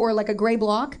reality, or like a gray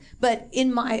block. But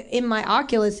in my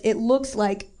Oculus, it looks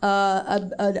like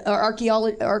an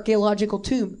archaeological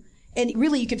tomb. And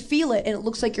really, you could feel it, and it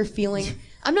looks like you're feeling.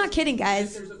 I'm not kidding,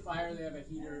 guys. There's a fire, they have a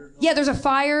heater. Yeah, there's a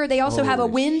fire. They also have a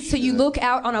wind, so you look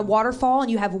out on a waterfall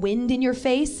and you have wind in your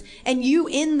face, and you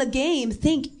in the game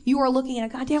think you are looking at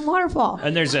a goddamn waterfall.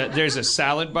 And there's a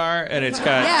salad bar, and it's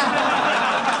got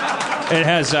Yeah. it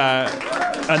has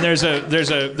And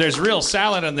there's real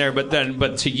salad in there,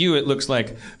 but to you it looks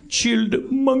like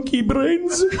chilled monkey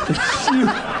brains.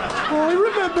 I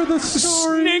remember the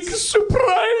story. Snake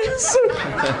surprise.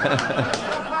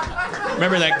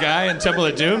 Remember that guy in Temple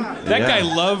of Doom? That guy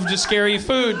loved scary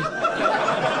food.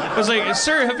 I was like,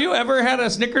 sir, have you ever had a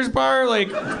Snickers bar? Like,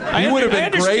 He would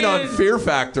have been great on Fear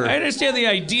Factor. I understand the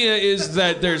idea is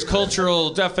that there's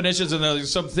cultural definitions and there's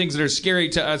some things that are scary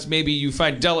to us. Maybe you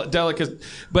find delicate,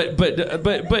 but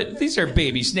these are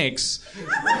baby snakes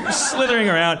slithering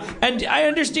around. And I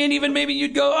understand even maybe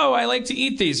you'd go, oh, I like to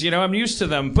eat these. You know, I'm used to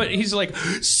them. But he's like,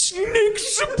 snake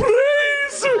surprise.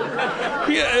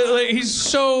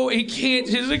 He's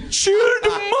like chilled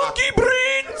monkey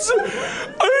brains.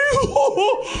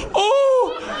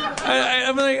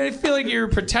 I'm like, I feel like you're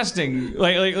protesting. So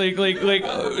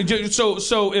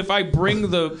if I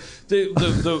bring the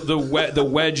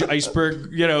wedge iceberg,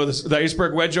 you know, the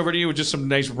iceberg wedge over to you with just some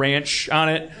nice ranch on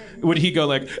it, would he go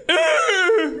like,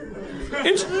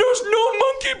 it's no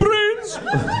monkey brains?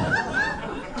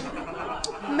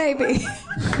 Maybe.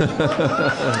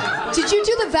 Did you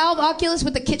do the Valve Oculus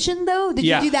with the kitchen though? Did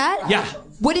you do that? Yeah.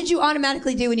 What did you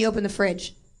automatically do when you opened the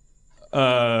fridge?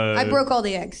 I broke all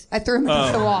the eggs. I threw them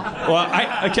against the wall. Well,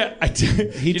 I can't.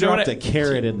 He dropped a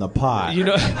carrot in the pot. You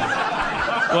know.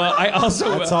 Well, I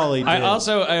also. That's all he did. I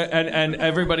also and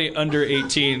everybody under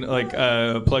 18, like,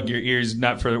 plug your ears,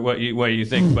 not for what you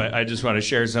think, but I just want to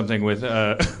share something with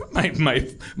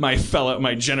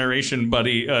my generation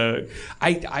buddy.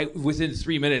 I within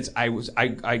 3 minutes, I was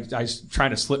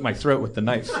trying to slit my throat with the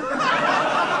knife. Wow.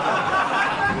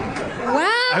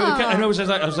 I was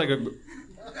like.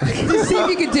 To see if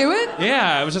you could do it?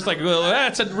 Yeah, I was just like, well,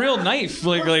 that's a real knife,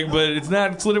 but it's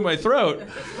not slitting my throat.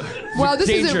 Wow, this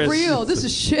Dangerous. isn't real. This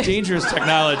is shit. Dangerous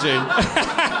technology.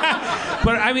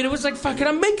 But I mean, it was like, fucking,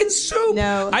 I'm making soup.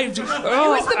 No. I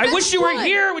wish you were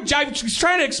here. I was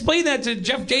trying to explain that to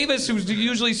Jeff Davis, who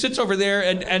usually sits over there,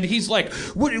 and he's like,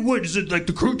 what is it, like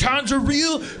the croutons are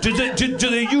real? Do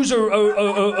they use a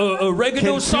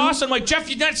oregano sauce? I'm like, Jeff,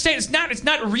 you're not saying it's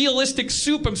not realistic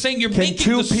soup. I'm saying you're making the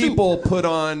soup. Can two people put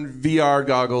on VR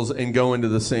goggles and go into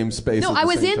the same space? No, I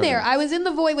was in there. I was in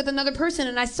the void with another person,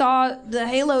 and I saw the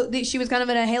Halo. She was kind of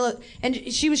in a Halo,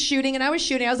 and she was shooting, and I was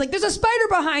shooting. I was like, "There's a spider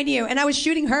behind you," and I was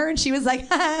shooting her, and she was like,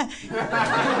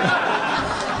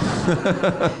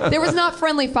 There was not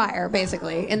friendly fire,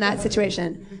 basically, in that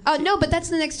situation. No, but that's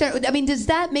the next. I mean, does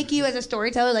that make you, as a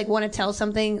storyteller, like want to tell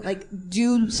something, like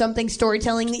do something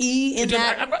storytelling-y in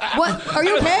that? What? Are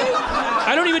you okay?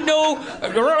 I don't even know.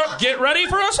 Get ready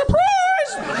for a surprise.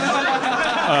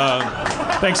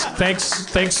 Thanks,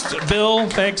 Bill.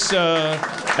 Thanks,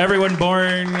 everyone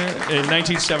born in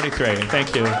 1973.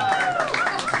 Thank you.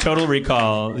 Total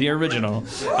Recall, the original.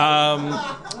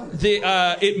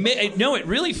 It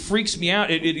really freaks me out.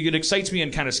 It excites me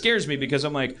and kind of scares me because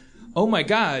I'm like, oh my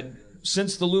God,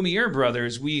 since the Lumiere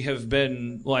brothers, we have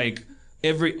been like,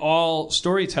 all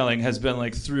storytelling has been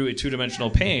like through a two-dimensional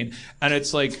pain, and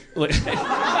it's like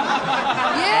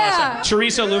yeah.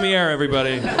 Teresa Lumiere,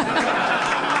 everybody.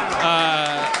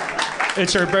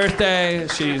 It's her birthday.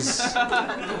 She's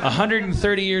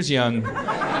 130 years young.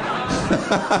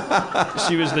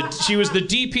 She was the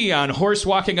DP on Horse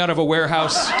Walking Out of a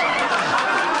Warehouse.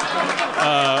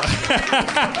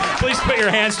 Please put your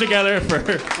hands together for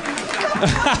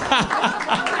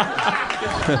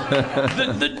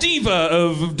the diva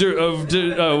of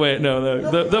oh wait,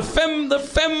 no, the femme of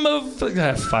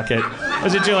fuck it.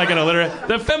 Was it too like an alliterate?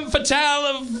 The femme fatale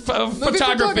of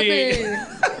photography.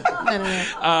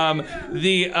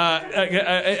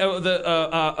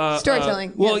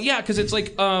 Storytelling. Well, yeah, because it's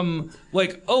like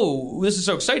oh, this is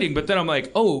so exciting, but then I'm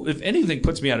like, oh, if anything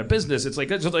puts me out of business, it's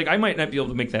like I might not be able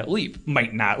to make that leap.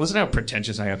 Might not. Listen how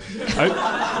pretentious I am.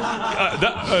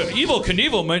 Evel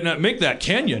Knievel might not make that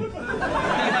canyon.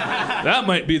 That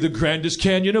might be the grandest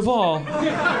canyon of all.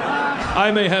 I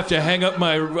may have to hang up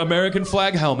my American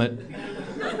flag helmet. They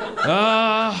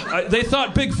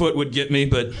thought Bigfoot would get me,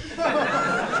 but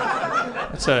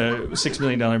that's a $6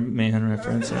 Million Man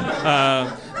reference.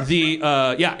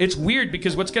 It's weird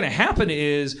because what's going to happen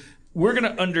is we're going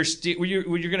to understand. You're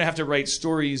going to have to write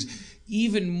stories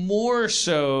even more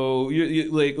so,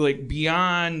 like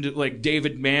beyond like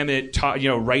David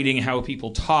Mamet, writing how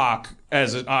people talk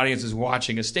as an audience is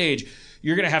watching a stage.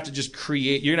 You're going to have to just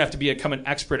create. You're going to have to become an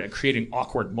expert at creating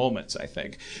awkward moments, I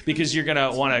think, because you're going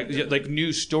to want to, like,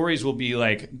 new stories will be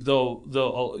like they'll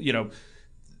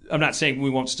I'm not saying we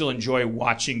won't still enjoy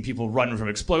watching people run from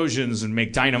explosions and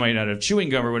make dynamite out of chewing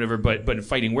gum or whatever, but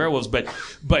fighting werewolves. But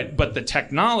the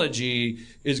technology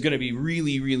is going to be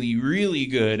really, really, really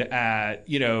good at,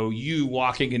 you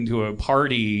walking into a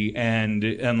party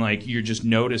and like you're just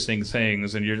noticing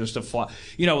things and you're just well,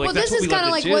 this is kind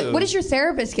of like what is your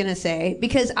therapist going to say?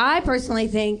 Because I personally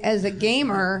think as a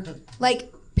gamer,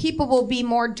 like, people will be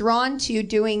more drawn to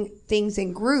doing things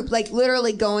in group, like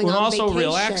literally going on vacation. Also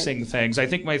relaxing things. I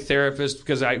think my therapist,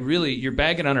 because you're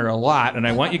bagging on her a lot, and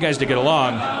I want you guys to get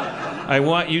along.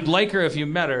 You'd like her if you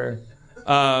met her.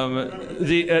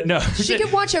 No. She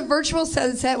could watch a virtual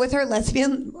sunset with her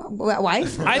lesbian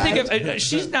wife. I think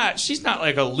she's not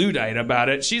like a Luddite about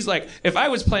it. She's like, if I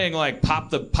was playing like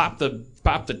pop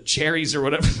the cherries or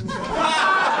whatever.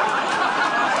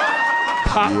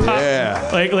 Pop,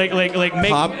 like make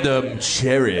pop the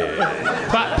cherry.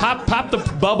 Pop the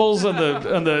bubbles on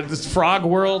the frog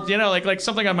world. Like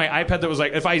something on my iPad that was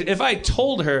like, if I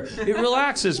told her it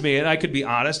relaxes me and I could be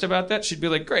honest about that, she'd be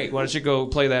like, great, why don't you go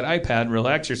play that iPad and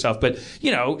relax yourself? But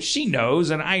she knows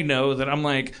and I know that I'm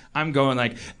going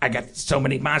like, I got so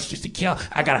many monsters to kill.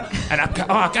 I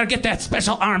gotta get that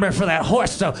special armor for that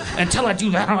horse. So until I do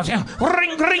that,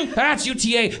 ring, that's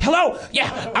UTA. Hello,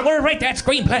 yeah, I'm gonna write that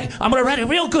screenplay. I'm gonna write it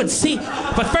real good, see?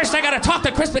 But first I gotta talk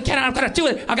to Chris McKenna. I'm gonna do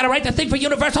it. I gotta write the thing for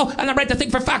Universal and then write the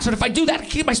thing for Fox. And if I do that, I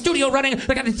keep my studio running.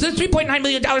 I got $3.9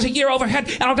 million a year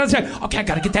overhead. And I'm gonna say, okay, I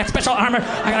gotta get that special armor.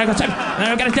 I gotta go check.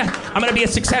 I'm gonna be a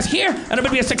success here and I'm gonna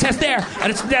be a success there.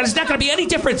 And it's not gonna be any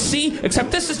different, see?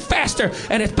 Except this is faster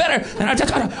and it's better. And I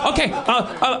just okay.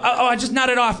 I just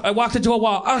nodded off. I walked into a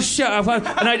wall. Oh shit! And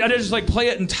I just like play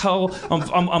it until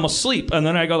I'm asleep. And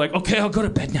then I go like, okay, I'll go to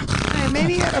bed now.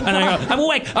 Maybe. And I go, I'm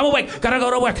awake. Gotta go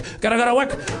to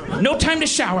work. No time to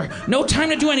shower. No time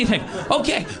to do anything.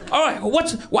 Okay. All right.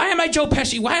 Why am I Joe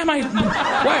Pesci? Why? Why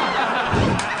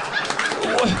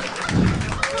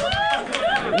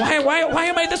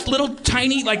am I this little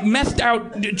tiny, like methed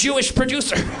out Jewish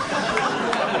producer?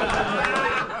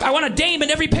 I want a dame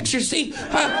in every picture, see?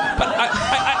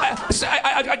 But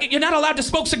you're not allowed to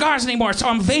smoke cigars anymore, so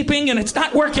I'm vaping and it's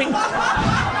not working.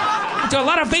 There's a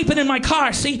lot of vaping in my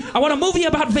car, see? I want a movie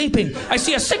about vaping. I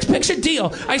see a 6-picture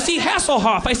deal. I see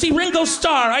Hasselhoff. I see Ringo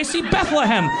Starr. I see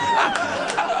Bethlehem.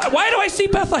 Why do I see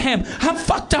Bethlehem? I'm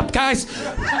fucked up, guys.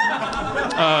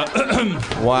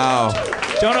 Wow.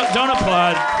 Don't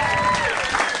applaud.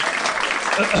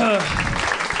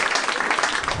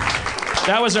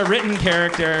 That was a written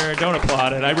character. Don't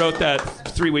applaud it. I wrote that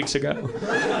 3 weeks ago.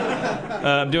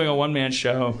 I'm doing a one-man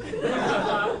show.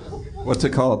 What's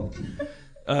it called?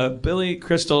 Billy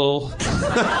Crystal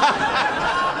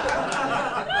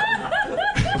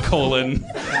colon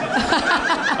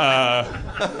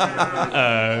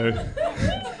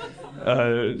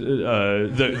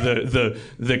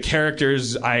the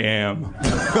characters I am.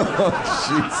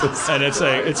 Oh, Jesus. And it's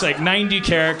like 90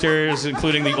 characters,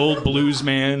 including the old blues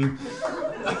man.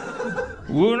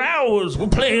 When I was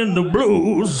playing the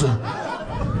blues,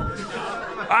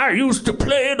 I used to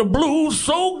play the blues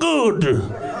so good.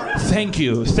 Thank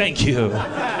you.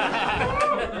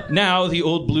 Now the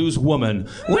old blues woman.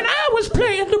 When I was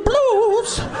playing the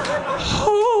blues.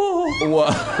 Oh.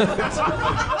 What?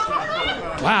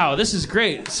 Wow, this is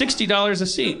great. $60 a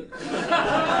seat.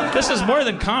 This is more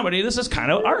than comedy. This is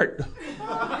kind of art.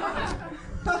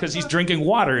 Because he's drinking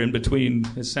water in between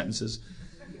his sentences.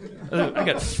 I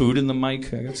got food in the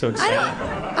mic. I got so excited.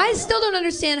 I still don't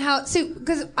understand how. So,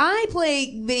 because I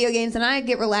play video games and I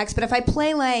get relaxed, but if I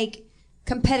play like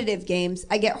competitive games,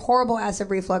 I get horrible acid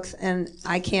reflux and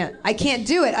I can't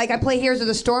do it. Like I play Heroes of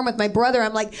the Storm with my brother.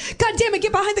 I'm like, God damn it,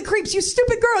 get behind the creeps, you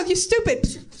stupid girl, you stupid.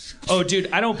 Oh,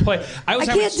 dude, I don't play. I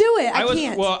can't do it. I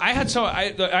can't. Well, I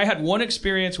had one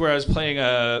experience where I was playing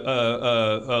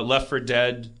a Left 4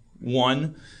 Dead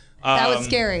 1. That was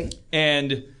scary.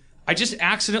 And I just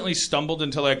accidentally stumbled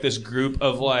into like this group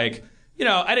of like,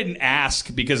 I didn't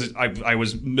ask because I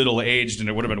was middle-aged and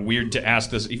it would have been weird to ask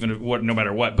this no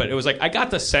matter what. But it was like I got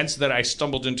the sense that I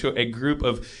stumbled into a group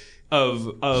of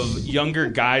younger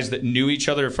guys that knew each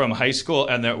other from high school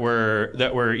and that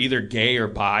were either gay or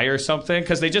bi or something,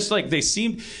 because they just like they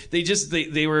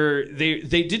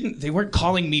weren't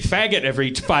calling me faggot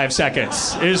every 5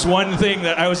 seconds is one thing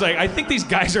that I was like, I think these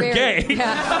guys are gay.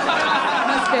 Yeah.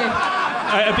 Must be.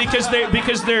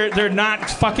 Because they're not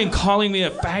fucking calling me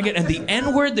a faggot and the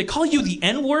N-word. They call you the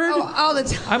N-word? Oh, all the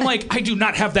time. I'm like, I do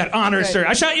not have that honor, sir.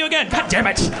 I shot you again. God damn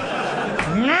it.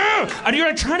 And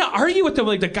you're trying to argue with them.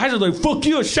 Like the guys are like, fuck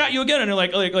you, I shot you again. And they're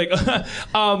like,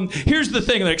 here's the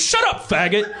thing. And they're like, shut up,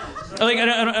 faggot.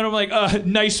 And I'm like,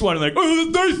 nice one. And they're like, oh,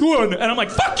 nice one. And I'm like,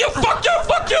 fuck you.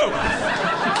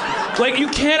 Like, you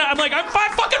can't. I'm like, I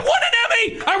fucking won an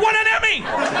Emmy. I won an Emmy.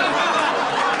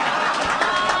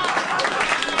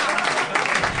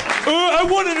 I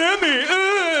won an Emmy.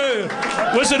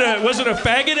 Was it a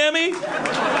faggot Emmy?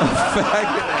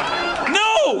 Faggot.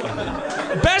 No.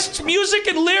 Best music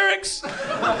and lyrics.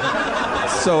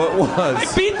 So it was. I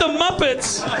beat the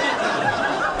Muppets.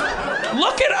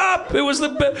 Look it up. It was the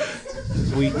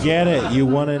best. We get it. You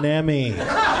won an Emmy.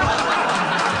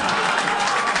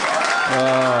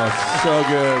 Oh, so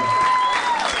good.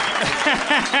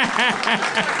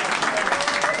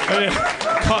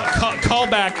 Call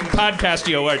back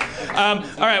podcastio work. All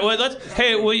right. Well,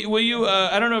 Hey, will you?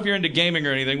 I don't know if you're into gaming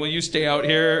or anything. Will you stay out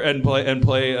here and play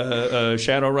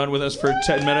Shadowrun with us for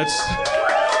 10 minutes?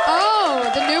 Oh,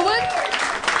 the new one?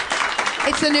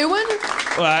 It's the new one?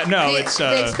 No, it's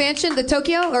the expansion, the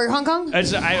Tokyo or Hong Kong.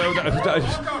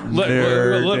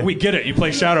 Look, we get it. You play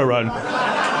Shadowrun.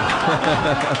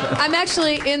 I'm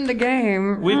actually in the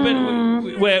game. We've been.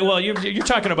 Well, you're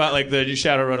talking about like the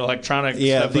Shadowrun electronic.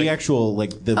 Yeah, stuff, the like, actual the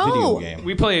video game.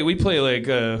 We play like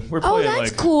we're playing. Oh,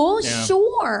 that's like, cool. Yeah.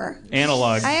 Sure.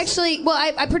 Analog. I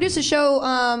produce a show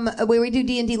where we do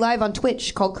D&D live on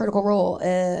Twitch called Critical Role,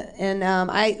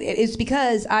 it's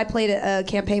because I played a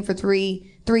campaign for three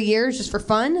years just for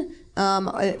fun.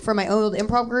 For my old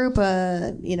improv group,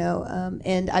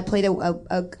 and I played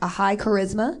a high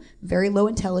charisma, very low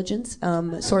intelligence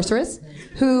sorceress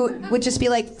who would just be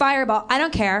like, fireball, I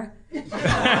don't care. I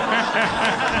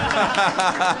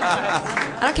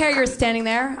don't care you're standing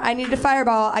there. I needed a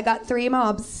fireball. I got 3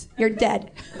 mobs. You're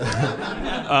dead.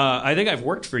 I think I've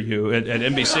worked for you at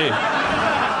NBC.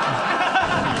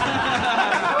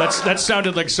 That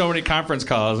sounded like so many conference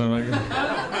calls. I'm like,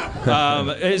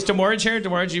 is Demorge here?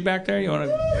 Demorge, you back there? You want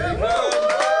to?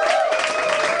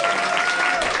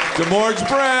 Demorge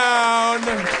Brown.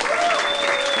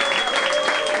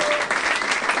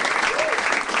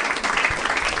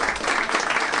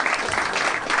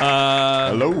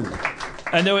 Hello.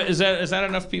 I know. Is that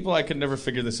enough people? I could never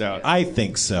figure this out. I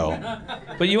think so.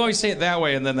 But you always say it that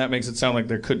way, and then that makes it sound like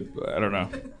there could. I don't know.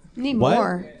 Need What?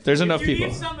 more. There's enough people.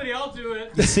 Need somebody, I'll do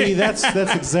it. See, that's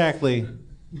exactly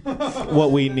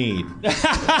what we need.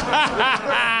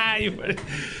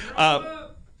 All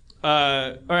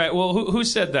right. Well, who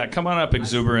said that? Come on up,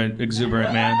 exuberant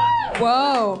man.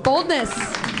 Whoa, boldness.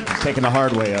 Taking the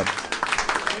hard way up.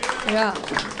 Yeah.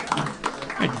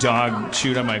 My dog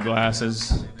chewed on my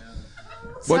glasses.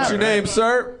 What's your name,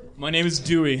 sir? My name is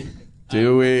Dewey.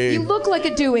 Dewey. You look like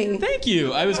a Dewey. Thank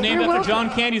you. I was named You're after welcome. John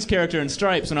Candy's character in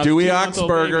Stripes when I was Dewey a 2-month-old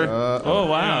Oxberger. baby. Oh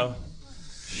wow.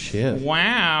 Shit.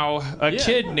 Wow. A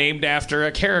kid named after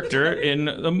a character in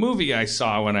a movie I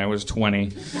saw when I was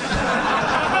 20.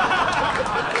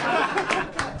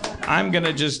 I'm going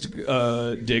to just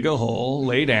dig a hole,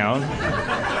 lay down,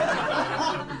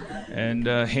 and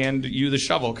hand you the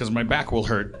shovel because my back will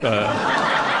hurt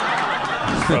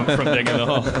from digging the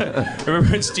hole.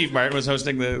 Remember when Steve Martin was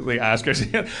hosting the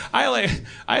Oscars? I like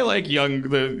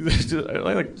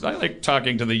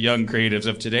talking to the young creatives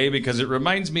of today because it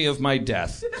reminds me of my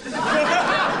death.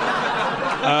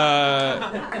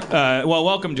 Well,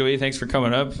 welcome, Dewey. Thanks for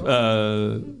coming up.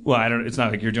 It's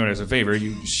not like you're doing it as a favor.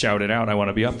 You shouted out, "I want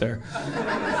to be up there."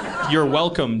 You're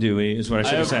welcome, Dewey, is what I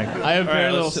should have said. I have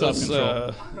very little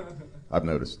self-control. I've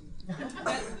noticed.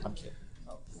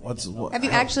 Have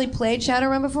you actually played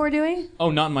Shadowrun before, Dewey?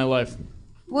 Oh, not in my life.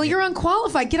 Well, you're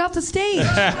unqualified. Get off the stage. No,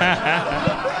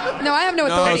 I have no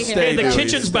authority here. Hey, the Dewey,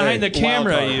 kitchen's stay. behind the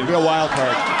camera. Wild You. Be a wild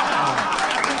card.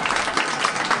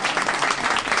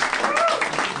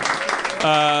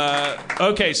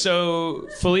 Okay, so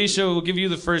Felicia will give you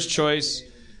the first choice.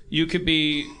 You could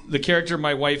be the character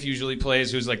my wife usually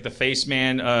plays, who's like the face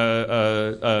man.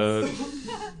 God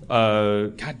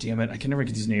damn it, I can never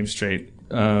get these names straight.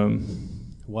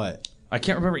 What? I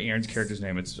can't remember Aaron's character's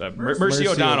name. It's Mercy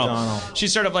O'Donnell.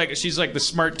 She's sort of like the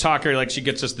smart talker. Like she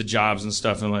gets us the jobs and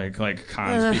stuff, and like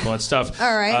cons people and stuff.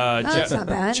 All right, that's not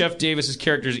bad. Jeff Davis's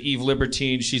character is Eve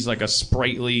Libertine. She's like a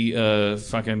sprightly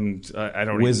fucking I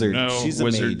don't Wizard. even know. She's a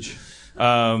wizard. mage. Do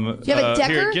you have a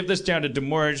Decker? Here, give this down to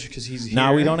Demorge because he's here.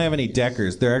 No, we don't have any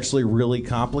Deckers. They're actually really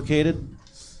complicated.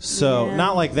 So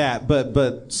not like that,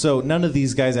 but so none of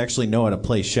these guys actually know how to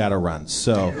play Shadowrun.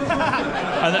 So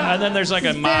and then there's like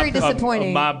a very mob, disappointing.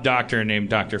 a mob doctor named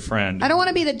Dr. Friend. I don't want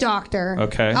to be the doctor.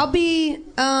 Okay. I'll be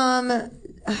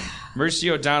Mercy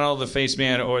O'Donnell, the face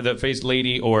man, or the face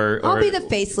lady, or I'll be the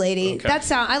face lady. Okay. That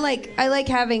sound. I like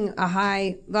having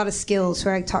a lot of skills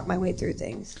where I talk my way through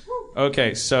things.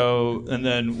 Okay, so and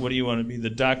then what do you want to be, the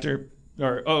doctor?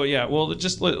 Or well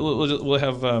just we'll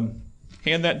have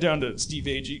hand that down to Steve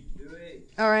Agee.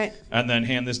 All right. And then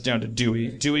hand this down to Dewey.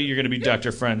 Dewey, you're going to be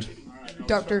Dr. Friend.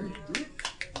 Doctor.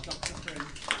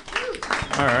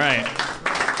 All right.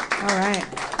 All right.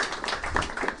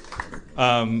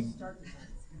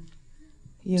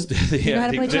 You know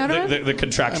how to play Shadowrun? The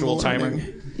contractual timer.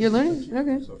 You're learning?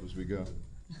 Okay. As we go.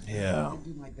 Yeah.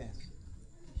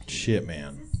 Shit,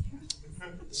 man.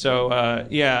 So,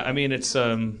 yeah, I mean, it's...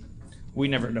 we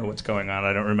never know what's going on.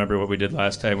 I don't remember what we did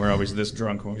last time. We're always this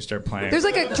drunk when we start playing. There's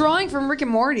like a drawing from Rick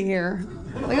and Morty here.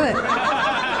 Look at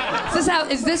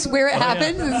that. Is this where it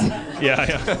happens? Yeah.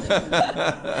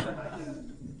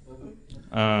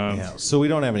 Yeah. So we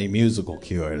don't have any musical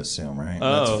cue, I'd assume, right?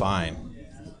 Oh. That's fine.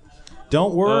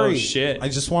 Don't worry. Oh, shit. I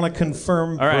just want to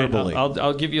confirm All right, verbally.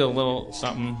 I'll give you a little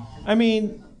something. I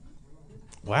mean,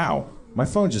 wow. My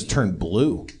phone just turned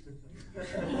blue.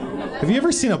 Have you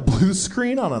ever seen a blue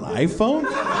screen on an iPhone?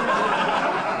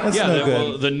 That's no good.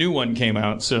 Well, the new one came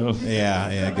out, so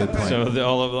yeah, good point. So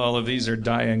all of these are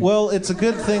dying. Well, it's a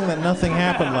good thing that nothing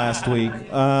happened last week.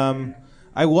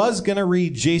 I was gonna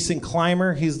read Jason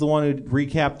Clymer. He's the one who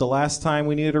recapped the last time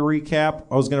we needed a recap.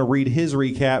 I was gonna read his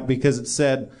recap because it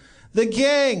said, the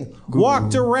gang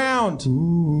walked around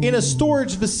in a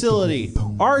storage facility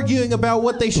arguing about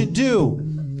what they should do.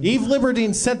 Eve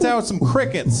Libertine sent out some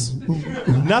crickets.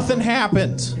 Nothing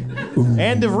happened.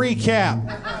 End of recap.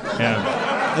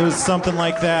 Yeah. It was something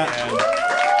like that.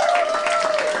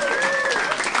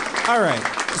 All right.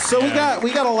 So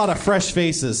we got a lot of fresh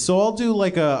faces. So I'll do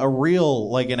like a real,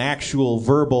 like an actual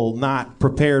verbal, not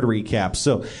prepared recap.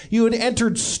 So you had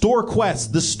entered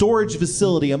StoreQuest, the storage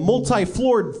facility, a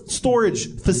multi-floored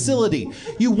storage facility.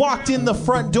 You walked in the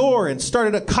front door and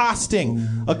started accosting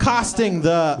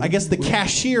the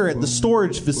cashier at the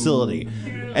storage facility.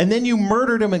 And then you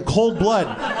murdered him in cold blood.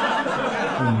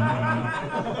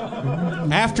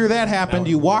 After that happened,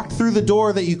 you walked through the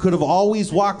door that you could have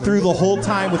always walked through the whole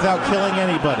time without killing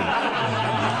anybody.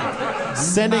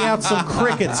 Sending out some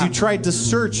crickets, you tried to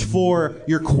search for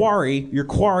your quarry. Your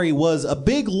quarry was a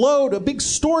big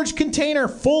storage container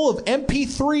full of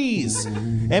MP3s.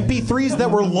 MP3s that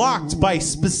were locked by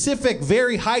specific,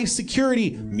 very high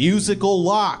security musical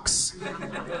locks.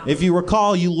 If you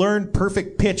recall, you learned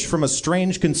perfect pitch from a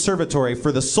strange conservatory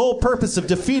for the sole purpose of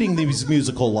defeating these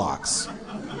musical locks.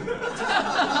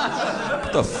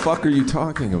 What the fuck are you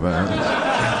talking about?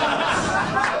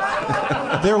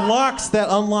 They're locks that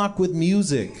unlock with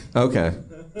music. Okay.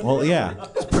 Well, yeah,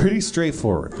 it's pretty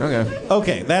straightforward.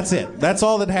 Okay, that's it. That's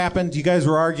all that happened. You guys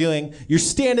were arguing. You're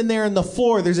standing there on the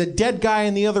floor. There's a dead guy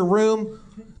in the other room.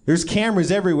 There's cameras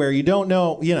everywhere. You don't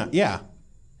know, yeah.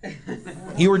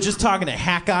 You were just talking to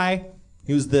Hack Eye.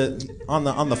 He was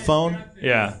on the phone.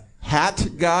 Yeah. Hat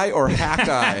guy or hack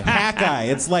eye? Hack Eye.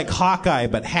 It's like Hawkeye,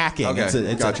 but hacking. Okay,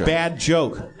 It's gotcha. a bad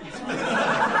joke.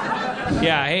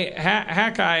 Yeah, hey,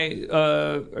 Hack Eye,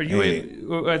 are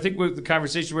you? I think what the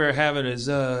conversation we were having is,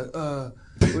 were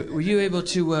you able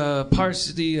to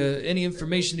parse any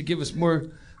information to give us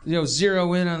more,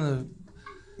 zero in on the?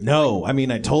 No, I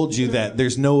mean I told you that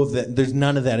there's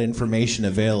none of that information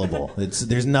available.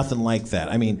 There's nothing like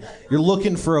that. I mean, you're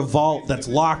looking for a vault that's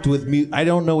locked with I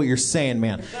don't know what you're saying,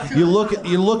 man. You're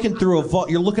looking through a vault.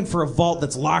 You're looking for a vault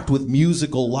that's locked with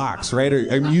musical locks, right?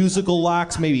 Are musical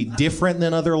locks maybe different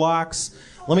than other locks?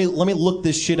 Let me look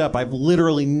this shit up. I've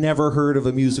literally never heard of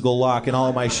a musical lock in all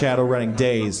of my Shadowrunning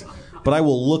days, but I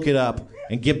will look it up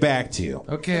and get back to you.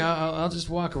 Okay, I'll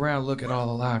just walk around, look at all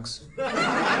the locks.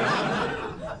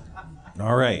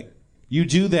 All right. You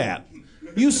do that.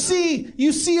 You see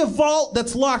a vault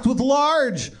that's locked with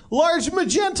large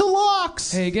magenta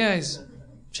locks. Hey guys,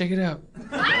 check it out.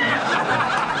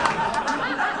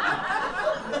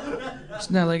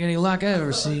 It's not like any lock I've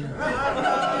ever seen.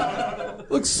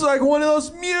 Looks like one of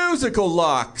those musical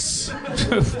locks.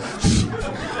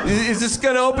 Is this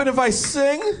gonna open if I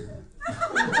sing?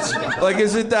 Like,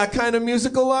 is it that kind of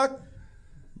musical lock?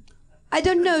 I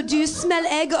don't know. Do you smell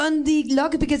egg on the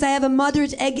lock? Because I have a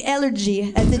moderate egg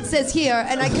allergy, as it says here,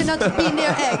 and I cannot be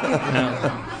near egg.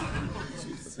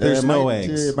 There's no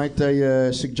eggs. Might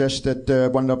I suggest that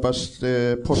one of us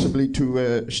possibly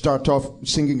to start off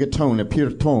singing a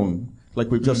pure tone, like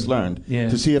we've just learned,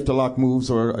 to see if the lock moves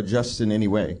or adjusts in any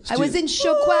way. I was in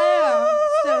show choir.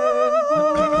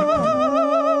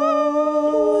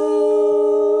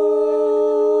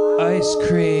 Ice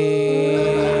cream.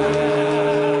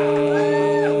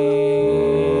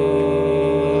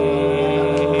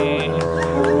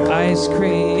 Ice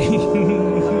cream.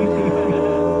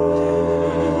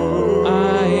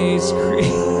 Ice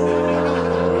cream.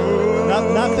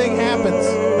 Nothing happens.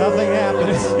 Nothing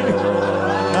happens.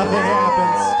 Nothing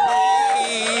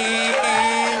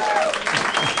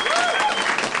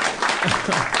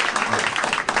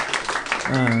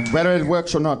happens. Whether it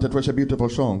works or not, that was a beautiful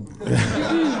song.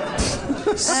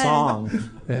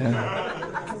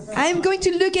 I'm going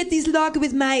to look at this lock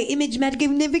with my image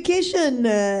magnification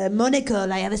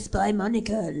monocle. I have a spy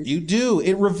monocle. You do.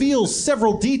 It reveals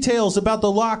several details about the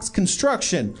lock's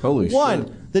construction. Holy shit.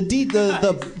 One,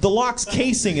 the lock's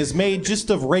casing is made just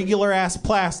of regular ass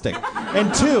plastic.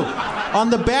 And two, on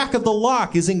the back of the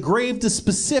lock is engraved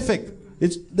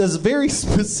there's a very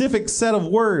specific set of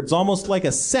words, almost like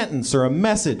a sentence or a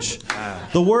message.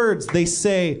 The words, they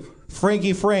say,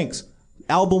 Frankie Franks,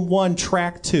 album 1,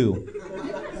 track 2.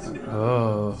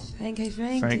 Oh,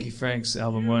 Frankie Frank's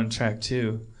album 1, track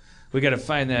 2. We got to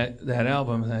find that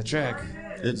album and that track.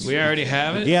 We already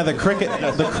have it. Yeah, the cricket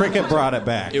brought it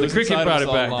back. The cricket brought it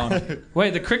back.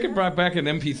 Wait, the cricket brought back an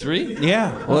MP3?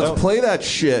 Yeah. Well, let's play that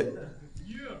shit.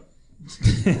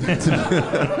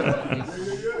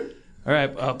 All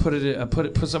right, I'll put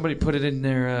it. Somebody put it in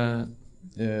their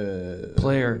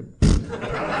player.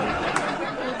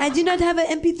 I do not have an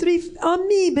MP3 on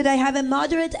me, but I have a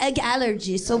moderate egg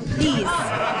allergy, so please.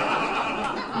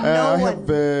 I have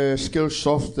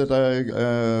Skillsoft that I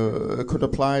could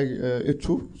apply it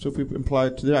to. So if we apply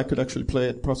it today, I could actually play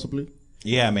it possibly.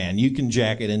 Yeah, man, you can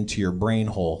jack it into your brain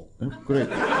hole. Oh, great.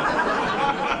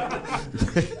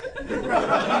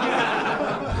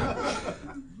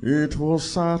 It was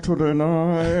Saturday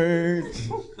night,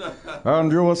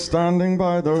 and you were standing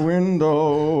by the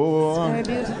window. It's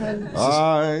very beautiful.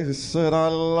 I said, I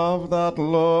love that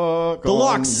look. The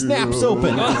lock snaps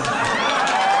open.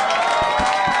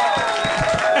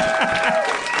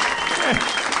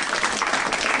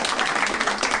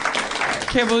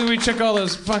 Can't believe we took all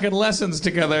those fucking lessons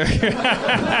together.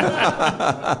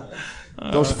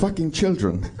 Those fucking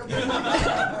children.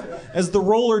 As the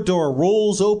roller door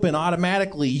rolls open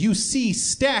automatically, you see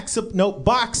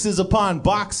boxes upon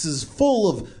boxes full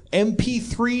of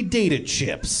MP3 data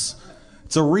chips.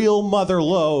 It's a real mother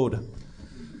load.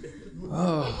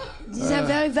 These are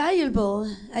very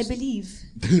valuable, I believe.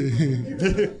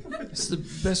 It's the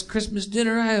best Christmas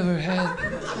dinner I ever had.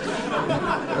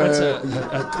 That's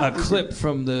a clip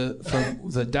from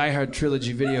the Die Hard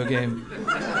trilogy video game.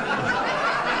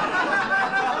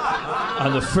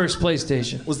 On the first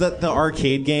PlayStation. Was that the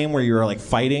arcade game where you were like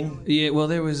fighting? Yeah, well,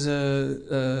 there was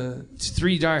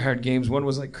 3 Die Hard games. One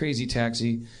was like Crazy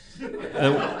Taxi.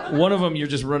 One of them, you're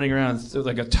just running around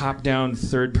like a top-down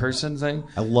third-person thing.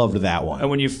 I loved that one. And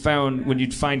when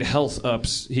you'd find health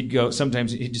ups,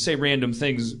 he'd say random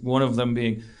things. One of them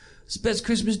being, "It's the best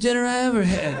Christmas dinner I ever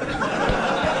had."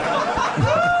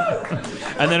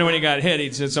 And then when he got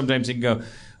hit, sometimes he'd go,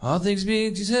 "All things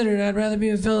being considered, I'd rather be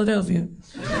in Philadelphia."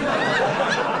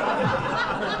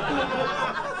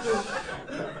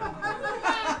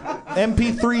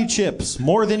 MP3 chips,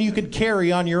 more than you could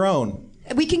carry on your own.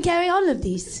 We can carry all of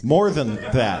these. More than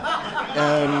that.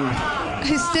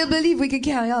 I still believe we can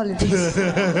carry all of these.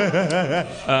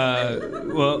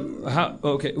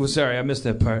 Okay. Well, sorry, I missed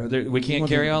that part. We can't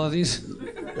carry all of these?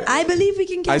 I believe we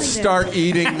can carry them. I start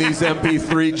eating these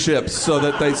MP3 chips so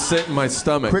that they sit in my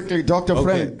stomach. Quickly, Dr.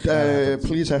 Frank,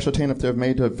 please ascertain if they're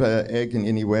made of egg in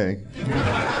any way.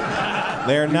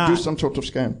 They're not. Do some sort of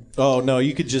scan. Oh, no,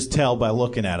 you could just tell by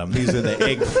looking at them. These are the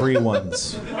egg-free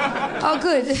ones. Oh,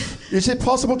 good. Is it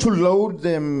possible to load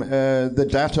them, the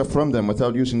data from them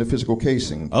without using the physical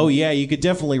casing? Oh, yeah, you could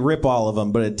definitely rip all of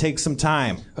them, but it takes some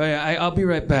time. Oh, yeah, I'll be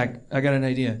right back. I got an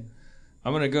idea.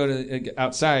 I'm going to go to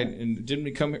outside, and didn't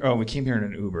we come here? Oh, we came here in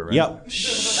an Uber, right? Yep.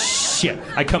 Shit,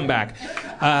 I come back.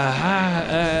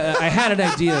 I had an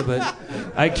idea, but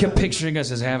I kept picturing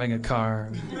us as having a car.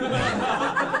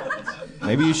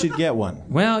 Maybe you should get one.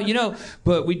 Well,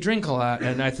 but we drink a lot,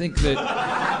 and I think that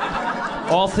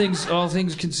all things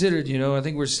considered, I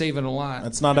think we're saving a lot.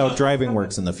 That's not how driving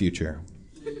works in the future.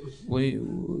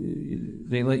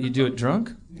 They let you do it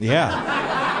drunk? Yeah.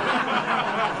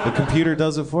 The computer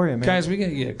does it for you, man. Guys, we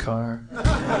gotta get a car.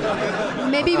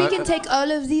 Maybe we can take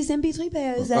all of these MP3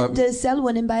 players and sell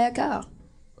one and buy a car.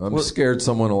 I'm scared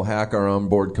someone will hack our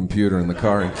onboard computer in the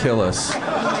car and kill us.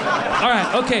 All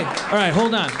right, okay. All right,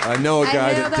 hold on. I know a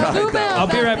guy that died that I'll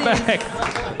be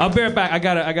right back. I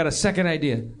got a second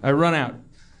idea. I run out.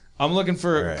 I'm looking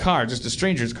for a car, just a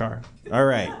stranger's car. All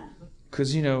right.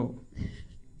 Because,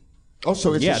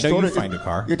 Also, it's yeah, a storage, you find a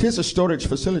car. It is a storage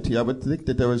facility. I would think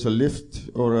that there is a lift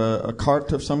or a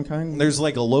cart of some kind. There's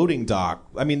like a loading dock.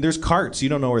 I mean, there's carts. You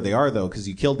don't know where they are though, because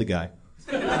you killed the guy.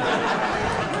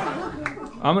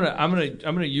 I'm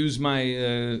gonna use my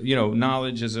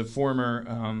knowledge as a former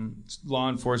law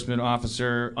enforcement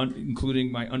officer,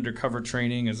 including my undercover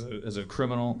training as a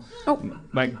criminal. Oh.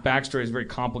 My backstory is very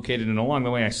complicated, and along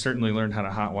the way, I certainly learned how to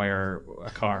hotwire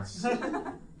a car.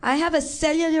 I have a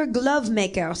cellular glove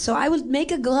maker, so I would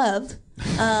make a glove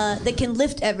that can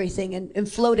lift everything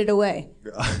and float it away.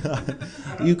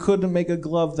 You couldn't make a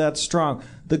glove that strong.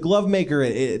 The glove maker,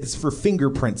 it's for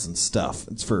fingerprints and stuff.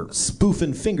 It's for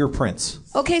spoofing fingerprints.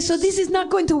 Okay, so this is not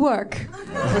going to work.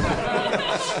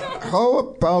 How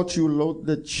about you load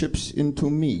the chips into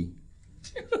me?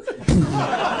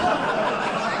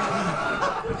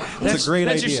 That's a great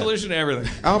idea. That's your solution to everything.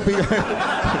 I'll be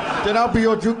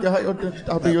your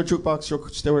jukebox, your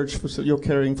storage facility, your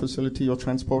carrying facility, your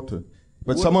transporter.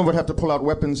 But someone would have to pull out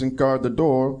weapons and guard the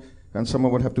door, and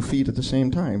someone would have to feed at the same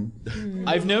time.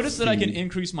 I've noticed that I can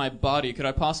increase my body. Could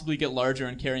I possibly get larger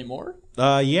and carry more?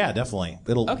 Yeah, definitely.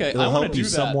 It'll help you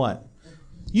somewhat.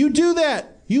 You do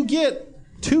that, you get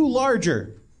 2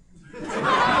 larger.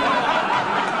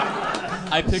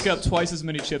 I pick up twice as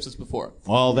many chips as before.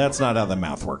 Well, that's not how the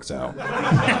math works out.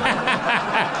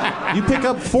 You pick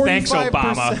up 45%. Thanks,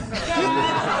 Obama.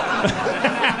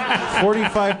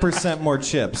 45% more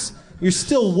chips. You're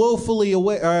still woefully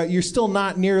away. You're still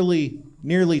not nearly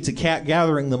to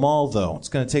gathering them all, though. It's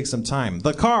going to take some time.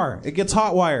 The car, it gets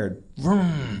hot wired.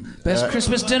 Vroom. Best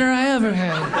Christmas dinner I ever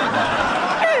had.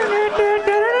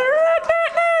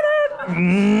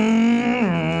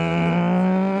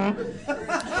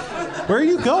 Where are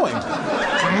you going?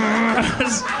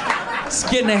 Just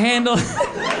getting a handle.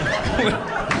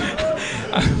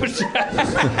 I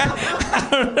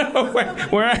don't know.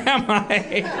 Where am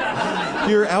I?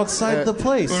 You're outside the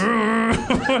place.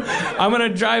 I'm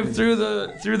gonna drive through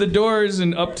the doors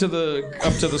and up to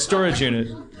the storage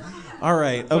unit. All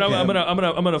right. Okay. But I'm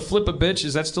gonna flip a bitch.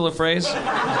 Is that still a phrase?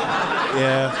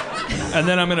 Yeah. And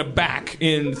then I'm gonna back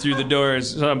in through the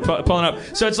doors. So I'm pulling up.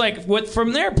 So it's like,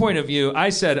 from their point of view, I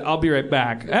said I'll be right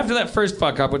back. After that first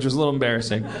fuck up, which was a little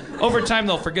embarrassing. Over time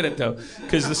they'll forget it though,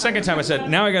 because the second time I said,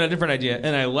 now I got a different idea,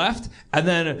 and I left, and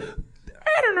then.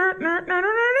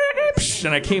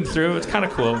 And I came through. It's kind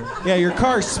of cool. Yeah, your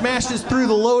car smashes through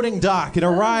the loading dock. It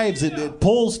arrives. It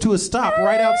pulls to a stop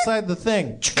right outside the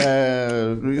thing.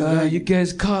 You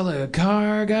guys call a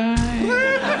car guy?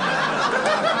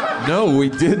 No, we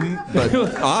didn't. But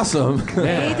awesome. I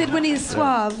hate it when he's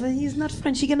suave. He's not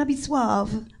French. He's gonna be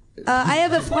suave. I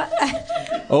have a.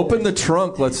 Open the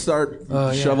trunk. Let's start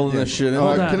shoveling this shit in.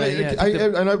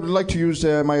 And I would like to use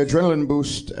my adrenaline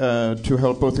boost to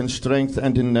help both in strength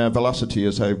and in velocity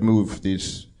as I move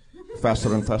these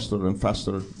faster and faster and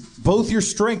faster. Both your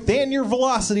strength and your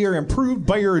velocity are improved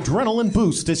by your adrenaline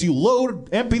boost as you load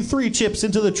MP3 chips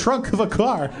into the trunk of a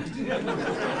car.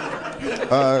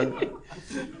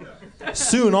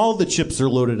 Soon all the chips are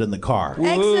loaded in the car.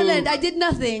 Excellent. I did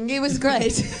nothing. It was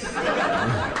great.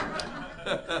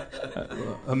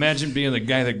 Imagine being the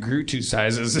guy that grew 2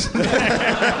 sizes.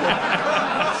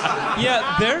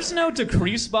 Yeah, there's no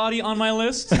decrease body on my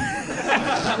list. Do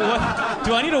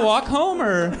I need to walk home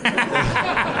or?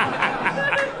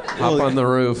 Hop on the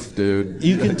roof, dude.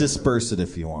 You can disperse it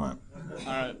if you want.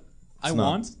 All right. I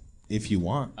want? If you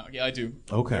want. Oh, yeah, I do.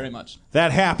 Okay. Very much.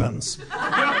 That happens.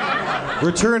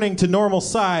 Returning to normal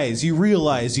size, you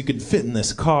realize you can fit in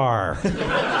this car.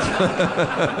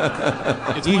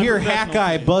 You hear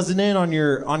Hackeye buzzing in on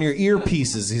your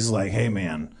earpieces. He's like, "Hey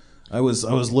man, I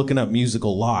was looking up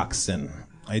musical locks and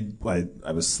I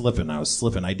was slipping.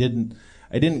 I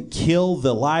didn't kill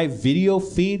the live video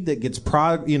feed that gets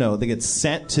that gets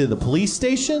sent to the police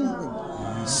station.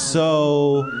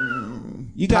 So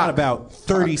you got about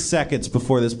 30 seconds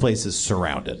before this place is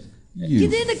surrounded." Get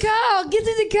in the car! Get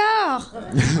in the car!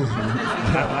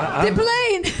 The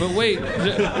plane! But wait.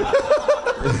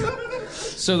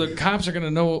 So the cops are going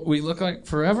to know what we look like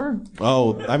forever?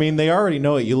 Oh, I mean, they already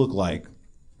know what you look like.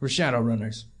 We're shadow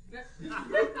runners.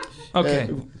 Okay.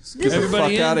 Let's get the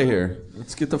fuck out of here.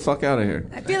 Let's get the fuck out of here.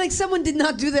 I feel like someone did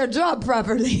not do their job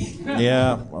properly.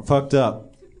 Yeah, I fucked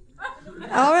up.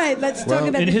 All right, let's talk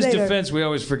about in this his later. defense, we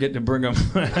always forget to bring him.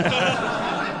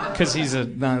 Because he's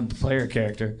not a player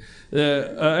character.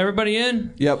 Everybody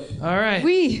in? Yep. All right.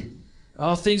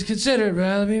 All things considered,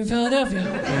 rather be in Philadelphia.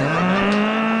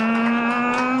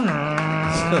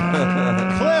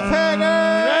 Cliffhanger!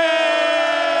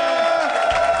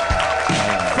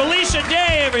 Felicia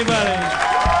Day, everybody.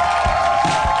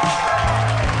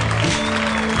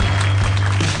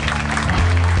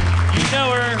 You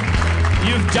know her.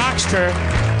 You've doxed her.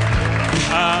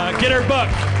 Get her book.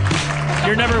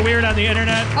 You're Never Weird on the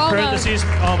Internet. Almost.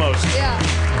 Almost.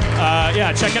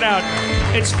 Yeah. Check it out.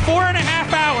 It's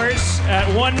 4.5 hours at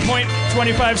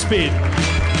 1.25 speed.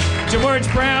 George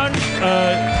Brown,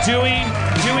 Dewey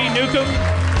Newcomb,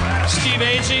 Steve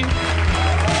Agee,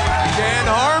 Dan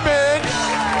Harmon,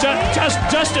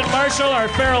 Justin Marshall, our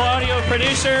Feral Audio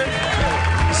producer,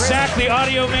 Sack, the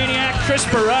audio maniac, Chris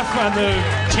Baruch on the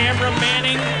camera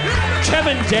manning,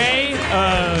 Kevin Day,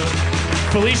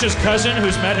 Felicia's cousin,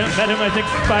 who's met him I think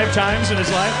 5 times in his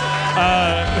life,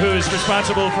 who is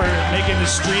responsible for making the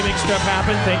streaming stuff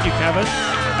happen. Thank you, Kevin,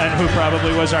 and who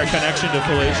probably was our connection to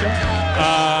Felicia.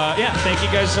 Yeah, thank you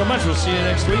guys so much. We'll see you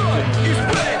next week.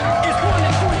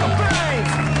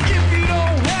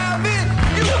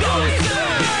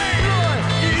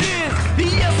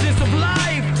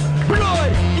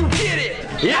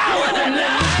 Yeah, with the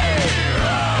night.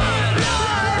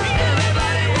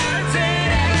 Everybody wants it,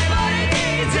 everybody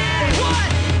needs it. What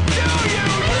do you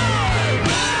need?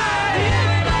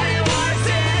 Everybody wants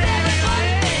it,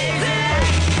 everybody needs it.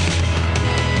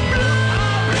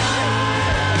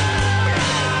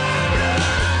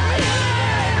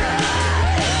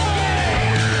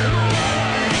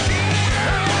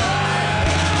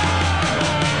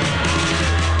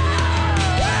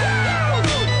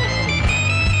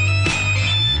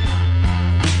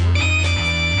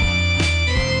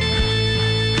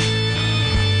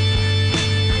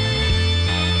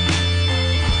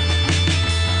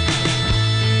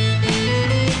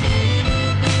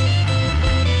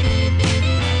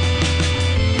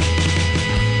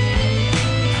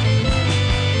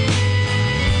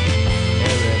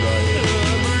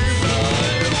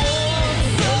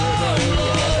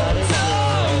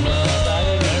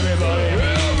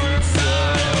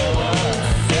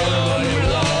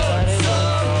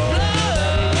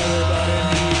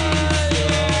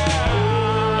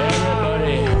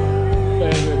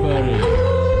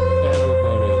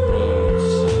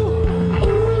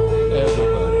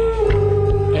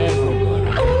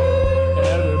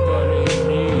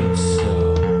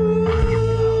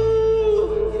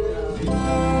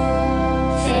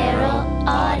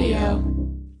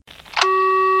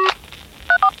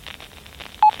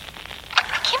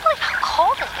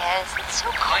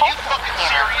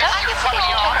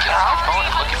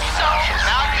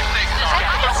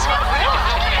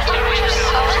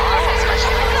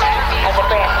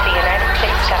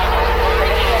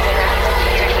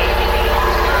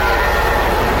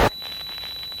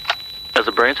 As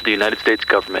a branch of the United States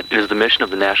government, it is the mission of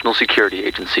the National Security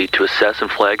Agency to assess and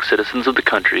flag citizens of the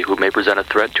country who may present a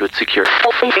threat to its security.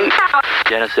 The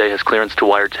NSA has clearance to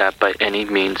wiretap by any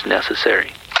means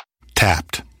necessary.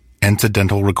 Tapped.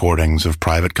 Incidental recordings of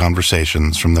private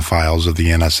conversations from the files of the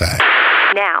NSA.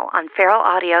 Now on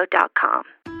feralaudio.com.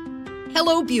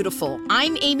 Hello, beautiful.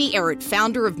 I'm Amy Errett,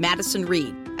 founder of Madison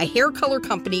Reed, a hair color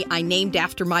company I named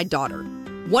after my daughter.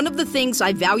 One of the things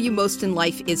I value most in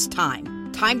life is time.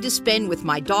 Time to spend with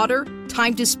my daughter,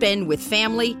 time to spend with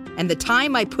family, and the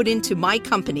time I put into my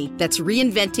company that's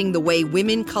reinventing the way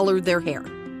women color their hair.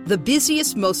 The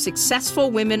busiest, most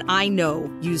successful women I know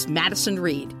use Madison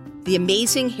Reed, the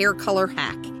amazing hair color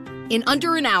hack. In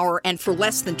under an hour and for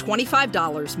less than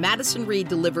 $25, Madison Reed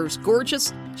delivers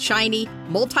gorgeous, shiny,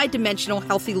 multi-dimensional,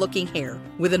 healthy-looking hair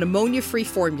with an ammonia-free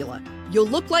formula. You'll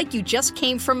look like you just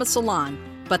came from a salon,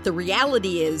 but the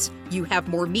reality is you have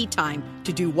more me time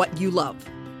to do what you love.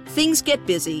 Things get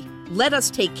busy. Let us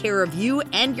take care of you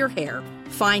and your hair.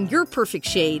 Find your perfect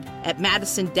shade at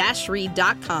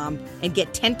madison-reed.com and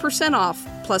get 10% off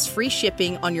plus free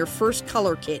shipping on your first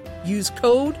color kit. Use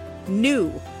code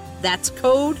NEW. That's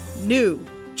code NEW.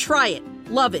 Try it.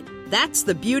 Love it. That's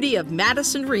the beauty of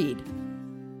Madison Reed.